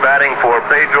Hanson. He's batting for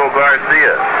Pedro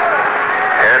Garcia.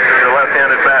 Hanson's a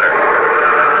left-handed batter.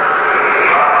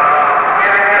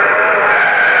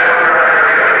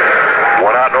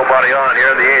 One out, nobody on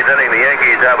here in the 8th inning. The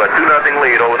Yankees have a 2-0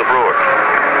 lead over the Brewers.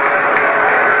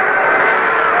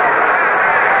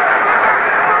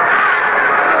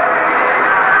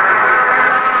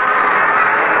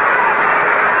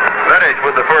 Medich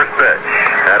with the first pitch,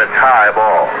 and it's high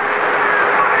ball.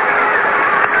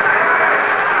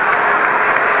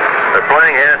 They're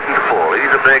playing Hanson to full.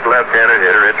 He's a big left-handed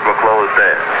hitter. It's McClow's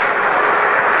hand.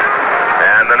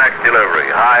 And the next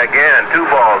delivery. High again. 2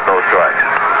 balls, no strikes.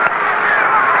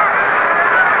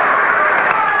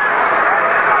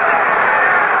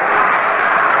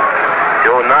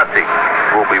 Joe Nazi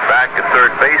will be back at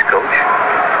third base coach.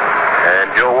 And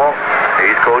Joe Walton,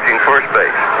 he's coaching first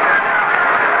base.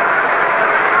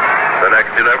 The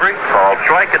next delivery, called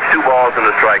strike. It's 2 balls and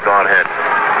a strike on Hanson.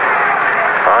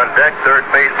 On deck, third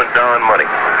baseman Don Money.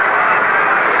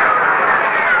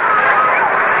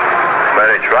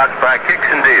 Medic rocks back, kicks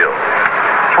and deals.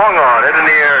 Swung on, hit in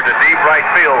the air to deep right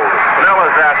field.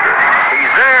 Pinella's after. He's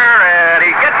there, and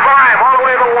he gets by him all the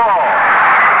way to the wall.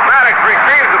 Maddox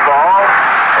receives the ball,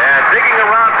 and digging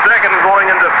around second and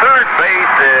going into third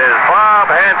base is Bob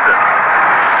Hanson.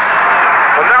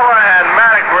 Pinella and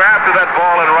Maddox were after that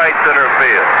ball in right center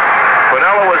field.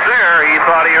 Pinella was there. He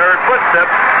thought he heard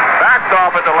footsteps. Backed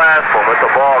off at the last moment.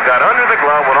 The ball got under the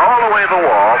glove, went all the way to the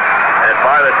wall, and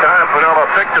by the time Pinella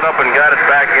picked it up and got it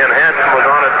back in, Hanson was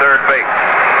on at third base.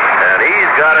 And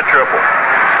he's got a triple.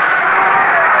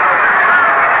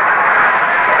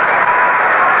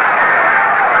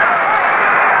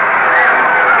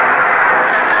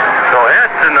 So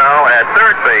Hanson now at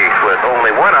third base with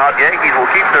only one out. Yankees will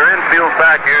keep their infield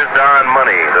back. Here's Don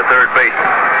Money, the third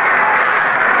baseman.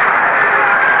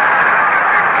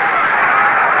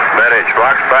 Medic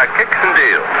rocks back, kicks and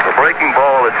deals. The breaking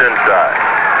ball is inside.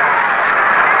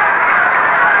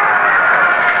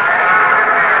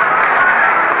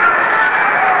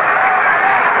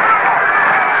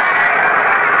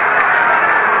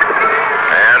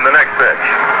 And the next pitch.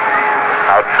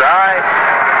 Outside.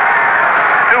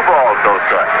 2 balls, no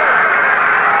strikes.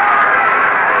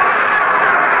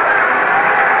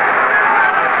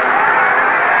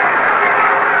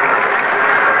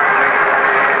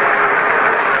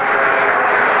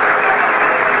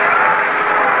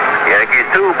 Yankees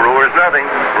 2, Brewers nothing.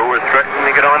 Brewers threatening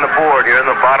to get on the board here in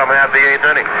the bottom half of the 8th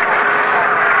inning.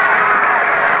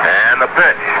 And the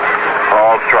pitch.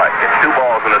 Ball strike. It's 2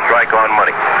 balls and a strike on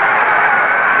Money.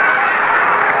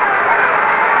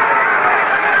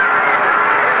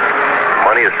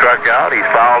 Money is struck out. He's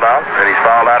fouled out, and he's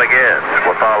fouled out again.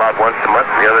 We'll foul out once a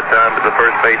month, and the other time to the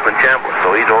first baseman Chambliss.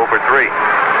 So he's 0 for 3.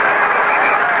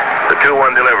 The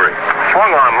 2-1 delivery.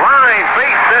 Swung on line.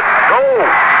 Base hit. Goal.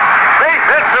 Base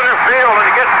hit center field, and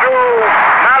he gets through.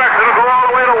 Maddox will go all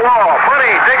the way to the wall.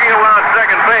 Money digging around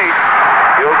second base.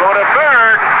 He'll go to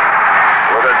third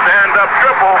with a stand-up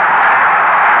triple.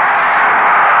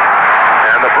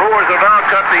 And the Brewers have now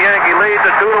cut the Yankee lead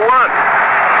to 2-1.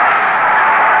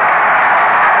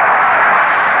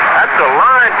 That's a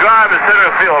line drive to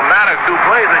center field. Maddox, who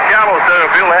plays the shallow center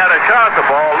field, had a shot at the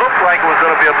ball. Looked like it was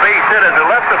going to be a base hit as it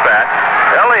left the bat.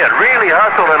 Elliott really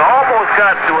hustled and almost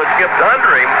got to it, skipped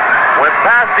under him, went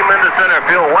past him into center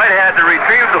field. White had to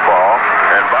retrieve the ball,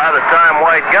 and by the time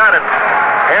White got it,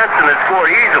 Hanson had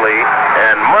scored easily,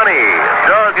 and Money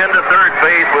dug into third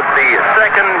base with the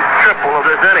second triple of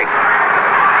this inning.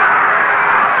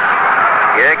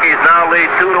 Yankees now lead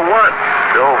 2-1.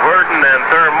 Bill Verdon and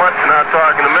Thurmutz now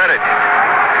talking to Medic.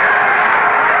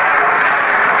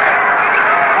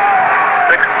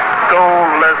 Sixto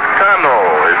Lezcano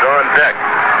is on deck.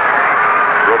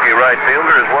 Rookie right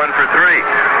fielder is 1 for 3.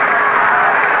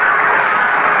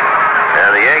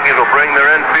 And the Yankees will bring their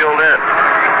infield in.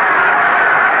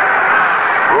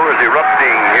 Brewers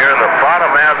erupting here in the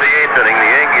bottom half of the 8th inning.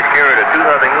 The Yankees carried a 2-0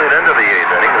 lead into the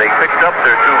 8th inning. They picked up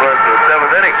their 2 runs in the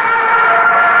 7th inning.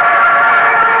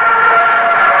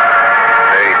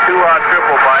 A 2-out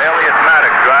triple by Elliott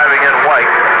Maddox driving in White.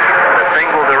 And a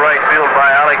single to right field by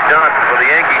Alec Johnson for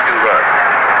the Yankee 2 runs.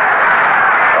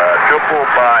 A triple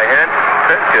by Hanson,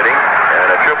 pinch hitting, and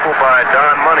a triple by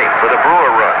Don Money for the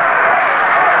Brewer run.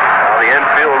 Now the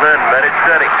infield in, Medic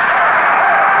setting.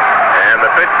 And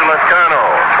the pitch to Lezcano.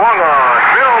 Swung on,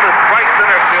 drilled to right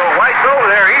center field. White's over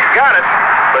there, he's got it.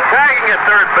 But tagging at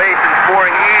third base and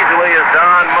scoring easily is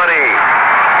Don Money.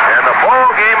 And the ball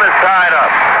game is tied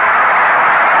up.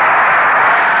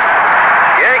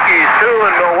 Yankees 2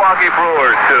 and Milwaukee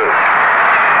Brewers 2.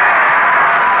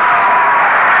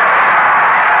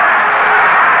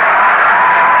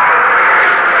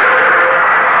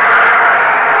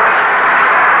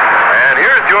 And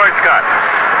here's George Scott.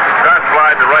 Scott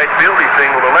flies to right field. He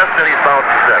singled to left and he's bounced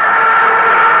to second.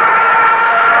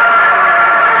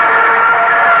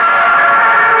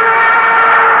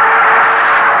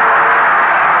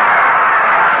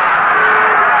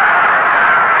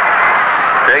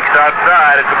 Takes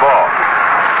outside at the ball.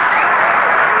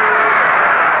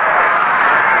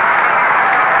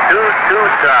 2-2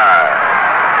 tie.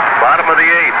 Bottom of the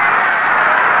 8th.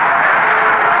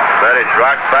 Medic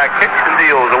rocks back, kicks and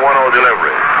deals a 1-0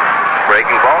 delivery.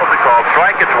 Breaking balls are called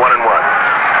strike. It's 1-1.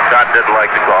 Scott didn't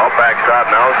like the call.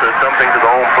 Backstop now says something to the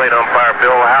home plate umpire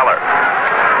Bill Haller.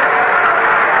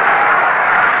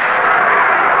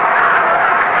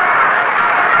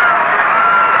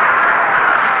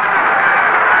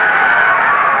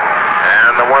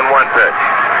 And the 1-1 pitch.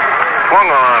 Swung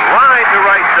on, line to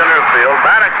right center field.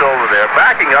 Maddox over there,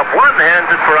 backing up,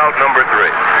 one-handed for out number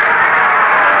 3.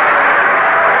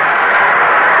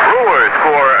 Brewers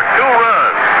score 2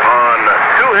 runs on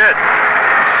 2 hits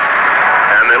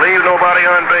nobody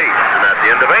on base. And at the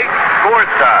end of 8,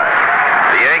 scores tie.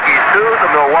 The Yankees 2,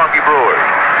 the Milwaukee Brewers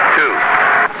 2.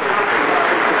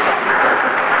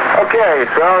 Okay,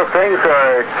 so things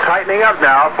are tightening up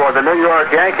now for the New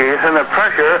York Yankees, and the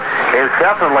pressure is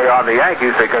definitely on the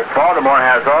Yankees because Baltimore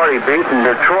has already beaten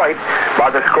Detroit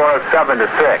by the score of 7-6.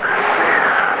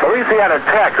 Louisiana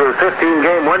Tech, whose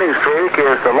 15-game winning streak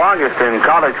is the longest in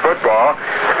college football,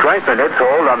 strengthened its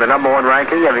hold on the #1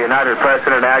 ranking of the United Press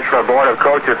International Board of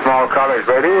Coaches Small College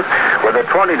Ratings with a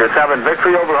 20-7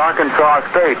 victory over Arkansas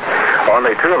State.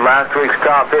 Only 2 of last week's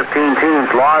top 15 teams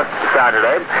lost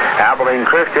Saturday. Abilene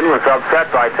Christian was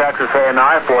upset by Texas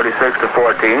A&I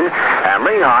 46-14, and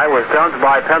Lehigh was dumped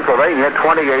by Pennsylvania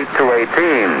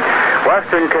 28-18.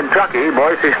 Western Kentucky,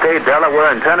 Boise State, Delaware,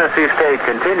 and Tennessee State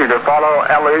continue to follow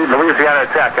Louisiana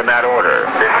Tech in that order.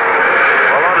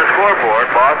 Well, on the scoreboard,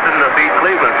 Boston beat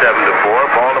Cleveland 7-4.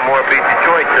 Baltimore beat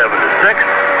Detroit 7-6.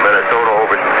 Minnesota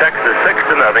over Texas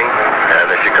 6-0. And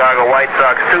the Chicago White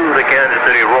Sox 2, the Kansas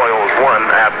City Royals 1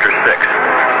 after 6.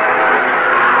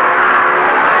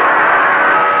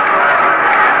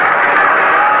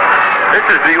 This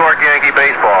is New York Yankee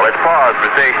baseball. Let's pause for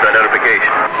station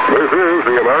identification. This is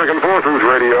the American Forces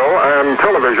Radio and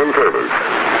Television Service.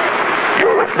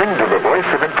 You're listening to the Voice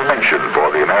of Information for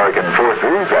the American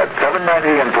Forces at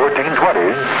 790 and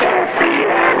 1420.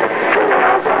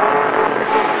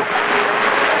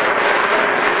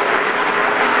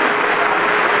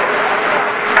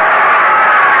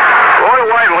 Roy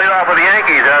White will lead off for the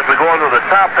Yankees as we go into the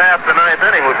top half of the 9th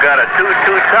inning. We've got a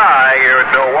 2-2 tie here at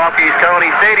Milwaukee's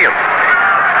County Stadium.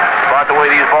 About the way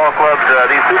these two ball clubs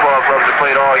have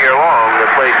played all year long.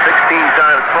 They've played 16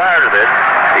 times prior to this.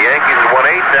 The Yankees have won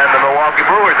 8 and the Milwaukee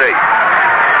Brewers 8.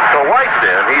 So White's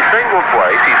in. He's singled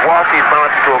twice. He's walked. He's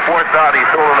bounced to a 4th out. He's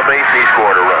stolen a base and he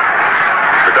scored a run.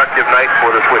 Productive night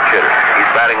for the switch hitter.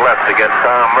 He's batting left against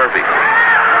Tom Murphy.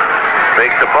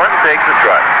 Makes the bunt, takes the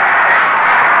strike.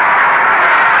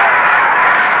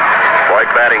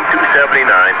 White batting .279,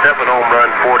 7 home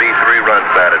runs, 43 runs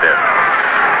batted in.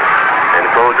 And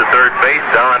goes to third base,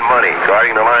 Don Money.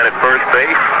 Guarding the line at first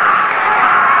base,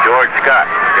 George Scott.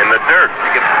 In the dirt,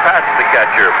 skips past the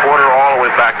catcher. Porter all the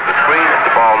way back to the screen. It's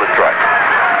the ball in the strike.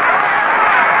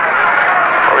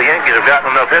 Well, the Yankees have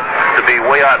gotten enough hits to be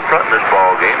way out in front in this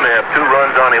ball game. They have 2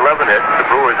 runs on 11 hits. The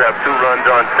Brewers have 2 runs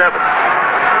on 7.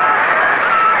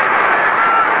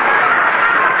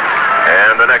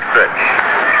 And the next pitch.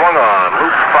 Swung on,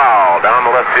 loose foul down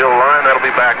the left field line. That'll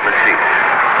be back in the seat.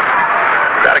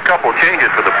 Got a couple changes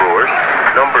for the Brewers.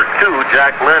 Number 2,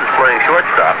 Jack Lynn's playing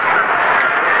shortstop.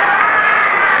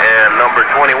 And number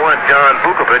 21, John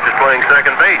Vukovic, is playing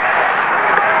second base.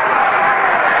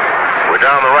 We're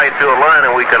down the right field line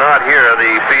and we cannot hear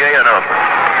the PA announcement.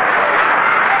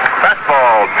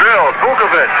 Fastball drilled.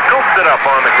 Vukovic scoops it up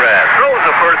on the grass. Throws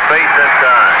to first base in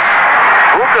time.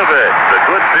 Vukovic, the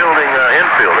good fielding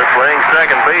infielder, playing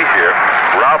second base here.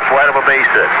 Robs White of a base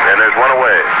hit. And there's one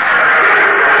away.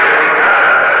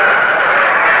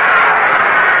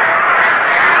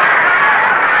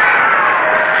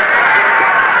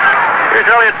 Here's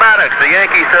Elliot Maddox, the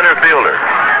Yankee center fielder.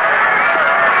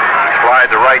 Slide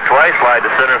to right twice, slide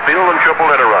to center field, and tripled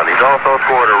in a run. He's also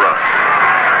scored a run.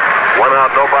 1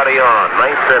 out, nobody on.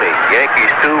 9th inning.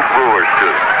 Yankees 2, Brewers 2.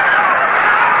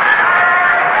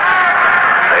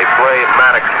 They play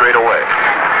Maddox straight away.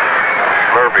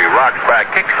 Murphy rocks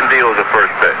back, kicks and deals the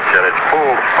first pitch, and it's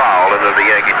pulled foul into the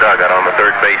Yankee dugout on the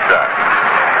third base side.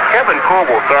 Kevin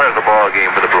Coble started the ball game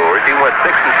for the Brewers. He went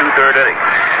 6 2/3 innings.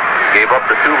 Gave up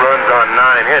the 2 runs on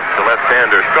 9 hits. The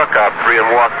left-hander struck out 3 and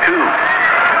walked 2.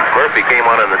 Murphy came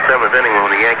on in the 7th inning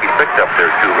when the Yankees picked up their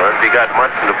 2 runs. He got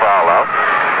Munson to foul out.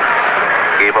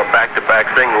 Gave up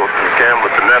back-to-back singles from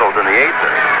Chambliss and Nettles in the 8th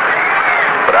inning.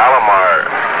 But Alomar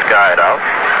skied out.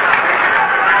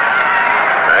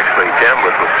 Actually,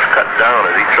 Chambliss was cut down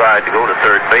as he tried to go to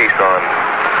third base on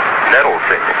Nettles'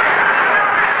 single.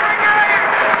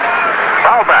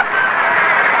 Foul back.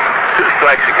 2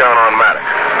 strikes to count on Maddox.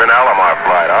 Then Alomar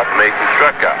flied out and Mason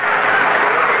struck out.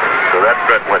 So that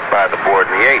threat went by the board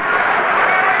in the 8th.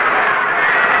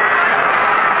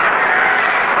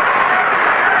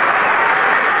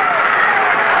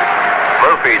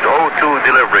 Murphy's 0-2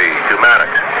 delivery to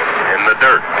Maddox. In the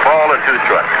dirt. Ball and 2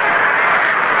 strikes.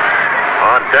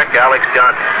 On deck, Alex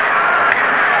Johnson.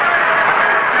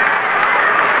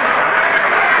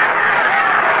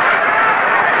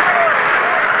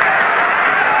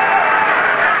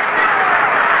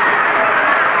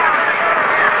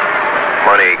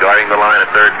 Money guarding the line at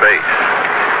third base.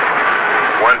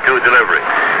 1-2 delivery.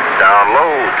 Down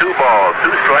low, 2 balls,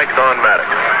 2 strikes on Maddox.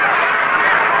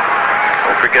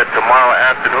 forget, tomorrow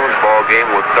afternoon's ball game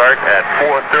will start at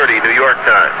 4:30 New York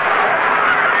time.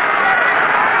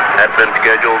 That's been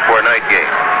scheduled for a night game.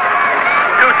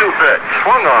 2-2 pitch.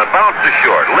 Swung on. Bounced to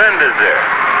short. Lind is there.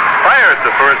 Fires to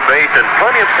first base and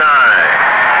plenty of time.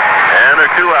 And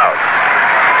they're 2 out.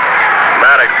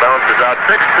 Maddox bounces out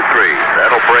 6-3.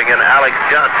 That'll bring in Alex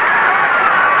Johnson.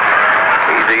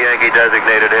 He's a Yankee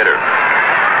designated hitter.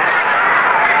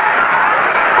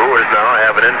 Brewers now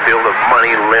have an infield of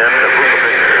Money, Lind,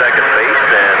 Vukovic at second base,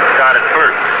 and Scott at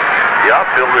first. The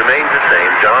outfield remains the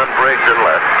same. John Briggs in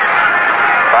left.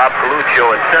 Bob Coluccio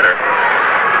in center.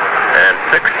 And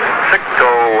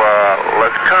Sixto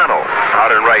Lescano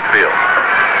out in right field.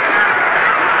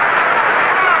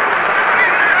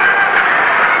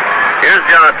 Here's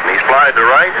Johnson. He slides to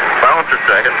right, bounced to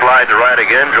second, slides to right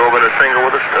again, drove in a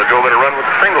run with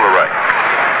a single to right.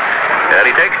 And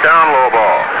he takes down low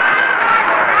ball.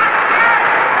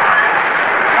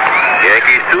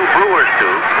 Yankees 2, Brewers 2.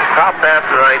 Top half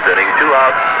of the ninth inning, 2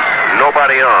 outs,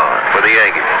 nobody on for the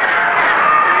Yankees.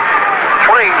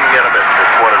 Swing and a miss.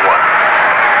 It's 1-1.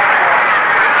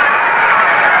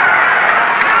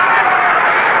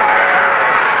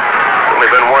 Only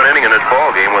been 1 inning in this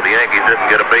ball game where the Yankees didn't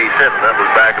get a base hit, and that was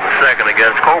back in the second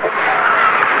against Coble.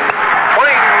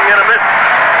 Swing and a miss.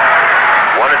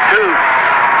 1-2.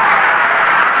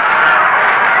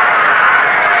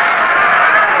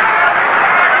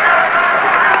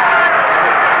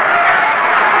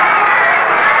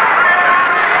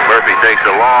 Murphy takes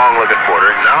a long look at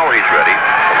Porter. Now he's ready.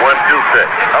 A 1-2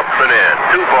 pitch. Up and in.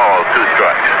 2 balls, 2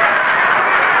 strikes.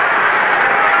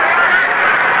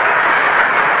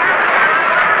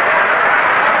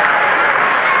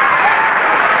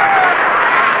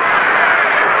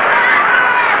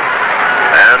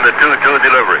 And the 2-2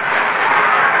 delivery.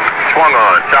 Swung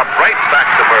on. Chopped right back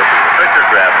to Murphy. Pitcher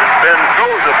grabs it. Spin.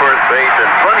 Throws to first base in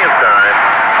plenty of time.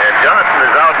 And Johnson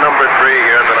is out number 3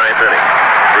 here in the ninth inning.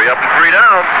 3 up and 3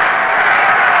 down.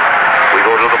 We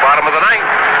go to the bottom of the ninth.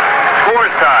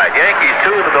 Scores tied. Yankees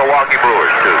 2, the Milwaukee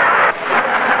Brewers 2.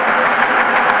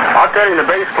 I'll tell you the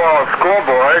baseball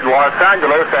scoreboard, Los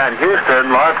Angeles and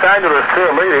Houston. Los Angeles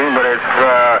still leading, but it's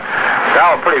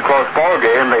now a pretty close ball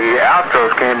game. The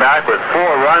Astros came back with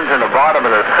 4 runs in the bottom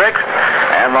of the 6th,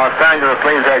 and Los Angeles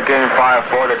leads that game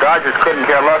 5-4. The Dodgers couldn't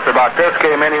care less about this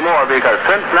game anymore because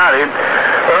Cincinnati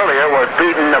earlier was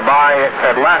beaten by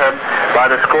Atlanta by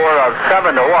the score of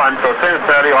 7-1, so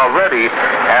Cincinnati already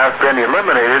has been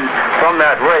eliminated from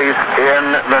that race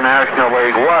in the National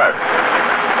League West.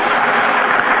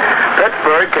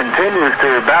 Pittsburgh continues to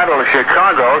battle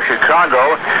Chicago.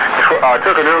 Chicago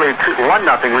took an early 1-0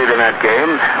 lead in that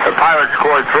game. The Pirates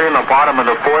scored 3 in the bottom of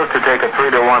the 4th to take a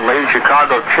 3-1 lead.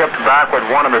 Chicago chipped back with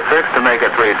 1 in the 6th to make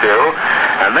it 3-2.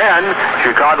 And then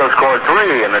Chicago scored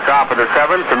 3 in the top of the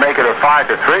 7th to make it a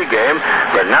 5-3 game.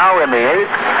 But now in the 8th,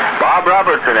 Bob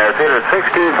Robertson has hit a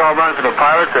 16th home run for the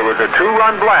Pirates. It was a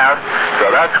 2-run blast.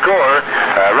 So that score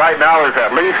right now is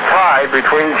at least tied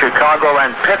between Chicago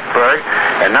and Pittsburgh.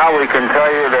 And now we can tell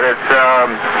you that it's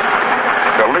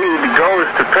the lead goes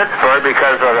to Pittsburgh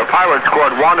because the Pirates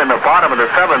scored 1 in the bottom of the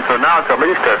 7th, so now it's at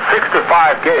least a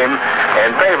 6-5 game in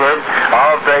favor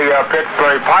of the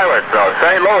Pittsburgh Pirates. So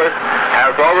St. Louis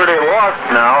has already lost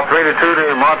now 3-2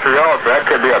 to Montreal, so that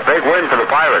could be a big win for the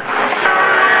Pirates.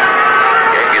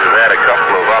 Yankees have had a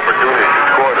couple of opportunities to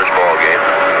score this ball game.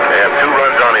 They have 2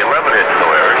 runs on 11 hits, no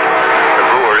errors. The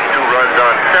Brewers 2 runs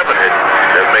on 7 hits.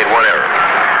 They've made 1 error.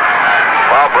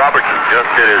 Bob Robertson just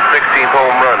hit his 16th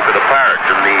home run for the Pirates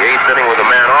in the 8th inning with a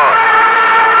man on.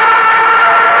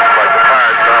 But the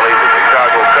Pirates now lead the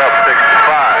Chicago Cubs 6-5.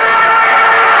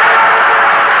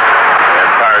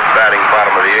 And Pirates batting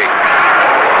bottom of the 8th.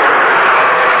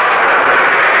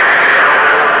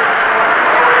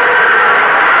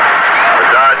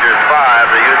 The Dodgers 5,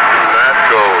 the Houston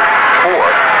Astros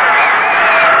 4.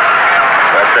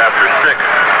 That's after 6.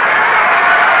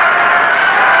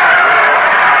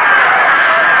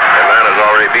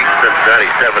 Beat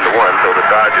Cincinnati 7-1, so the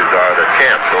Dodgers are the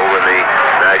champs over in the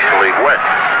National League West.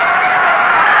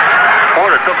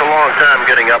 Porter took a long time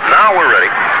getting up. Now we're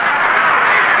ready.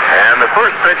 And the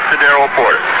first pitch to Darrell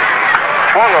Porter.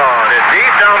 Swung on. It's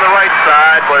deep down the right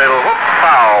side, but it'll hook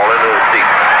foul into the seat.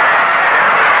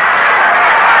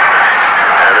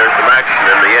 And there's some action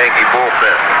in the Yankee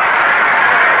bullpen.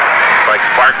 It's like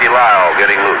Sparky Lyle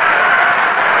getting loose.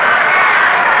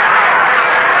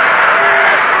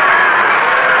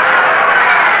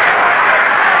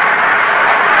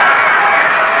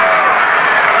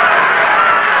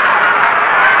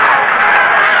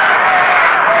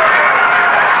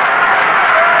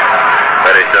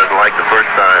 Doesn't like the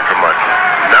first time for much.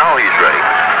 Now he's ready.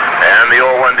 And the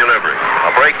 0-1 delivery. A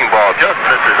A breaking ball just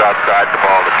misses outside the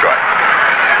ball to strike.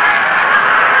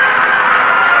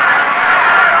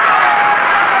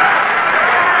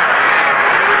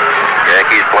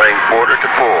 Yankees playing Porter to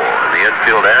pull in the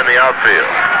infield and the outfield.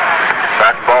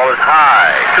 Fastball is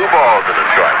high. 2 balls and a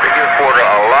strike. They give Porter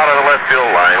a lot of the left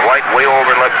field line. White way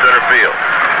over in left center field.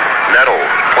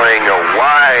 Nettles playing a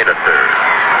wide a third.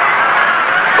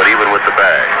 But even with the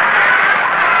bag.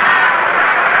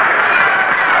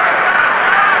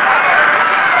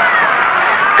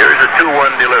 Here's a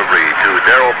 2-1 delivery to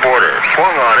Darrell Porter.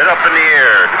 Swung on it up in the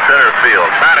air to center field.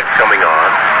 Maddox coming on.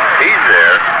 He's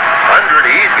there. 100,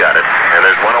 he's got it. And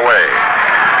there's one away.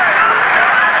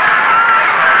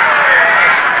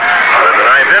 In the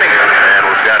 9th inning, and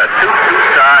we've got a 2-2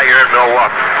 tie here in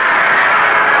Milwaukee.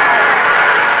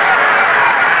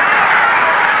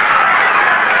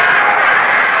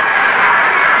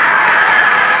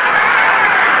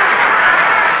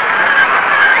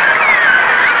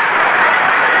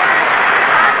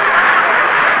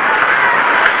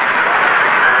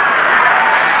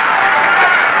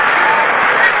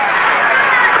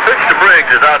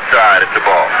 Is outside. It's a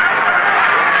ball.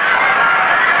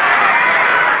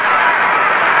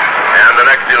 And the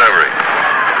next delivery.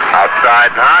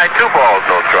 Outside and high. 2 balls,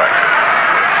 no strike.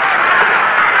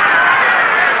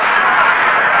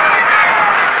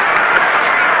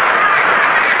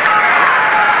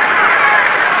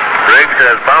 Briggs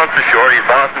has bounced to short. He's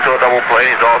bounced into a double play.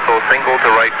 He's also singled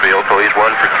to right field, so he's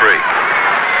 1 for 3.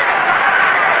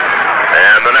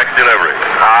 And the next delivery.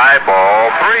 High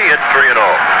ball. 3. It's 3-0.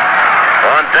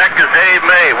 On deck is Dave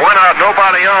May. 1 out,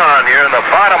 nobody on here in the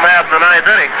bottom half of the 9th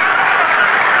inning.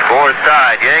 Scores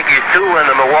tied. Yankees 2 and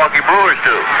the Milwaukee Brewers 2.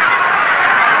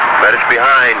 Medic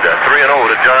behind 3-0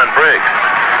 to John Briggs.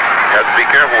 Has to be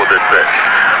careful with this pitch.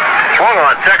 Swung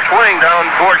on, check swing down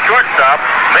toward shortstop.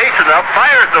 Mason up,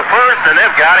 fires the first, and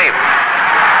they've got him.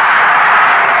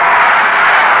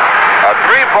 A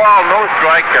 3-ball, no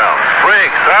strike count.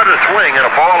 Briggs started to swing and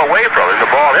a ball away from him.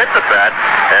 The ball hit the bat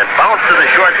and bounced to the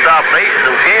shortstop Mason,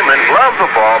 who came in, gloved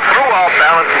the ball, threw off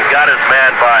balance, and got his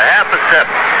man by half a step.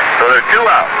 So they're 2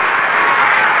 out.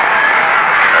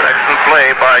 An excellent play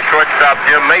by shortstop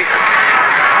Jim Mason.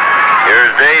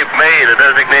 Here's Dave May, the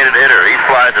designated hitter. He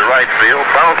flies to right field,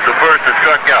 bounced to first and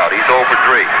struck out. He's 0 for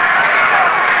 3.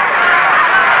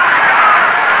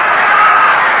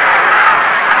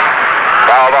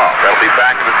 Fouled off. That'll be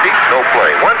back to the seats. No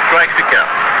play. 1 strike to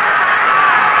count.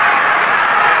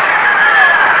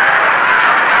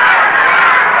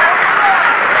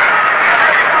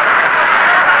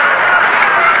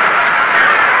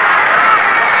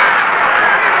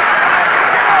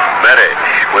 Medic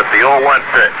with the 0-1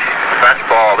 pitch.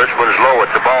 Fastball. This one is low.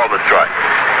 It's a ball to strike.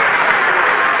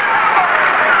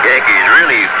 Yankees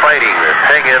really fighting this,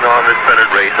 hanging on this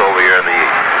pennant race over here in the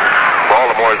East.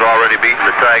 Baltimore's already beaten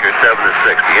the Tigers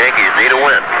 7-6. The Yankees need a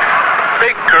win.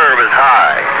 Big curve is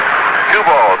high. 2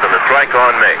 balls and a strike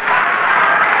on May.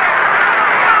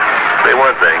 Say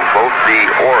one thing, both the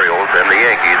Orioles and the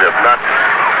Yankees have not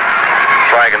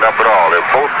slackened up at all.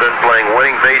 They've both been playing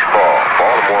winning baseball.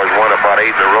 Baltimore's won about 8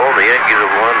 in a row. The Yankees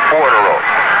have won 4 in a row.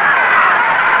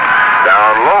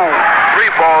 Down low,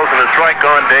 3 balls and a strike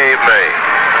on Dave May.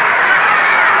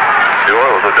 The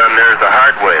Orioles have done theirs the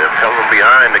hard way. They've held them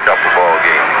behind a couple ball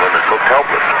games when it looked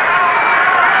helpless.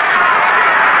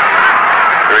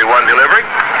 3-1 delivery.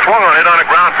 Swung on it on the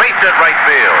ground. Base hit right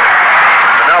field.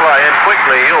 Manella in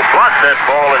quickly. He'll block that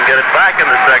ball and get it back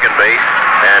into second base.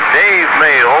 And Dave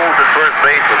May holds at first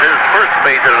base with his first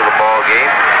base hit of the ball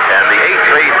game and the 8th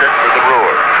base hit for the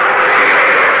Brewers.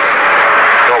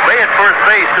 So May at first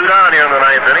base, 2 down here in the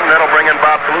 9th inning. That'll bring in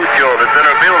Bob Coluccio, the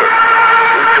center fielder.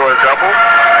 Coluccio is double.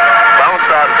 Bounce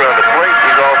out in front of the plate.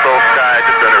 He's also tied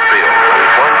to center field.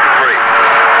 He's 1 for 3.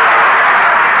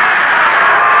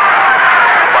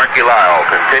 Marky Lyle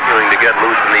continuing to get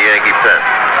loose in the Yankee pen.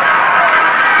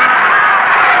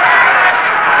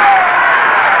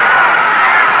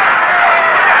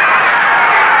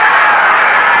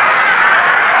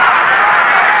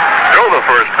 Throw the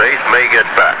first base. May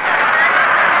gets back.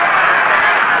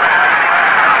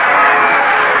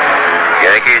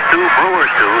 Yankees 2,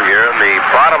 Brewers 2 here in the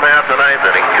bottom half of the 9th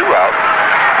inning. 2 out.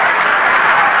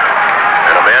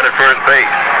 And a man at first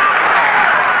base.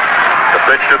 The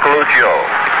pitch to Coluccio.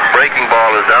 Breaking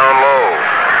ball is down low.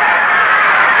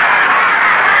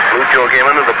 Coluccio came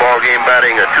into the ball game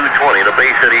batting a .220. The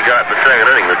base hit he got in the second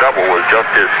inning, the double, was just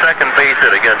his second base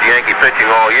hit against Yankee pitching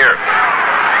all year.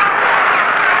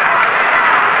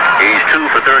 He's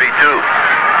 2 for 32.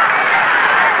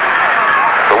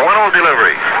 The 1-0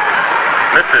 delivery.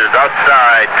 Misses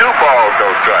outside. 2 balls,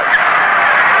 no strikes.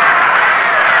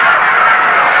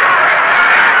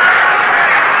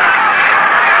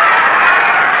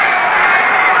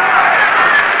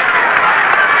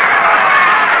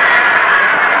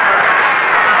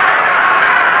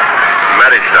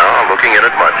 looking in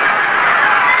at Munson.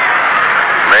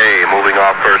 May moving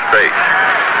off first base.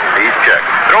 He's checked.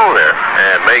 Throw there,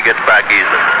 and May gets back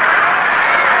easily.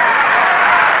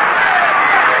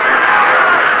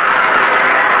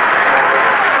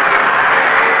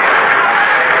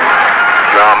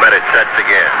 Now Medic sets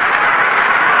again.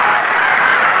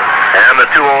 And the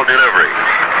 2-0 delivery.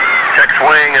 Check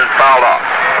swing and fouled off.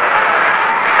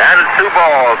 And it's 2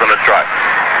 balls and a strike.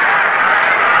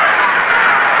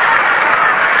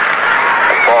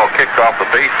 The ball kicked off the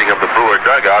basing of the Brewer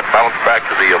dugout, bounced back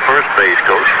to the first base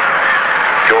coach,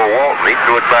 Joe Walton. He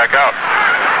threw it back out.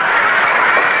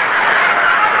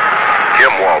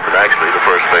 Jim Walton, actually, the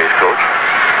first base coach.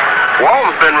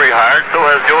 Walton's been rehired, so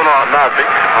has Joe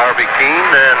Nozick, Harvey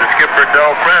Keene, and skipper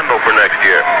Del Crandall for next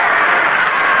year.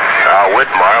 Al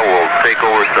Whitmire will take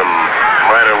over some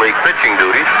minor league pitching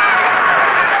duties.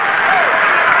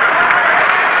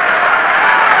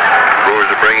 Brewers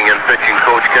are bringing in pitching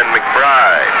coach Ken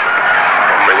McBride,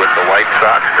 formerly with the White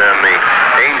Sox and the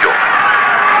Angels.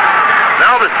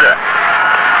 Now the set.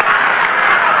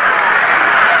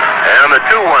 And the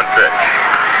 2-1 pitch.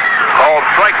 Called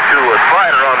strike 2, a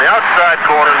slider on the outside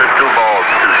corner, and there's 2 balls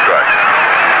and 2 strikes.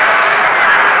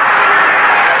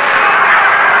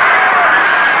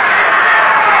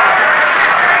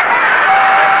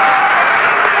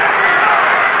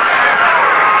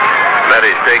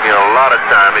 Meddy's taking a lot of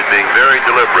time. He's being very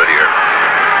deliberate here.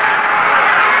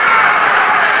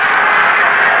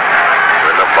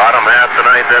 We're in the bottom half of the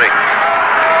 9th inning.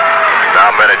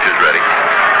 Now Medich is ready.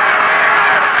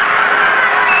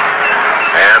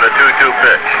 And the 2-2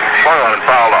 pitch. Swung on and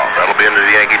fouled off. That'll be into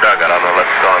the Yankee dugout on the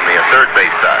third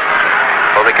base side.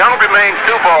 Well, the count remains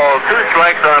 2 balls, 2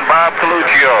 strikes on Bob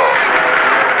Coluccio.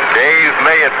 Dave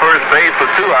May at first base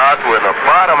with 2 outs. We're in the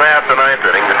bottom half of the 9th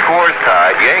inning. The score's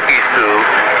tied. Yankees 2,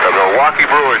 the Milwaukee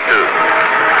Brewers 2.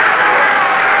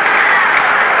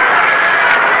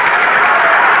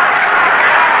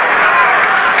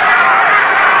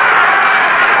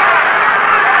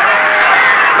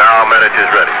 Now Medich is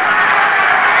ready.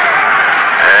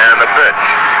 And the pitch.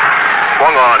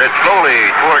 Swung on. It's slowly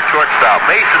toward shortstop.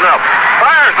 Mason up.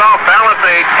 Fires off balance.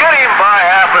 They get him by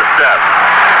half a step.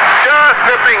 Just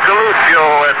missing Coluccio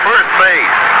at first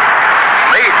base.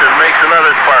 Mason makes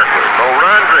another sparkler. No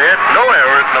runs, a hit, no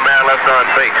errors, and the man left on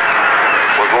base.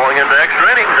 We're going into extra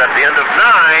innings at the end of 9.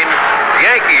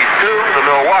 Yankees 2, the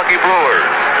Milwaukee Brewers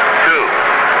 2.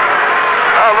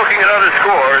 Now looking at other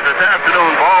scores, this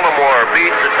afternoon Baltimore beat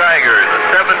the Tigers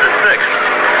 7-6.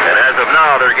 And as of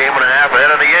now, they're a game and a half ahead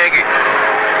of the Yankees.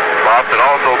 Boston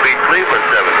also beat Cleveland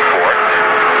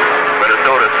 7-4.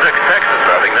 Minnesota 6, Texas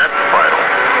 0. That's the final.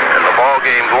 And the ball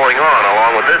game going on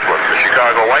along with this one. The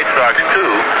Chicago White Sox 2,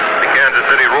 the Kansas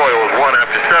City Royals 1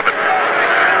 after 7.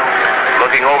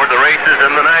 Looking over the races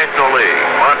in the National League.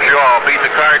 Montreal beat the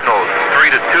Cardinals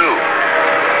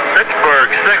 3-2.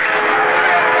 Pittsburgh 6.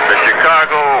 The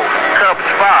Chicago Cubs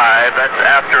 5. That's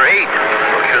after 8.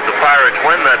 So should the Pirates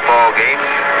win that ball game,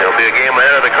 they'll be a game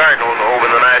ahead of the Cardinals over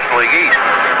in the National League East.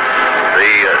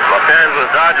 The Los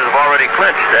Angeles Dodgers have already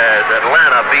clinched as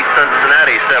Atlanta beat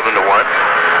Cincinnati 7-1.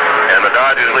 And the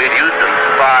Dodgers lead Houston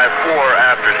 5-4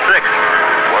 after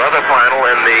 6. One other final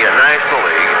in the National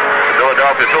League. The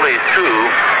Philadelphia Phillies 2,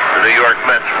 the New York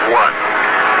Mets 1.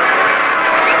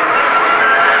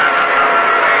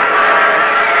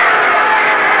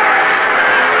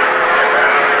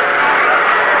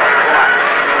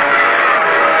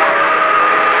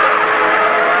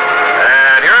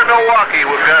 Milwaukee,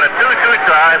 we've got a 2-2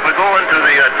 tie as we go into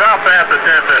the top half of the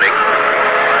 10th inning.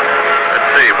 Let's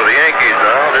see, for the Yankees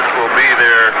now, this will be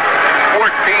their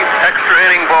 14th extra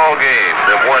inning ball game.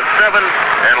 They've won 7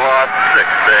 and lost 6.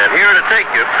 And here to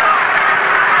take you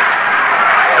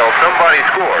till somebody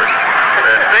scores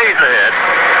and stays ahead,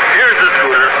 here's the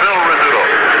scooter, Phil Rizzuto.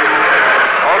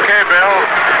 Okay, Bill.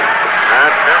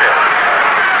 That's it.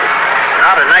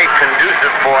 Not a night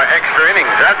conducive for extra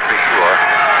innings, that's for sure.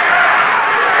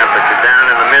 Temperature down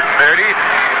in the mid-30s.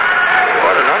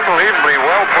 What an unbelievably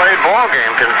well-played ball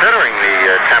game considering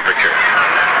the temperature.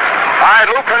 All right,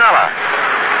 Lou Piniella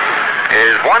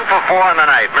is 1 for 4 in the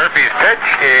night. Murphy's pitch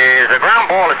is a ground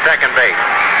ball at second base.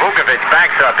 Vukovic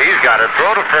backs up. He's got a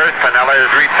throw to first. Piniella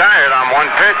is retired on 1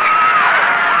 pitch.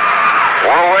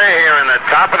 1 away here in the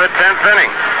top of the 10th inning.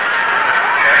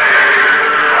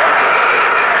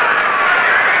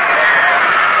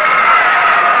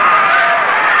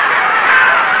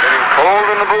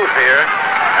 Cold in the booth here.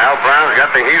 Al Brown's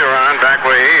got the heater on back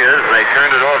where he is, and they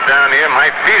turned it off down here. My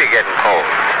feet are getting cold.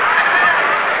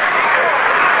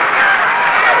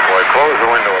 Boy, close the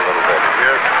window a little bit.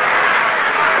 Yes.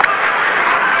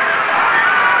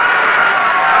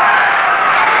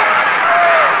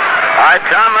 right,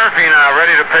 Tom Murphy now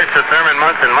ready to pitch to Thurman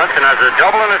Munson. Munson has a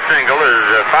double and a single,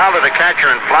 is foul to the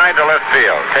catcher and fly to left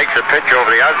field. Takes a pitch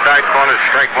over the outside corner,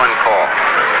 strike one call.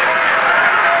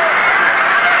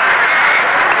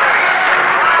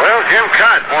 Well, Jim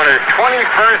Cott won his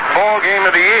 21st ball game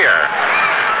of the year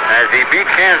as he beat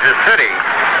Kansas City.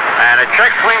 And a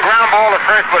check swing ground ball to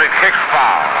first, but it kicks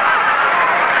foul.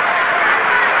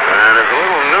 And there's a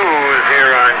little news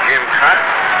here on Jim Cott.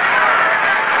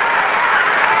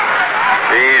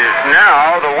 He's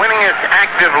now the winningest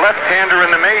active left-hander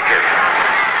in the majors.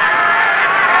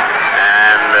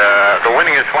 And the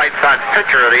winningest White Sox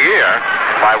pitcher of the year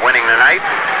by winning tonight.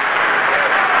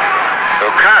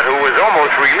 So Cott, who was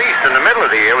almost released in the middle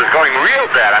of the year, was going real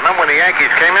bad. I remember when the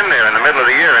Yankees came in there in the middle of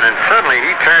the year, and then suddenly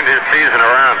he turned his season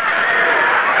around.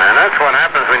 And that's what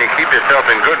happens when you keep yourself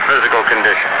in good physical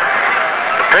condition.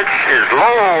 The pitch is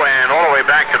low and all the way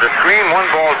back to the screen.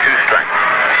 1 ball, 2 strikes.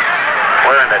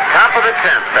 We're in the top of the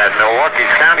 10th at Milwaukee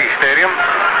County Stadium.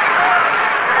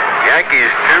 Yankees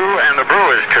 2 and the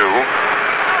Brewers 2.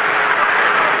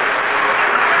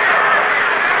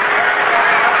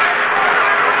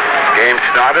 Game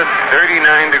started,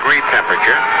 39-degree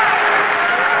temperature.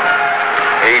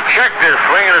 He checked his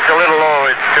swing and it's a little low.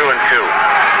 It's 2-2.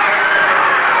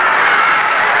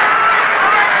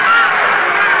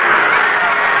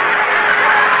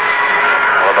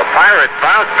 The Pirates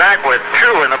bounced back with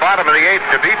 2 in the bottom of the 8th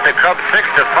to beat the Cubs 6-5.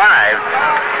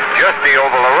 Justy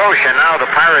over LaRoche, and now the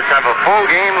Pirates have a full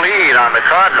game lead on the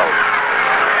Cardinals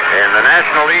in the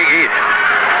National League East.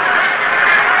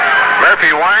 Murphy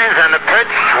winds and the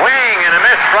pitch, swing and a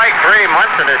miss, strike 3.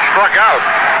 Munson is struck out.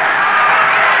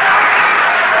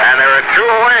 And there are 2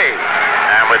 away.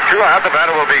 And with 2 out, the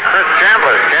batter will be Chris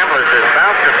Chambliss. Chambliss has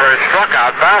bounced to first, struck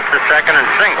out, bounced to second, and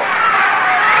single.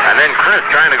 And then Chris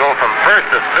trying to go from first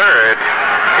to third.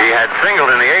 He had singled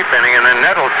in the 8th inning and then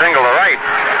Nettle singled to right.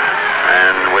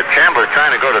 And with Chambliss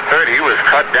trying to go to third, he was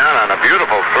cut down on a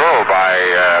beautiful throw by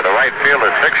the right fielder,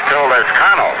 Sixto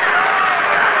Lescano,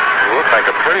 who looks like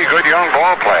a pretty good young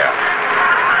ball player.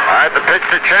 All right, the pitch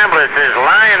to Chambliss is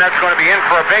line. That's going to be in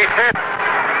for a base hit.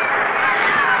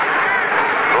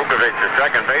 Vukovic, the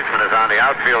second baseman, is on the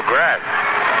outfield grass.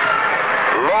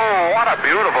 Low, what a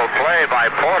beautiful play by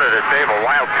Porter to save a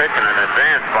wild pitch and an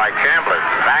advance by Chambliss.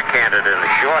 Backhanded in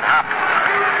the short hop.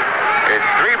 It's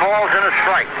 3 balls and a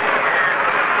strike.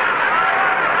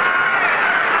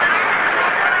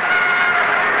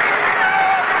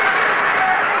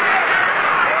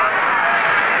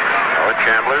 Oh,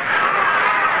 Chambliss,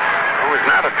 who is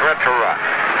not a threat to run.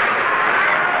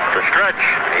 The stretch,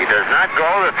 he does not go.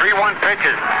 The 3-1 pitch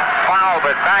is foul,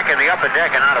 but back in the upper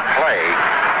deck and out of play.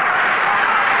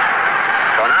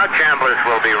 So now Chambliss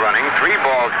will be running. 3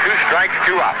 balls, 2 strikes,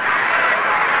 2 out.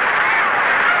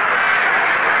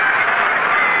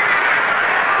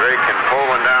 Gray can pull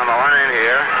one down the line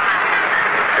here.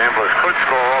 Chambliss could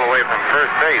score all the way from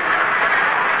first base.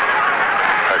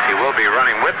 Because he will be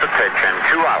running with the pitch and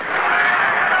 2 out.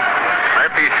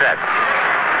 Murphy set.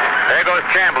 There goes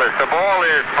Chambliss. The ball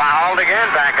is fouled again,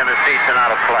 back in the seats and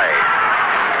out of play.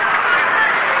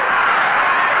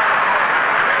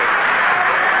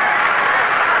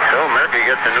 So Murphy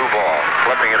gets a new ball,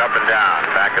 flipping it up and down,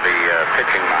 back of the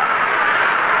pitching mound.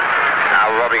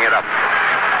 Now rubbing it up.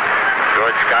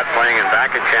 George Scott playing in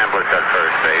back of Chambliss at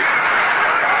first base.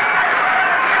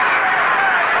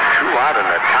 2 out in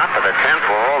the top of the 10th.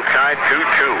 We're all tied 2-2.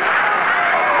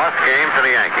 A must game for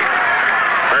the Yankees.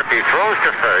 Murphy throws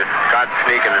to first. Scott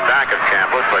sneaking in back of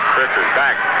Chambliss, but Chris is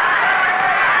back.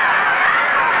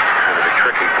 Kind of a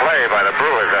tricky play by the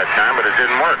Brewers that time, but it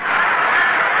didn't work.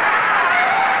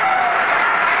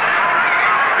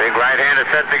 Big right-hander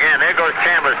sets again. There goes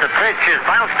Chambliss. The pitch is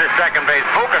bounced to second base.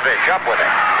 Vukovic up with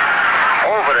it.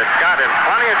 Over to Scott in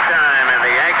plenty of time, and the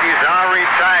Yankees are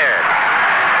retired.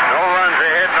 No runs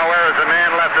ahead, no errors, a man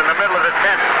left in the middle of the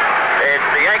 10th. It's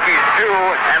the Yankees 2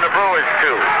 and the Brewers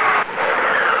 2.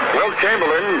 Wilt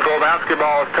Chamberlain, pro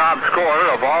basketball's top scorer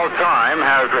of all time,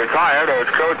 has retired as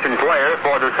coach and player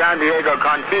for the San Diego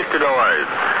Conquistadors.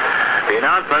 The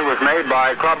announcement was made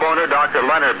by club owner Dr.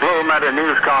 Leonard Bloom at a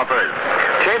news conference.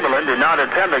 Chamberlain did not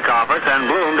attend the conference, and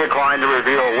Bloom declined to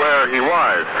reveal where he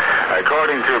was.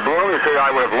 According to Bloom, he said,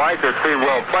 "I would have liked to see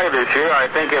Wilt play this year. I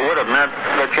think it would have meant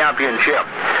the championship."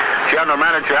 General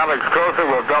manager Alex Crowther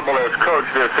will double as coach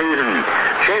this season.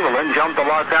 Chamberlain jumped the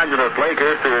Los Angeles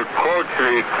Lakers to coach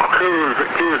the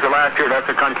Qs last year, that's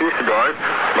the Conquistadors,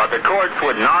 but the courts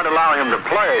would not allow him to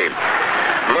play.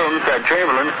 Bloom said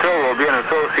Chamberlain still will be in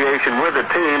association with the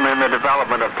team in the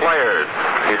development of players.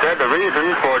 He said the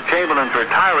reason for Chamberlain's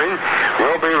retiring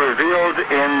will be revealed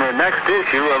in the next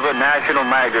issue of a national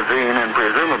magazine, and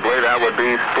presumably that would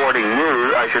be Sporting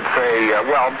News, I should say,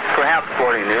 perhaps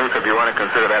Sporting News, if you want to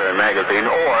consider that a magazine,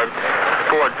 or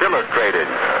Sports Illustrated.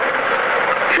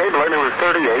 Chamberlain, who was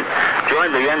 38,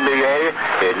 joined the NBA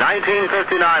in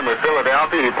 1959 with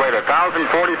Philadelphia. He played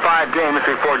 1,045 games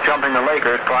before jumping the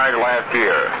Lakers prior to last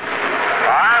year. All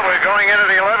right, we're going into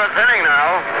the 11th inning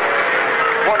now.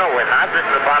 Well, no, we're not. This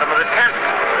is the bottom of the 10th.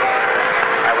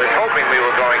 I was hoping we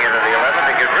were going into the 11th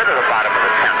to get rid of the bottom of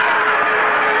the 10th.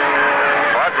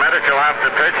 But Medic will have to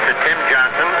pitch to Tim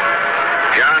Johnson,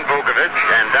 John Vukovic,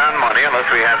 and Don Money, unless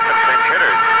we have some pinch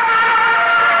hitters.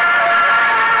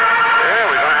 Yeah,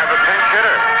 we're going to have a pinch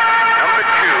hitter. Number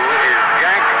 2 is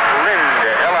Jack Lind,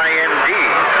 L-I-N-D.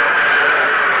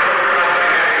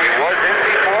 He was in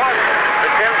before for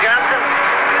Tim Johnson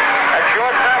at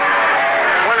shortstop.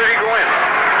 When did he go in?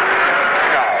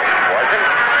 No, wasn't.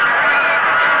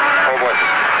 Or was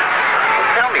it? Well,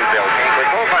 tell me, Bill King.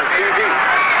 We're both on TV.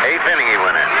 8th inning he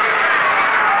went in.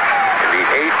 In the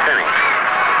 8th inning.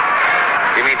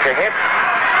 You mean to hit?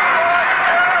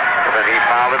 Well, then he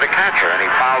fouled at the catcher, and he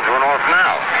fouls one off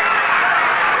now.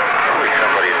 I wish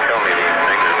somebody would tell me these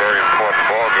things. It's a very important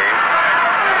ball game.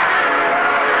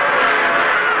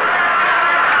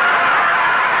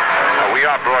 We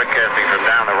are broadcasting from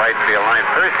down the right field line.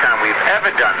 First time we've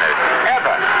ever done this.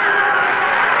 Ever.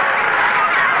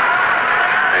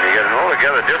 And you get an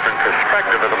altogether different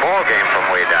perspective of the ball game from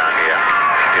way down here.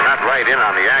 You're not right in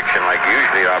on the action like you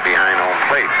usually are behind home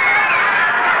plate.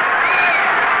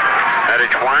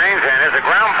 Medic winds, and there's a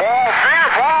ground ball. Fair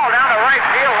ball down the right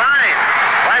field line.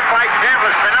 Right by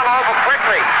Chandler. Spinella over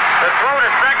quickly. The throw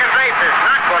to second base is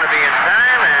not going to be in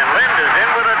time, and Lind is in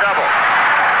with a double.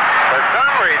 For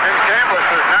some reason, Chambliss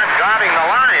was not guarding the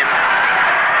line,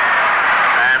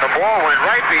 and the ball went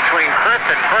right between Chris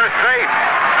and first base.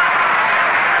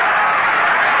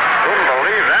 Couldn't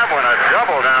believe that one, a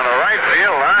double down the right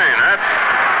field line. That's...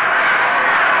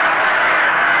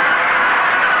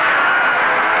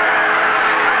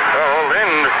 So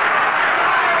Lind,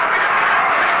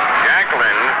 Jack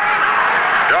Lind,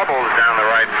 doubles down the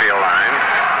right field line.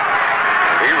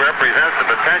 He represents the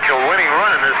potential winning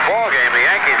run in this ball game. The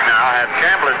Yankees now have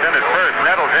Chambliss in at first,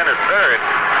 Nettles in at third,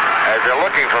 as they're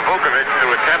looking for Vukovic to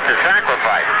attempt to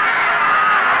sacrifice.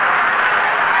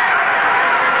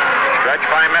 Stretch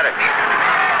by Medic.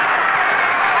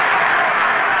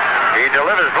 He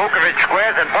delivers. Vukovic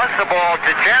squares and bunts the ball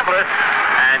to Chambliss,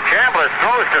 and Chambliss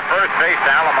throws to first base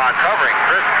to Alomar covering.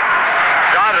 Chris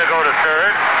started to go to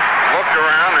third, looked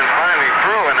around, and finally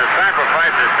threw, and the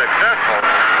sacrifice is successful.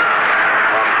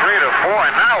 From 3 to 4,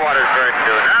 and now what does Burton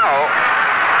do? Now,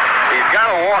 he's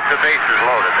got to walk the bases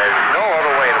loaded. There's no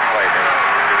other way to play this.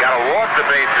 He's got to walk the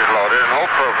bases loaded and hope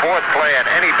for a fourth play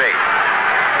at any base.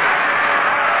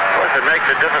 Of course, it makes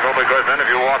it difficult because then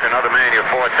if you walk another man, you're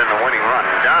forced in the winning run.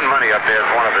 Don Money up there is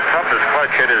one of the toughest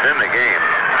clutch hitters in the game.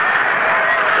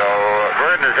 So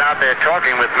Burton is out there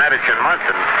talking with Medic and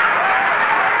Munson.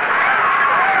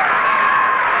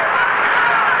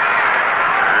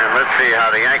 Let's see how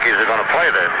the Yankees are going to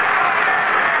play this.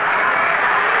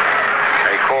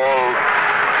 They call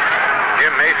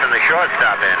Jim Mason, the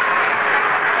shortstop, in.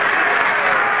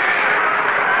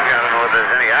 I don't know if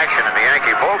there's any action in the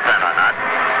Yankee bullpen or not.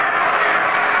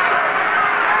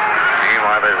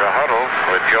 Meanwhile, there's a huddle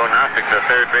with Joe Nostick, the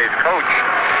third base coach,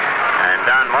 and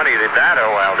Don Money, the batter,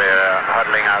 while they're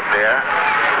huddling out there.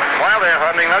 While they're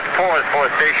huddling, let's pause for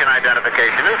station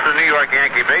identification. This is the New York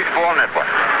Yankee Baseball Network.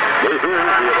 This is the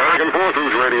American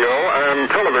Forces Radio and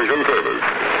Television Service.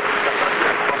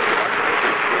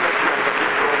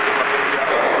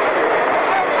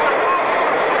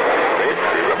 This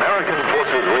is American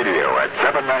Forces Radio at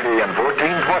 790 and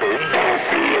 1420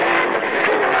 ACM.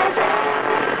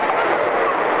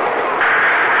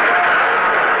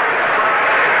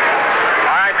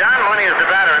 All right, Don Money is the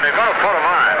batter, and they're going to put him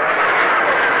on.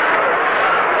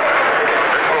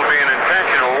 This will be an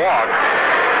intentional walk.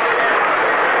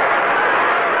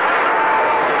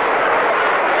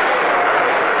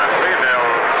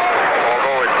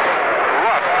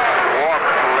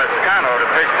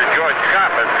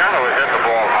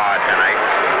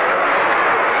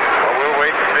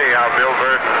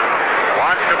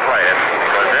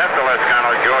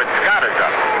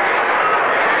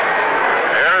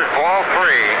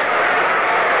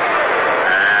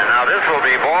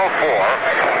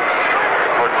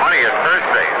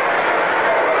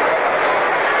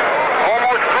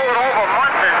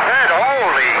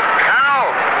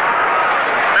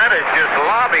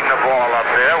 lobbing the ball up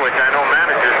there, which I know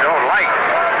managers don't like,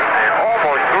 and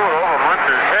almost threw it over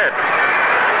Munson's head.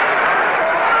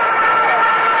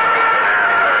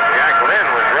 And Jack Lynn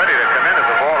was ready to come in as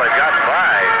the ball had gotten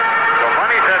by. So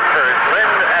Money's at first,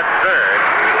 Lynn at third.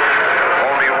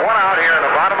 Only one out here in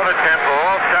the bottom of the 10th. We're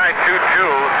all tied 2-2.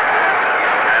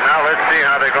 And now let's see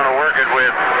how they're going to work it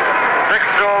with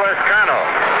Sixto Lescano.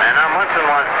 And now Munson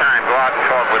wants time. Go out and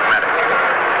talk with Medic.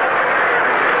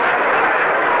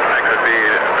 That could be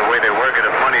the way they work it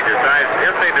if Money decides.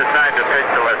 If they decide to pitch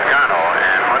to Lescano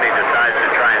and Money decides to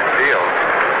try and steal,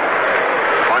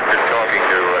 Munson talking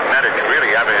to Medic,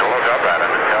 really having a look up at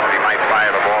him and tell him he might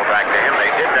fire the ball back to him.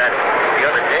 They did that the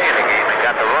other day in the game and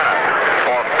got the runner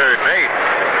off third base.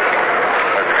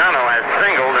 Lescano has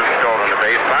singled and stolen the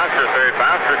base, bounced to third,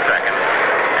 bounced to second,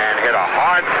 and hit a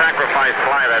hard sacrifice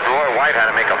fly that Roy White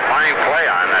had to make a fine play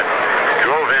on that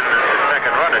drove in the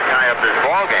second run to tie up this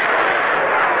ball game.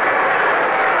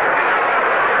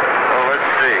 So let's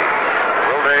see.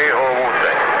 Will they or won't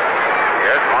they?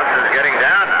 Yes, Munson's getting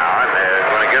down now, and they're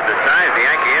going to give the signs. The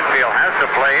Yankee infield has to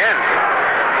play in.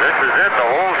 This is it, the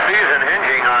whole season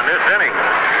hinging on this inning.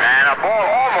 And a ball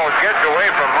almost gets away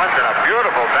from Munson. A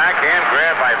beautiful backhand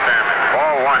grab by Thurman.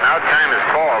 Ball one. Now time is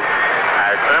called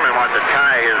as Thurman wants to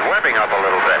tie his webbing up a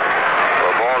little bit. So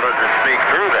the ball doesn't sneak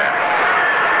through there.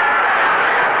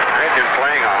 They've been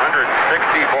playing 160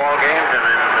 ball games and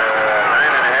then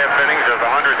 9.5 innings of the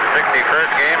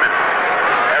 161st game, and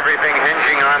everything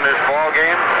hinging on this ball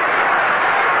game.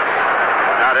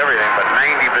 Not everything, but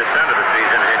 90% of the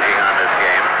season hinging on this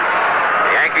game.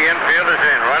 The Yankee infield is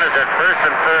in. Runners at first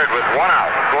and third with one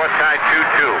out. Score tied 2-2.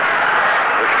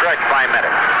 The stretch by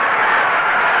Medic.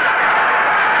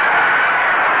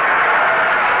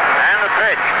 And the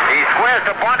pitch. He squares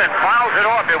the bunt and fouls it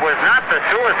off. It was not the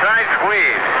suicide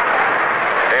squeeze.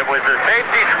 It was the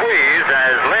safety squeeze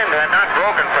as Lynn had not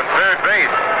broken from third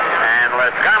base. And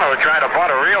Lescano tried to bunt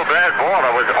a real bad ball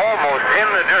that was almost in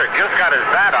the dirt. Just got his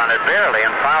bat on it barely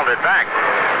and fouled it back.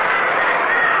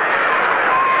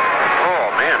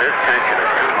 Oh, man, this tension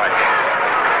is too much.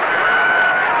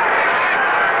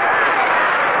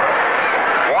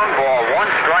 1 ball,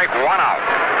 1 strike, 1 out.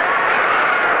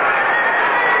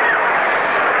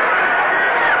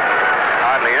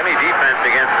 Hardly any defense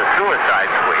against the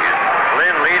suicide squeeze.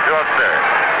 Lynn leads off third.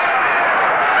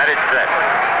 Medic set.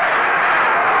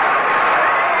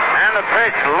 And the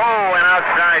pitch low and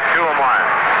outside 2-1.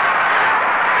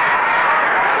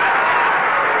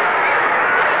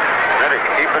 Medic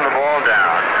keeping the ball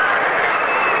down.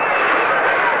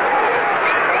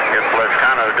 If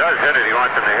Lescano does hit it, he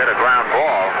wants him to hit a ground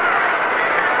ball.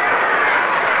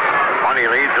 Money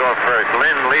leads off first.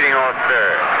 Lynn leading off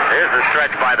third. Here's the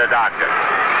stretch by the doctor.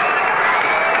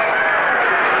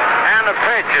 And the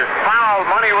pitch is foul.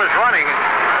 Money was running.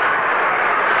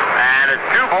 And it's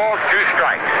 2 balls, 2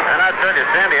 strikes. And I tell you,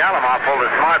 Sandy Alomar pulled a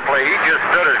smart play. He just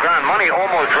stood his ground. Money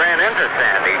almost ran into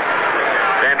Sandy.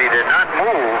 Sandy did not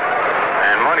move.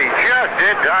 And Money just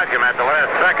did dodge him at the last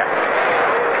second.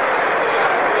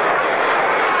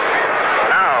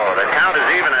 Now, the count is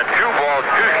even at 2 balls,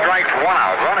 2 strikes, 1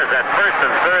 out. Runners at first and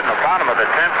third in the bottom of the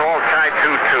 10th, all tied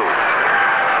 2-2.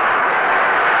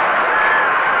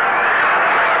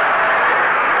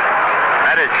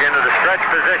 Medic into the stretch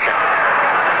position.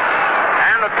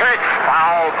 And the pitch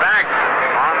fouled back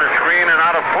on the screen and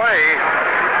out of play.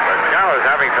 Lescano's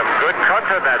having some good cuts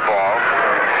at that ball.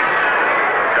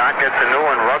 Doc gets a new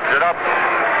one, rubs it up.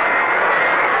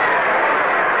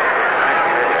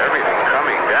 Everything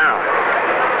coming down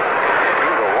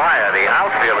through the wire. The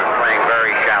outfield is playing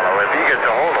very shallow. If he gets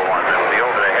a hold of one, it'll be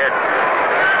over the head.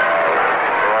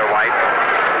 Roy White,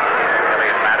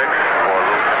 Elliot Maddox, or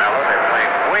Lou Pinella, they're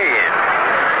playing way in.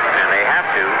 And they have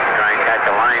to try and catch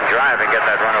a line drive and get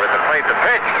that runner at the plate. The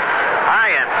pitch,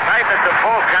 high and tight at the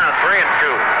full count, 3-2.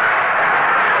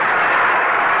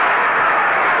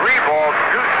 3 balls,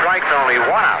 2 strikes, only 1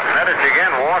 out. Medic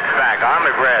again walks back on the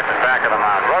grass at back of the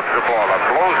mound, rubs the ball up,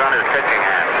 blows on his pitching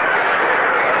hand.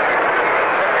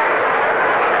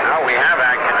 Now we have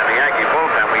action in the Yankee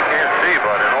bullpen. We can't see,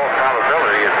 but in all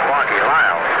probability it's Sparky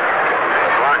Lyle.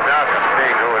 It's blocked out from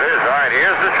seeing who it is. All right,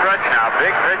 here's the stretch now.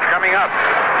 Big pitch coming up.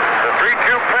 The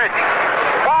 3-2 pitch.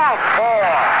 Ball 4.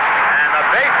 And the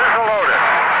bases are loaded.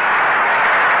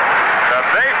 The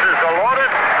bases are loaded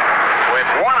with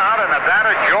 1 out and the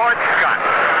batter, George Scott.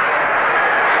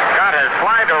 Scott has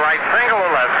flied to right, single to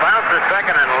left, bounced to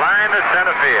second, and lined to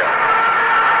center field.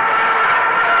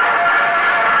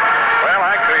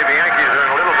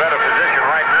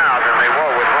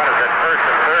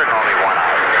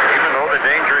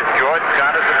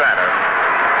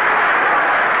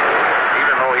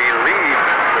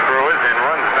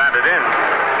 batted in.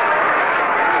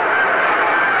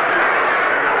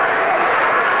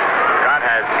 Scott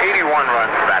has 81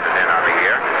 runs batted in on the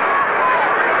year.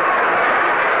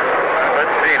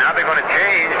 Let's see, now they're going to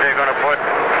change. They're going to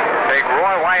take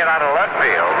Roy White out of left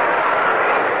field.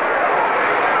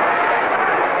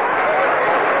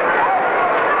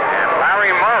 And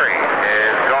Larry Murray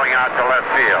is going out to left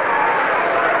field.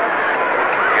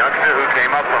 Youngster who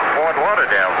came up from Fort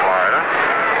Lauderdale, Florida.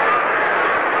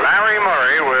 Larry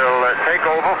Murray will take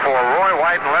over for Roy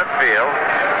White in left field.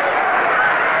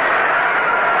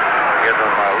 Give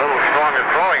him a little stronger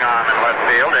throwing arm in left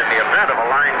field in the event of a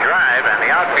line drive, and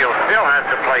the outfield still has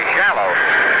to play shallow.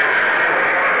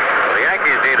 So the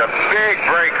Yankees need a big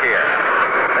break here.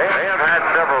 They have had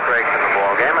several breaks in the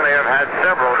ballgame, and they have had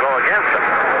several go against them.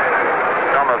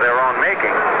 Some of their own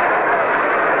making.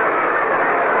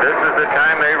 This is the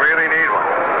time they really need one.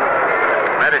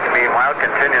 Medic, meanwhile,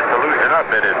 continues to loosen up.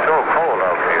 It is so cold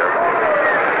out here.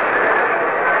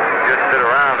 Just sit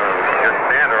around or just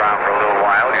stand around for a little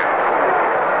while. Your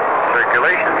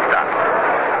circulation stops.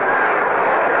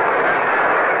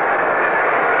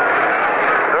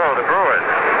 So the Brewers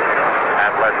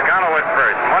have Lescano at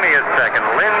first, Money at second,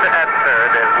 Lind at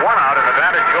third. There's one out, and the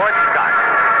batter George Scott.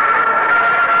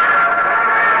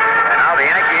 And now the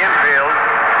Yankee infield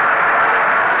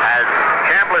has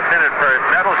Chambliss in at first,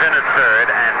 Nettles in at third,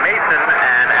 and Mason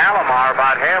and Alomar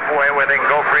about halfway where they can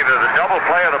go for either the double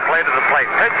play or the play to the plate.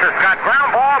 Pitch to Scott,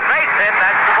 ground ball, base hit.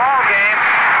 That's the ball game.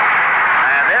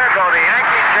 And there go the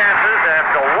Yankee chances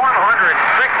after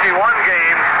 161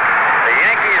 games. The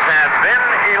Yankees have been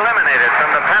eliminated from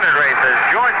the pennant race as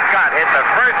George Scott hit the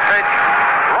first pitch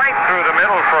right through the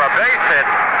middle for a base hit.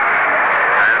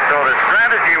 And so the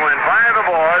strategy went by the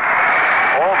board.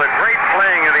 All the great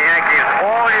playing of the Yankees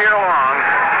all year long.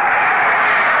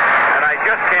 And I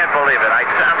just can't believe it.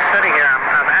 I'm sitting here,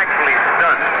 I'm actually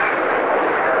stunned.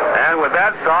 And with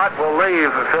that thought, we'll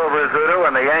leave Phil Rizzuto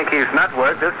and the Yankees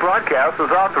Network. This broadcast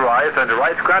was authorized under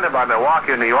rights granted by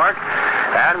Milwaukee, New York,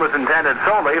 and was intended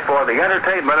solely for the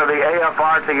entertainment of the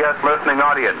AFRTS listening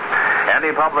audience.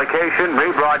 Any publication,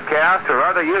 rebroadcast, or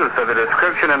other use of the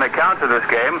description and account of this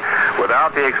game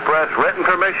without the express written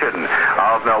permission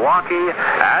of Milwaukee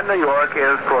and New York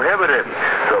is prohibited.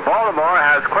 So Baltimore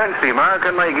has clinched the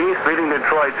American League East, beating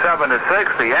Detroit 7-6.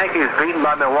 The Yankees beaten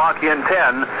by Milwaukee in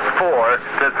 10,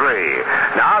 4-3.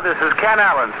 Now this is Ken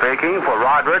Allen speaking for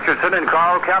Rod Richardson and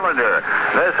Carl Callender.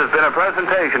 This has been a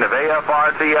presentation of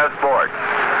AFRTS Sports.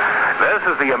 This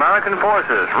is the American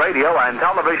Forces Radio and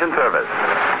Television Service.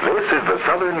 This is the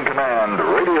Southern Command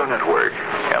Radio Network,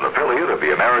 an affiliate of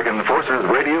the American Forces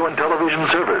Radio and Television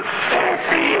Service.